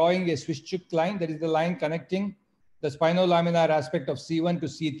drawing a Swiss-Chook line. That is the line connecting the spinolaminar aspect of C1 to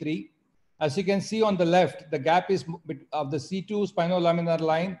C3. As you can see on the left, the gap is of the C2 spinolaminar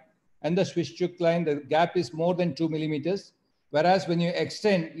line and the Swiss-Chook line, the gap is more than 2 millimeters. Whereas when you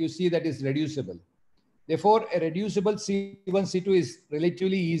extend, you see that is reducible. Therefore, a reducible C1, C2 is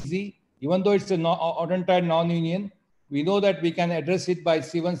relatively easy. Even though it's an odontoid non-union, we know that we can address it by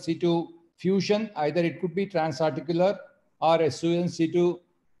C1, C2 fusion. Either it could be transarticular or a C1,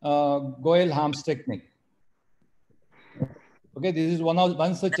 C2 Goel-Harms technique. Okay, this is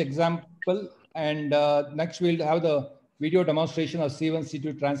one such example. And next we'll have the video demonstration of C1,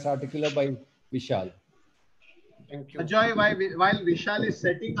 C2 transarticular by Vishal. Thank you. Ajay, while Vishal is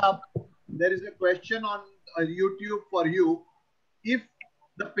setting up, there is a question on YouTube for you. If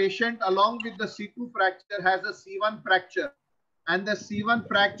the patient along with the C2 fracture has a C1 fracture and the C1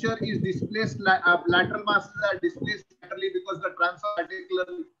 fracture is displaced, lateral masses are displaced laterally because the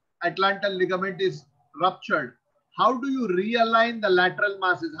transarticular atlantal ligament is ruptured, how do you realign the lateral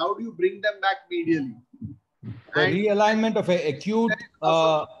masses? How do you bring them back medially? The realignment of an acute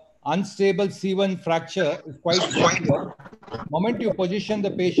unstable C1 fracture is quite easier. The moment you position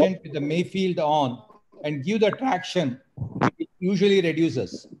the patient with the Mayfield on and give the traction, it usually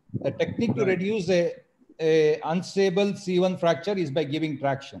reduces. The technique to reduce a unstable C1 fracture is by giving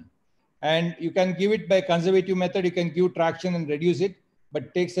traction. And you can give it by conservative method. You can give traction and reduce it, but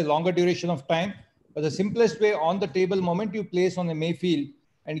it takes a longer duration of time. But the simplest way on the table, moment you place on a Mayfield,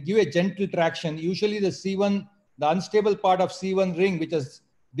 and give a gentle traction. Usually the C1, the unstable part of C1 ring, which is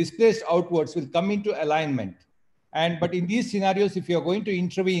displaced outwards, will come into alignment. But in these scenarios, if you're going to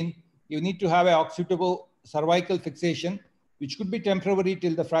intervene, you need to have a occipital cervical fixation, which could be temporary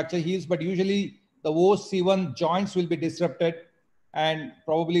till the fracture heals, but usually the OC1 joints will be disrupted and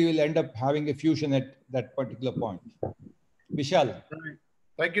probably will end up having a fusion at that particular point. Vishal.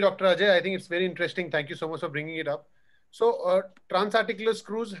 Thank you, Dr. Ajay. I think it's very interesting. Thank you so much for bringing it up. So transarticular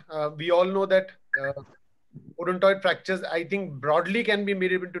screws, we all know that odontoid fractures, I think broadly can be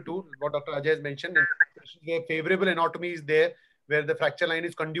made into two, what Dr. Ajay has mentioned. Where favorable anatomy is there, where the fracture line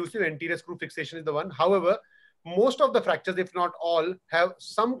is conducive, anterior screw fixation is the one. However, most of the fractures, if not all, have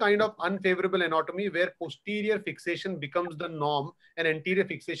some kind of unfavorable anatomy where posterior fixation becomes the norm and anterior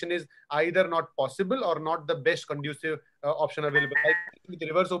fixation is either not possible or not the best conducive option available. Like with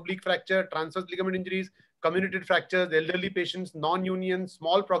reverse oblique fracture, transverse ligament injuries, comminuted fractures, elderly patients, non-union,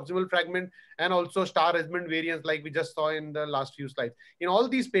 small proximal fragment, and also star Esmond variants like we just saw in the last few slides. In all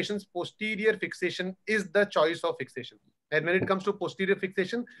these patients, posterior fixation is the choice of fixation. And when it comes to posterior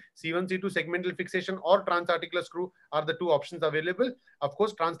fixation, C1, C2 segmental fixation or transarticular screw are the two options available. Of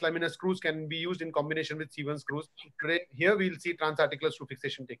course, translaminar screws can be used in combination with C1 screws. Today, here we'll see transarticular screw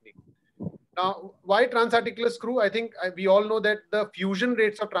fixation technique. Now, why transarticular screw? I think we all know that the fusion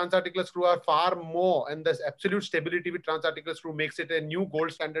rates of transarticular screw are far more, and the absolute stability with transarticular screw makes it a new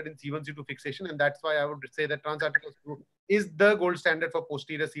gold standard in C1, C2 fixation. And that's why I would say that transarticular screw is the gold standard for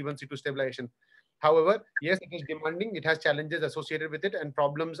posterior C1, C2 stabilization. However, yes, it is demanding. It has challenges associated with it, and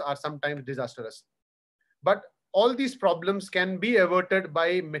problems are sometimes disastrous. But all these problems can be averted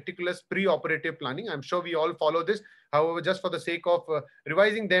by meticulous pre-operative planning. I'm sure we all follow this. However, just for the sake of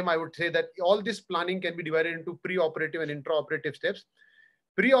revising them, I would say that all this planning can be divided into pre-operative and intraoperative steps.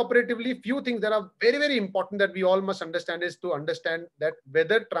 Pre-operatively, few things that are very, very important that we all must understand is to understand that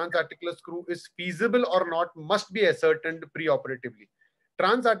whether transarticular screw is feasible or not must be ascertained pre-operatively.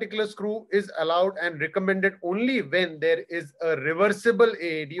 Transarticular screw is allowed and recommended only when there is a reversible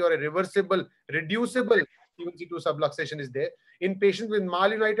AAD or a reversible, reducible C1, C2 subluxation is there. In patients with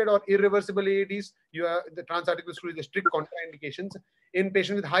malunited or irreversible AADs, the transarticular screw is a strict contraindications. In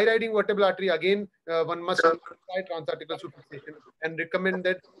patients with high riding vertebral artery, again, one must try transarticular screw fixation and recommend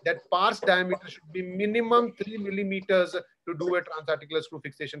that pars diameter should be minimum 3 millimeters to do a transarticular screw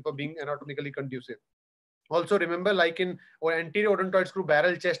fixation for being anatomically conducive. Also remember, like in anterior odontoid screw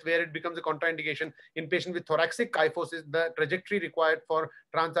barrel chest, where it becomes a contraindication, in patients with thoracic kyphosis, the trajectory required for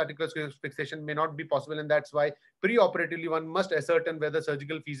transarticular screw fixation may not be possible. And that's why pre-operatively one must ascertain whether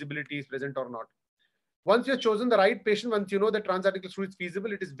surgical feasibility is present or not. Once you've chosen the right patient, once you know that transarticular screw is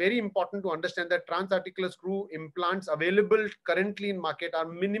feasible, it is very important to understand that transarticular screw implants available currently in market are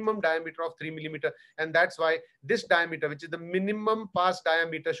minimum diameter of 3 millimeter. And that's why this diameter, which is the minimum pass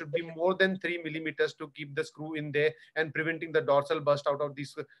diameter, should be more than 3 millimeters to keep the screw in there and preventing the dorsal burst out of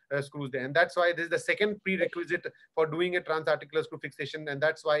these screws there. And that's why this is the second prerequisite for doing a transarticular screw fixation. And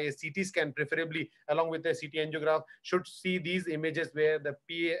that's why a CT scan, preferably along with a CT angiograph, should see these images where the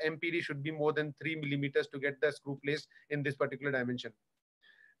MPD should be more than 3 millimeters to get the screw placed in this particular dimension.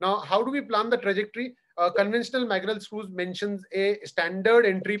 Now, how do we plan the trajectory? Conventional Magral screws mentions a standard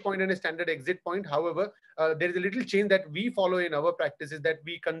entry point and a standard exit point. However, there is a little change that we follow in our practice is that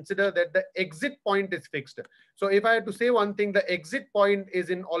we consider that the exit point is fixed. So if I had to say one thing, the exit point is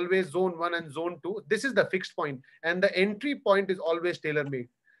in always zone 1 and zone 2. This is the fixed point, and the entry point is always tailor-made.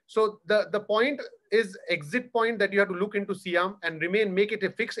 So the point is exit point that you have to look into C-arm and make it a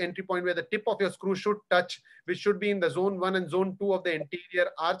fixed entry point where the tip of your screw should touch, which should be in the zone 1 and zone 2 of the anterior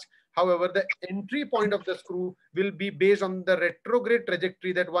arch. However, the entry point of the screw will be based on the retrograde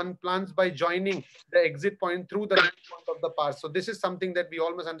trajectory that one plans by joining the exit point through the point of the pass. So this is something that we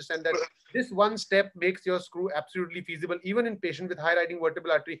all must understand, that this one step makes your screw absolutely feasible. Even in patient with high riding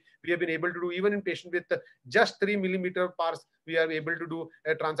vertebral artery, we have been able to do, even in patient with just 3 millimeter pars, we are able to do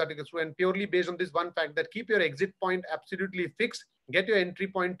a transarticular screw. And purely based on this one fact, that keep your exit point absolutely fixed, get your entry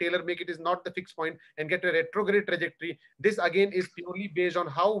point tailor make it is not the fixed point, and get a retrograde trajectory. This again is purely based on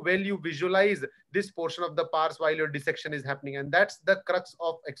how well you visualize this portion of the pars while your dissection is happening. And that's the crux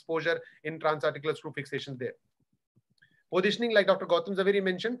of exposure in transarticular screw fixation there. Positioning, like Dr. Gautam Zaveri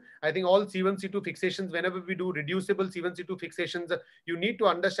mentioned, I think all C1, C2 fixations, whenever we do reducible C1, C2 fixations, you need to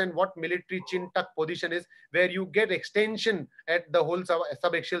understand what military chin tuck position is, where you get extension at the whole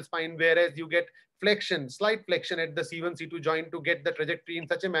subaxial spine, whereas you get flexion, slight flexion at the C1, C2 joint to get the trajectory in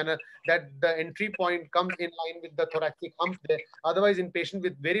such a manner that the entry point comes in line with the thoracic hump there. Otherwise, in patient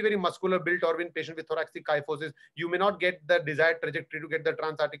with very, very muscular built or in patient with thoracic kyphosis, you may not get the desired trajectory to get the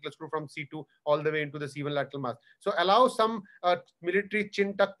transarticular screw from C2 all the way into the C1 lateral mass. So allow some military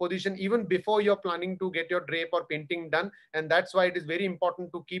chin tuck position even before you're planning to get your drape or painting done. And that's why it is very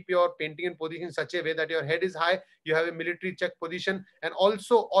important to keep your painting in position in such a way that your head is high, you have a military check position, and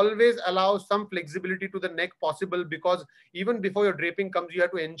also always allow some flexibility to the neck possible, because even before your draping comes, you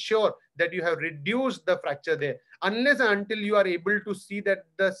have to ensure that you have reduced the fracture there. Unless and until you are able to see that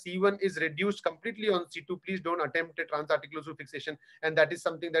the C1 is reduced completely on C2, please don't attempt a transarticular screw fixation. And that is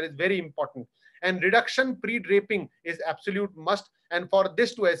something that is very important. And reduction pre-draping is absolute must. And for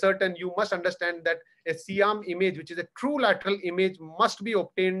this to ascertain, you must understand that a C-arm image, which is a true lateral image, must be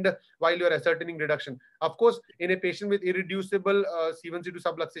obtained while you are ascertaining reduction. Of course, in a patient with irreducible C1, C2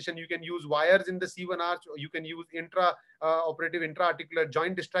 subluxation, you can use wires in the C1 arch, or you can use operative intra-articular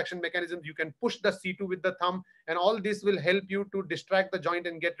joint distraction mechanisms. You can push the C2 with the thumb, and all this will help you to distract the joint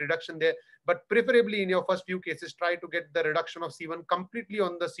and get reduction there. But preferably in your first few cases, try to get the reduction of C1 completely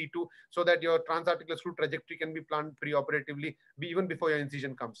on the C2 so that your transarticular screw trajectory can be planned pre-operatively, even before your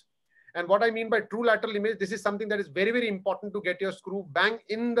incision comes. And what I mean by true lateral image, this is something that is very, very important to get your screw bang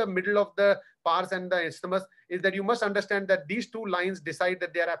in the middle of the pars and the isthmus, is that you must understand that these two lines decide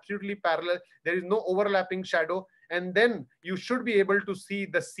that they are absolutely parallel. There is no overlapping shadow. And then you should be able to see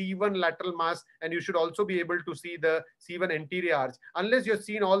the C1 lateral mass, and you should also be able to see the C1 anterior arch. Unless you've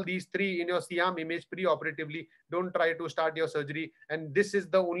seen all these three in your C-arm image pre-operatively, don't try to start your surgery. And this is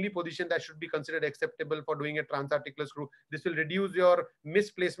the only position that should be considered acceptable for doing a transarticular screw. This will reduce your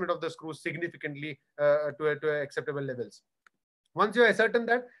misplacement of the screw significantly to acceptable levels. Once you ascertain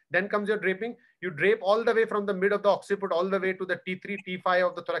that, then comes your draping. You drape all the way from the mid of the occiput all the way to the T3, T5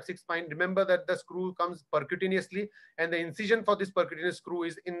 of the thoracic spine. Remember that the screw comes percutaneously, and the incision for this percutaneous screw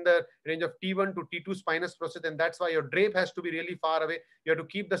is in the range of T1 to T2 spinous process, and that's why your drape has to be really far away. You have to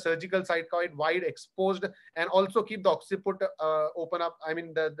keep the surgical side quite wide exposed, and also keep the occiput open up,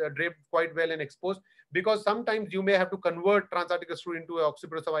 the drape quite well and exposed, because sometimes you may have to convert transarticular screw into an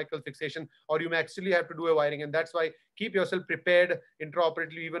occipitocervical fixation, or you may actually have to do a wiring, and that's why keep yourself prepared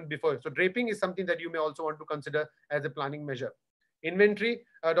intraoperatively even before. So draping is something that you may also want to consider as a planning measure. Inventory,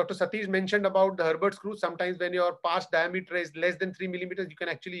 Dr. Satish mentioned about the Herbert screw. Sometimes when your pars diameter is less than 3 millimeters, you can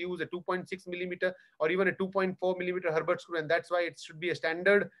actually use a 2.6 millimeter or even a 2.4 millimeter Herbert screw, and that's why it should be a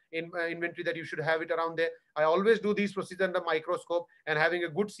standard inventory that you should have it around there. I always do these procedures under microscope, and having a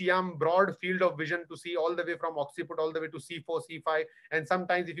good C-arm broad field of vision to see all the way from occiput all the way to C4, C5, and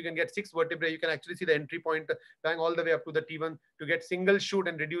sometimes if you can get 6 vertebrae, you can actually see the entry point going all the way up to the T1 to get single shoot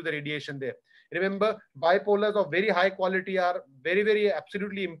and reduce the radiation there. Remember, bipolars of very high quality are very, very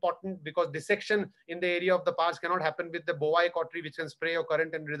absolutely important, because dissection in the area of the pars cannot happen with the bovine cautery, which can spray your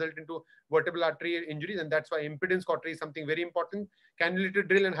current and result into vertebral artery injuries, and that's why impedance cautery is something very important. Cannulated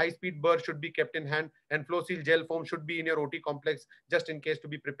drill and high-speed burr should be kept in hand, and flow seal gel foam should be in your OT complex just in case, to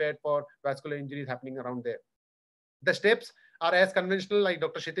be prepared for vascular injuries happening around there. The steps are as conventional, like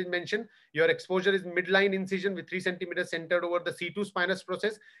Dr. Kshitij mentioned. Your exposure is midline incision with 3 centimeters centered over the C2 spinous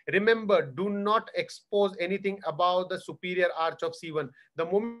process. Remember, do not expose anything above the superior arch of C1. The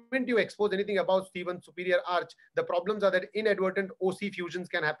moment you expose anything above C1 superior arch, the problems are that inadvertent OC fusions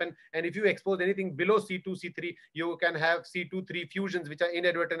can happen. And if you expose anything below C2, C3, you can have C2, 3 fusions, which are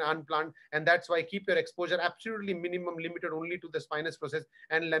inadvertent, unplanned. And that's why keep your exposure absolutely minimum, limited only to the spinous process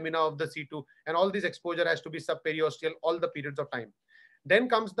and lamina of the C2. And all this exposure has to be subperiosteal all the periods of time. Then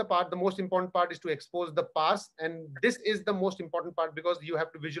comes the part, the most important part is to expose the pars. And this is the most important part, because you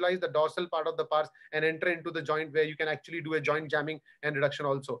have to visualize the dorsal part of the pars and enter into the joint, where you can actually do a joint jamming and reduction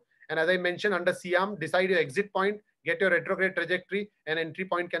also. And as I mentioned, under C-arm, decide your exit point, get your retrograde trajectory, and entry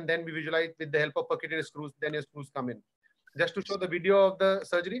point can then be visualized with the help of percutaneous screws. Then your screws come in. Just to show the video of the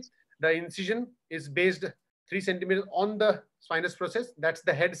surgery, the incision is based 3 centimeters on the spinous process. That's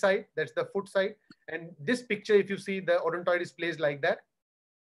the head side, that's the foot side. And this picture, if you see, the odontoid is placed like that.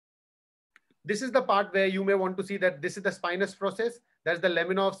 This is the part where you may want to see that this is the spinous process. That's the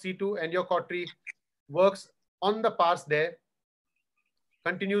lamina of C2, and your cautery works on the pars there,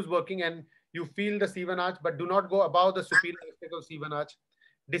 continues working, and you feel the C1 arch, but do not go above the superior aspect of C1 arch.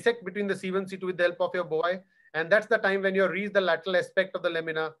 Dissect between the C1, C2 with the help of your bovine. And that's the time when you reach the lateral aspect of the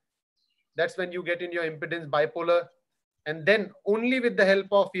lamina. That's when you get in your impedance bipolar. And then only with the help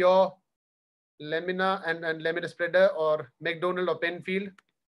of your lamina and lamina spreader or McDonald or Penfield,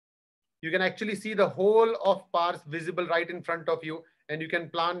 you can actually see the whole of pars visible right in front of you, and you can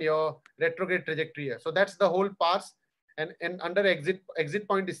plan your retrograde trajectory here. So that's the whole pars. And under exit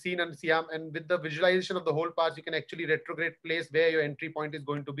point is seen under Siam, and with the visualization of the whole parts, you can actually retrograde place where your entry point is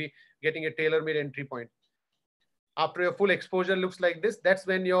going to be, getting a tailor-made entry point. After your full exposure looks like this, that's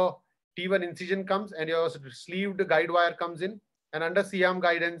when your T1 incision comes and your sleeved guide wire comes in. And under Siam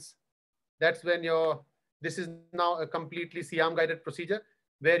guidance, that's when this is now a completely Siam guided procedure,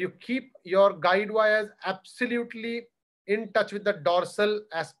 where you keep your guide wires absolutely in touch with the dorsal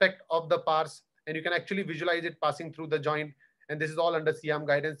aspect of the pars, and you can actually visualize it passing through the joint. And this is all under Siam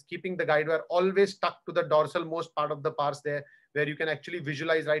guidance, keeping the guide wire always stuck to the dorsal most part of the pars there, where you can actually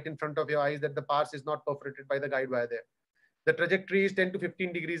visualize right in front of your eyes that the pars is not perforated by the guide wire there. The trajectory is 10 to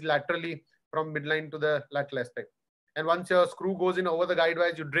 15 degrees laterally from midline to the lateral aspect. And once your screw goes in over the guide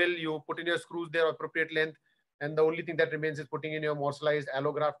wires, you drill, you put in your screws there appropriate length, and the only thing that remains is putting in your morselized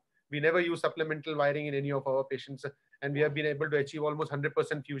allograft. We never use supplemental wiring in any of our patients, and we have been able to achieve almost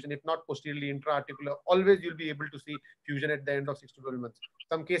 100% fusion, if not posteriorly intra-articular. Always you'll be able to see fusion at the end of 6 to 12 months.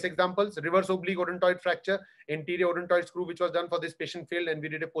 Some case examples: reverse oblique odontoid fracture, anterior odontoid screw which was done for this patient failed, and we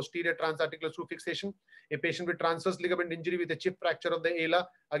did a posterior transarticular screw fixation. A patient with transverse ligament injury with a chip fracture of the ala,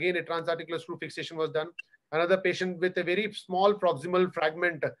 again a transarticular screw fixation was done. Another patient with a very small proximal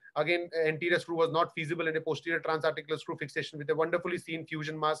fragment, again anterior screw was not feasible, and a posterior transarticular screw fixation with a wonderfully seen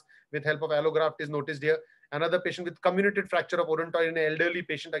fusion mass with help of allograft is noticed here. Another patient with comminuted fracture of odontoid in an elderly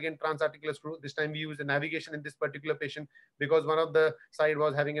patient, again transarticular screw. This time we used a navigation in this particular patient because one of the side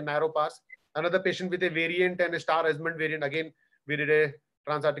was having a narrow pass. Another patient with a variant and a star Esmond variant, again we did a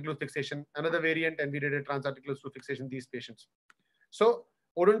transarticular fixation. Another variant, and we did a transarticular screw fixation, these patients. So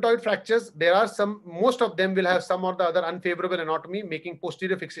odontoid fractures, there are some, most of them will have some or the other unfavorable anatomy, making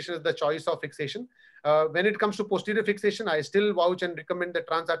posterior fixation as the choice of fixation. When it comes to posterior fixation, I still vouch and recommend that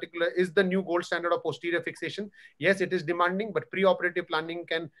transarticular is the new gold standard of posterior fixation. Yes, it is demanding, but preoperative planning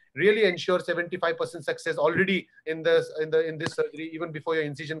can really ensure 75% success already in this surgery, even before your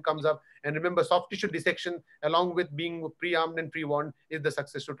incision comes up. And remember, soft tissue dissection, along with being pre-armed and pre-warned, is the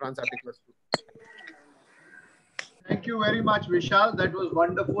success to transarticular screw. Thank you very much, Vishal. That was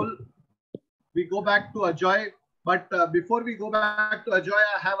wonderful. We go back to Ajoy. But before we go back to Ajoy,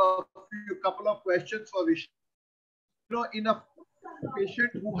 I have a couple of questions for Vishal. You know, in a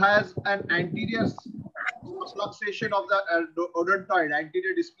patient who has an anterior subluxation of the odontoid,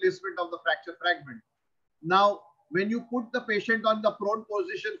 anterior displacement of the fracture fragment. Now, when you put the patient on the prone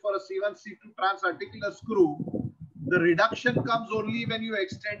position for a C1, C2 transarticular screw, the reduction comes only when you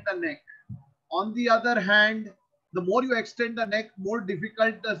extend the neck. On the other hand, the more you extend the neck, more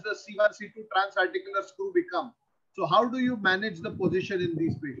difficult does the C1, C2 transarticular screw become. So how do you manage the position in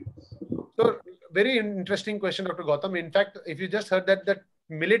these patients? So very interesting question, Dr. Gautam. In fact, if you just heard that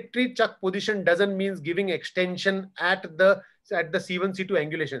military chuck position doesn't mean giving extension at the C1, C2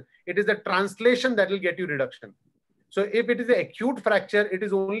 angulation. It is the translation that will get you reduction. So if it is an acute fracture, it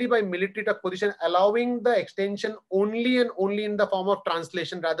is only by military tuck position, allowing the extension only and only in the form of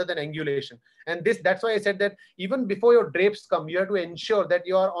translation rather than angulation. And that's why I said that even before your drapes come, you have to ensure that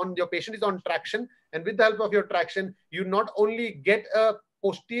your patient is on traction. And with the help of your traction, you not only get a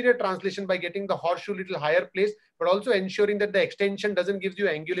posterior translation by getting the horseshoe little higher place, but also ensuring that the extension doesn't give you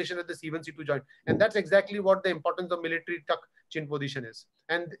angulation at the C1, C2 joint. And that's exactly what the importance of military tuck chin position is.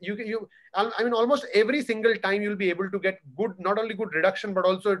 And I mean, almost every single time you'll be able to get good, not only good reduction, but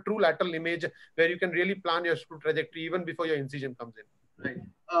also a true lateral image where you can really plan your screw trajectory even before your incision comes in. Right.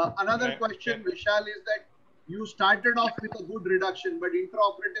 Another question, Vishal, is that you started off with a good reduction, but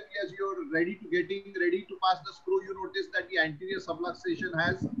intraoperatively, as you're ready to pass the screw, you notice that the anterior subluxation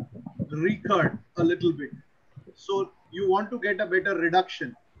has recurred a little bit. So you want to get a better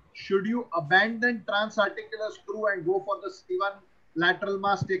reduction. Should you abandon transarticular screw and go for the C1 lateral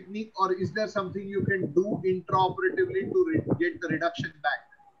mass technique, or is there something you can do intraoperatively to get the reduction back?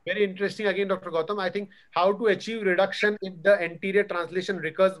 Very interesting again, Dr. Gautam. I think how to achieve reduction if the anterior translation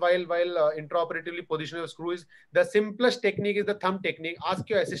recurs while intraoperatively positioning the screw is the simplest technique is the thumb technique. Ask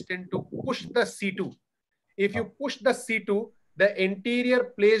your assistant to push the C2. If you push the C2, the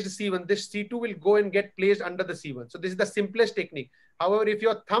anterior placed C1, this C2 will go and get placed under the C1. So this is the simplest technique. However, if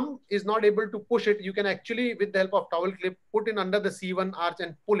your thumb is not able to push it, you can actually, with the help of towel clip, put in under the C1 arch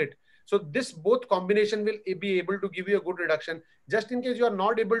and pull it. So this both combination will be able to give you a good reduction. Just in case you are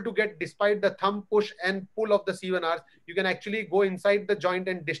not able to get, despite the thumb push and pull of the C1 arch, you can actually go inside the joint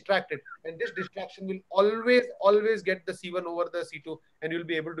and distract it. And this distraction will always get the C1 over the C2, and you'll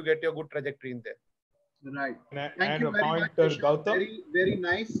be able to get your good trajectory in there. Right. Thank you very much, Gautam. Very, very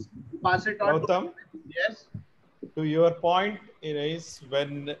nice. Pass it on. Gautam, yes. To your point, it is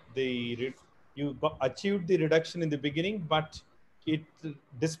when you achieved the reduction in the beginning, but it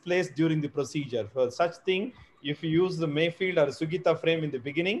displaced during the procedure. For such thing, if you use the Mayfield or Sugita frame in the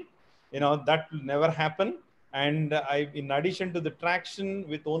beginning, that will never happen. And in addition to the traction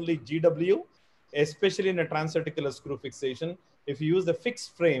with only GW, especially in a transarticular screw fixation, if you use the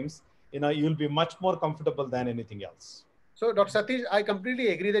fixed frames, you'll be much more comfortable than anything else. So, Dr. Satish, I completely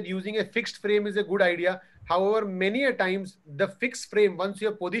agree that using a fixed frame is a good idea. However, many a times the fixed frame, once you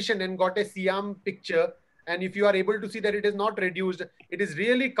have positioned and got a C-arm picture, and if you are able to see that it is not reduced, it is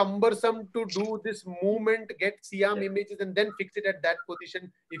really cumbersome to do this movement, get C-arm images, and then fix it at that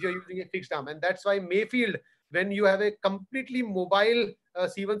position if you're using a fixed arm. And that's why Mayfield, when you have a completely mobile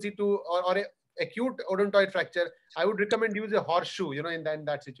C1, C2 or a acute odontoid fracture, I would recommend use a horseshoe, in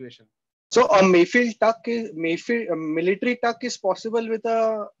that situation. So a Mayfield tuck is a military tuck is possible with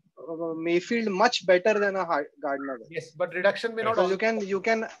a Mayfield much better than a Gardner. Yes, but reduction may not. So you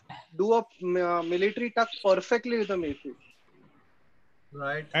can do a military tuck perfectly with a Mayfield.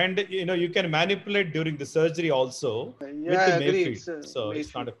 Right. And you can manipulate during the surgery also with the Mayfield. So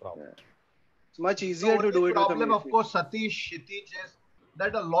it's not a problem. Yeah. It's much easier to do it with a problem, of Mayfield. course, Satish, is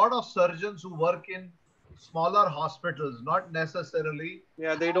that a lot of surgeons who work in smaller hospitals, not necessarily.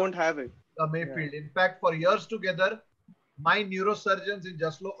 Yeah, they don't have it. A Mayfield. In fact, for years together, my neurosurgeons in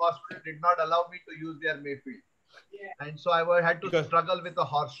Jaslok Hospital did not allow me to use their Mayfield. And so I had to struggle with a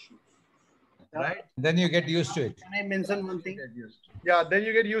horseshoe. Right? Then you get used to it. Can I mention one thing? Yeah, then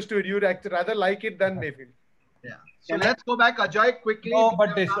you get used to it. You'd rather like it than Mayfield. Yeah. So let's go back, Ajay, quickly. No,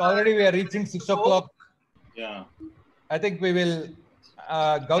 but it's already we are reaching 6 o'clock. Yeah. I think we will,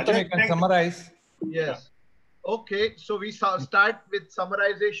 Gautam, you can summarize. Yes. Okay, so we start with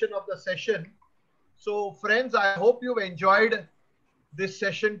summarization of the session. So friends, I hope you've enjoyed this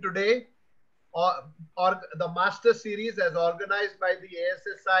session today, or the master series as organized by the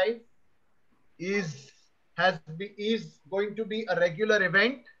ASSI is going to be a regular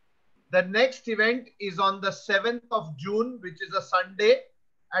event. The next event is on the 7th of June, which is a Sunday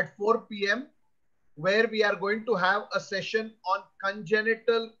at 4 p.m. where we are going to have a session on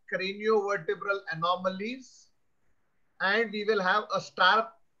congenital craniovertebral anomalies. And we will have a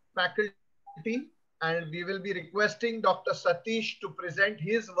star faculty, and we will be requesting Dr. Satish to present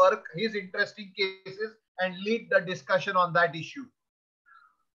his work, his interesting cases, and lead the discussion on that issue.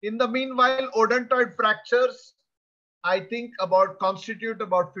 In the meanwhile, odontoid fractures, I think constitute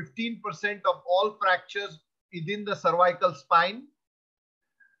about 15% of all fractures within the cervical spine.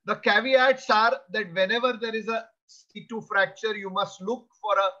 The caveats are that whenever there is a C2 fracture, you must look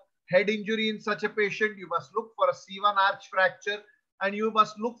for a head injury in such a patient, you must look for a C1 arch fracture, and you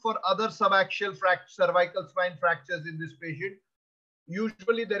must look for other subaxial cervical spine fractures in this patient.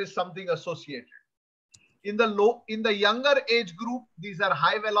 Usually there is something associated. In the younger age group, these are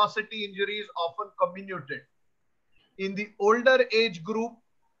high velocity injuries, often comminuted. In the older age group,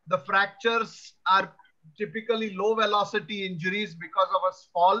 the fractures are typically low velocity injuries because of a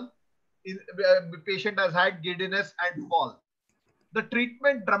fall. The patient has had giddiness and fall. The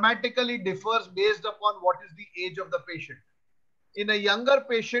treatment dramatically differs based upon what is the age of the patient. In a younger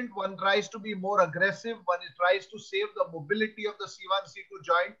patient, one tries to be more aggressive. One tries to save the mobility of the C1, C2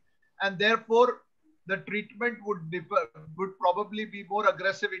 joint, and therefore the treatment would probably be more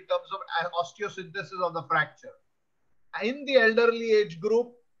aggressive in terms of osteosynthesis of the fracture. In the elderly age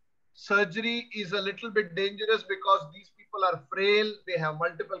group, surgery is a little bit dangerous because these people are frail, they have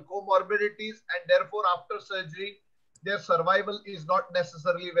multiple comorbidities, and therefore after surgery, their survival is not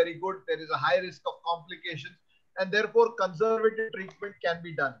necessarily very good. There is a high risk of complications, and therefore conservative treatment can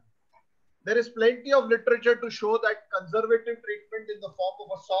be done. There is plenty of literature to show that conservative treatment in the form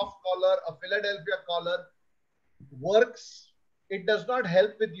of a soft collar, a Philadelphia collar, works. It does not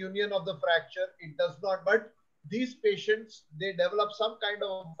help with union of the fracture. It does not, but these patients, they develop some kind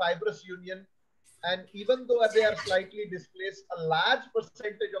of fibrous union, and even though they are slightly displaced, a large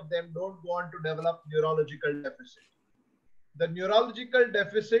percentage of them don't go on to develop neurological deficit. The neurological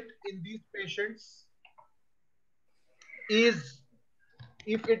deficit in these patients is,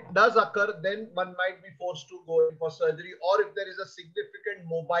 if it does occur, then one might be forced to go in for surgery, or if there is a significant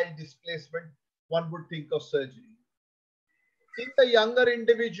mobile displacement, one would think of surgery. In the younger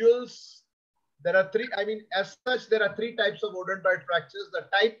individuals, there are three types of odontoid fractures. The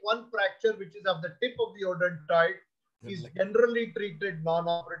type 1 fracture, which is of the tip of the odontoid, is generally treated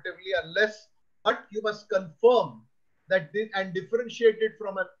non-operatively but you must confirm that and differentiate it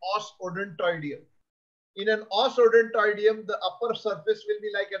from an os odontoideum. In an os odontoideum, the upper surface will be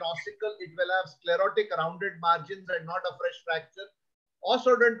like an ossicle. It will have sclerotic rounded margins and not a fresh fracture. Os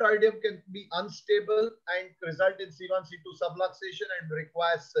odontoideum can be unstable and result in C1, C2 subluxation and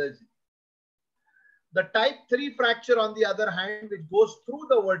requires surgery. The type 3 fracture, on the other hand, which goes through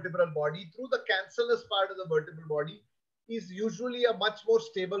the vertebral body, through the cancellous part of the vertebral body, is usually a much more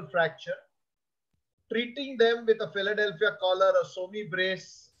stable fracture. Treating them with a Philadelphia collar or Somi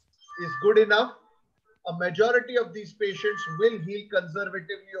brace is good enough. A majority of these patients will heal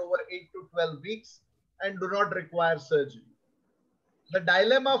conservatively over 8 to 12 weeks and do not require surgery. The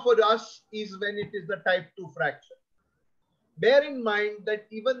dilemma for us is when it is the type 2 fracture. Bear in mind that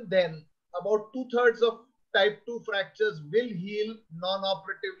even then, about 2/3 of type 2 fractures will heal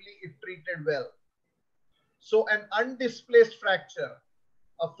non-operatively if treated well. So an undisplaced fracture,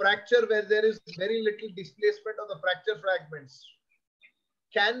 a fracture where there is very little displacement of the fracture fragments,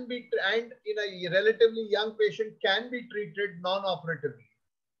 can be, and in a relatively young patient, can be treated non-operatively.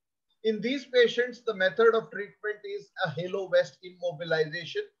 In these patients, the method of treatment is a halo vest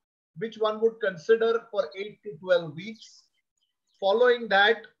immobilization, which one would consider for 8 to 12 weeks. Following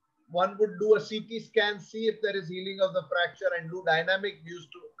that, one would do a CT scan, see if there is healing of the fracture, and do dynamic views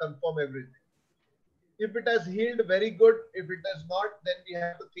to confirm everything. If it has healed, very good. If it has not, then we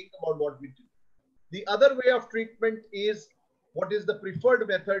have to think about what we do. The other way of treatment is, what is the preferred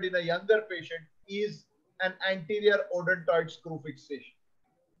method in a younger patient, is an anterior odontoid screw fixation.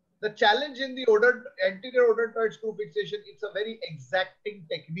 The challenge in the anterior odontoid screw fixation, it's a very exacting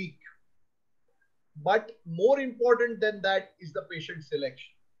technique. But more important than that is the patient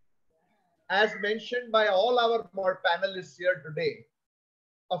selection. As mentioned by all our panelists here today,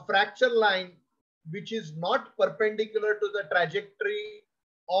 a fracture line which is not perpendicular to the trajectory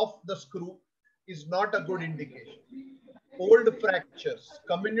of the screw is not a good indication. Old fractures,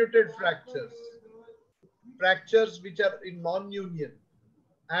 comminuted fractures, fractures which are in non-union,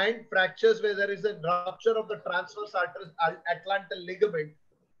 and fractures where there is a rupture of the transverse atlantal ligament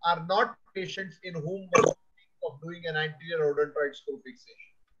are not patients in whom one think of doing an anterior odontoid screw fixation.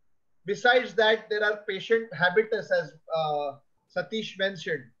 Besides that, there are patient habitus, as Satish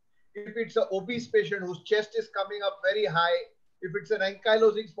mentioned. If it's an obese patient whose chest is coming up very high, if it's an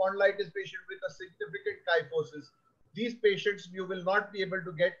ankylosing spondylitis patient with a significant kyphosis, these patients, you will not be able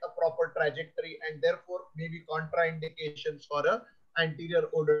to get a proper trajectory, and therefore may be contraindications for an anterior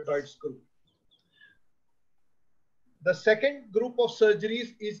odontoid screw. The second group of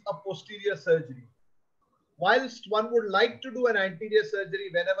surgeries is a posterior surgery. Whilst one would like to do an anterior surgery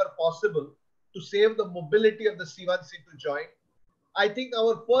whenever possible to save the mobility of the C1, C2 joint, I think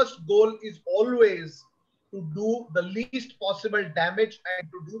our first goal is always to do the least possible damage and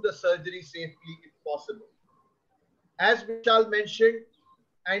to do the surgery safely if possible. As Vishal mentioned,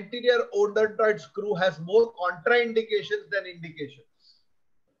 anterior odontoid screw has more contraindications than indications.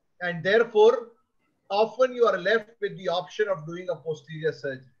 And therefore, often you are left with the option of doing a posterior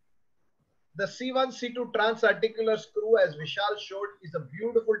surgery. The C1, C2 transarticular screw, as Vishal showed, is a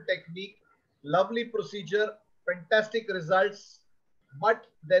beautiful technique, lovely procedure, fantastic results, but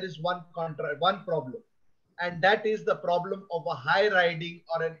there is one problem, and that is the problem of a high riding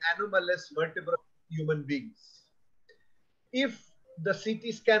or an anomalous vertebral human beings. If the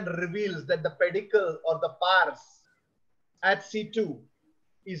CT scan reveals that the pedicle or the pars at C2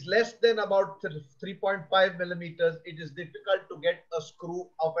 is less than about 3.5 millimeters, it is difficult to get a screw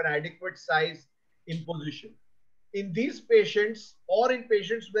of an adequate size in position. In these patients, or in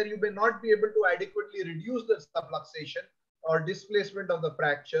patients where you may not be able to adequately reduce the subluxation or displacement of the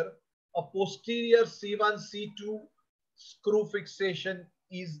fracture, a posterior C1, C2 screw fixation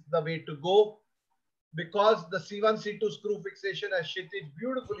is the way to go, because the C1, C2 screw fixation, as Kshitij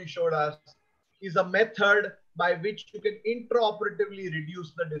beautifully showed us, is a method by which you can intraoperatively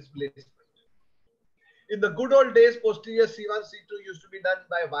reduce the displacement. In the good old days, posterior C1, C2 used to be done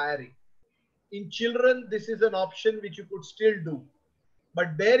by wiring. In children, this is an option which you could still do.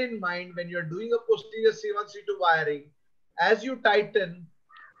 But bear in mind, when you're doing a posterior C1, C2 wiring, as you tighten,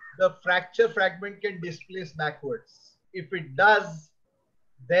 the fracture fragment can displace backwards. If it does,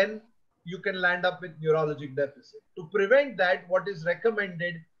 then you can land up with neurologic deficit. To prevent that, what is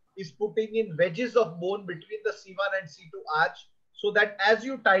recommended is putting in wedges of bone between the C1 and C2 arch, so that as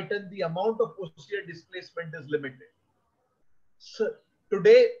you tighten, the amount of posterior displacement is limited. So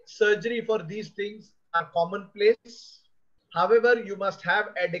today, surgery for these things are commonplace. However, you must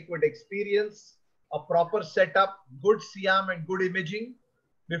have adequate experience, a proper setup, good CM and good imaging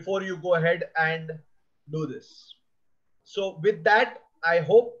before you go ahead and do this. So with that, I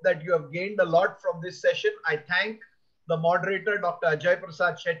hope that you have gained a lot from this session. I thank the moderator, Dr. Ajay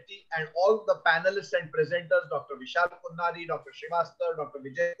Prasad Shetty, and all the panelists and presenters, Dr. Vishal Kunnari, Dr. Srivastava, Dr.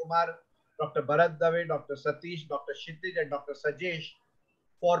 Vijay Kumar, Dr. Bharat Dave, Dr. Satish, Dr. Kshitij, and Dr. Sajesh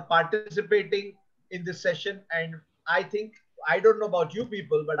for participating in this session. And I think I don't know about you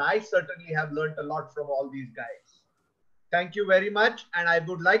people, but I certainly have learned a lot from all these guys. Thank you very much. And I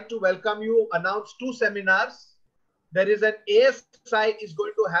would like to welcome you, announce 2 seminars. There is an ASSI is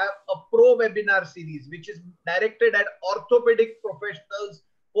going to have a pro webinar series, which is directed at orthopedic professionals,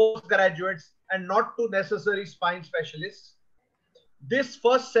 postgraduates, and not to necessary spine specialists. This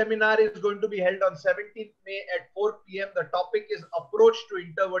first seminar is going to be held on 17th May at 4 p.m. The topic is Approach to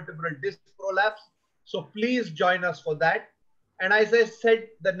Intervertebral Disc Prolapse. So please join us for that. And as I said,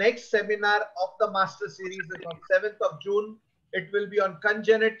 the next seminar of the Master Series is on 7th of June. It will be on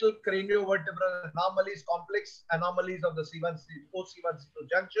congenital craniovertebral anomalies, complex anomalies of the C1-C2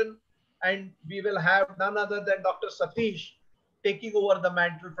 junction. And we will have none other than Dr. Satish taking over the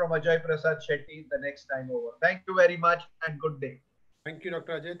mantle from Ajay Prasad Shetty the next time over. Thank you very much and good day. Thank you,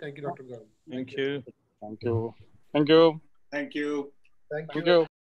 Dr. Ajay. Thank you, Dr. Gaurav. Thank you. Thank you. Thank you. Thank you. Thank you. Thank you.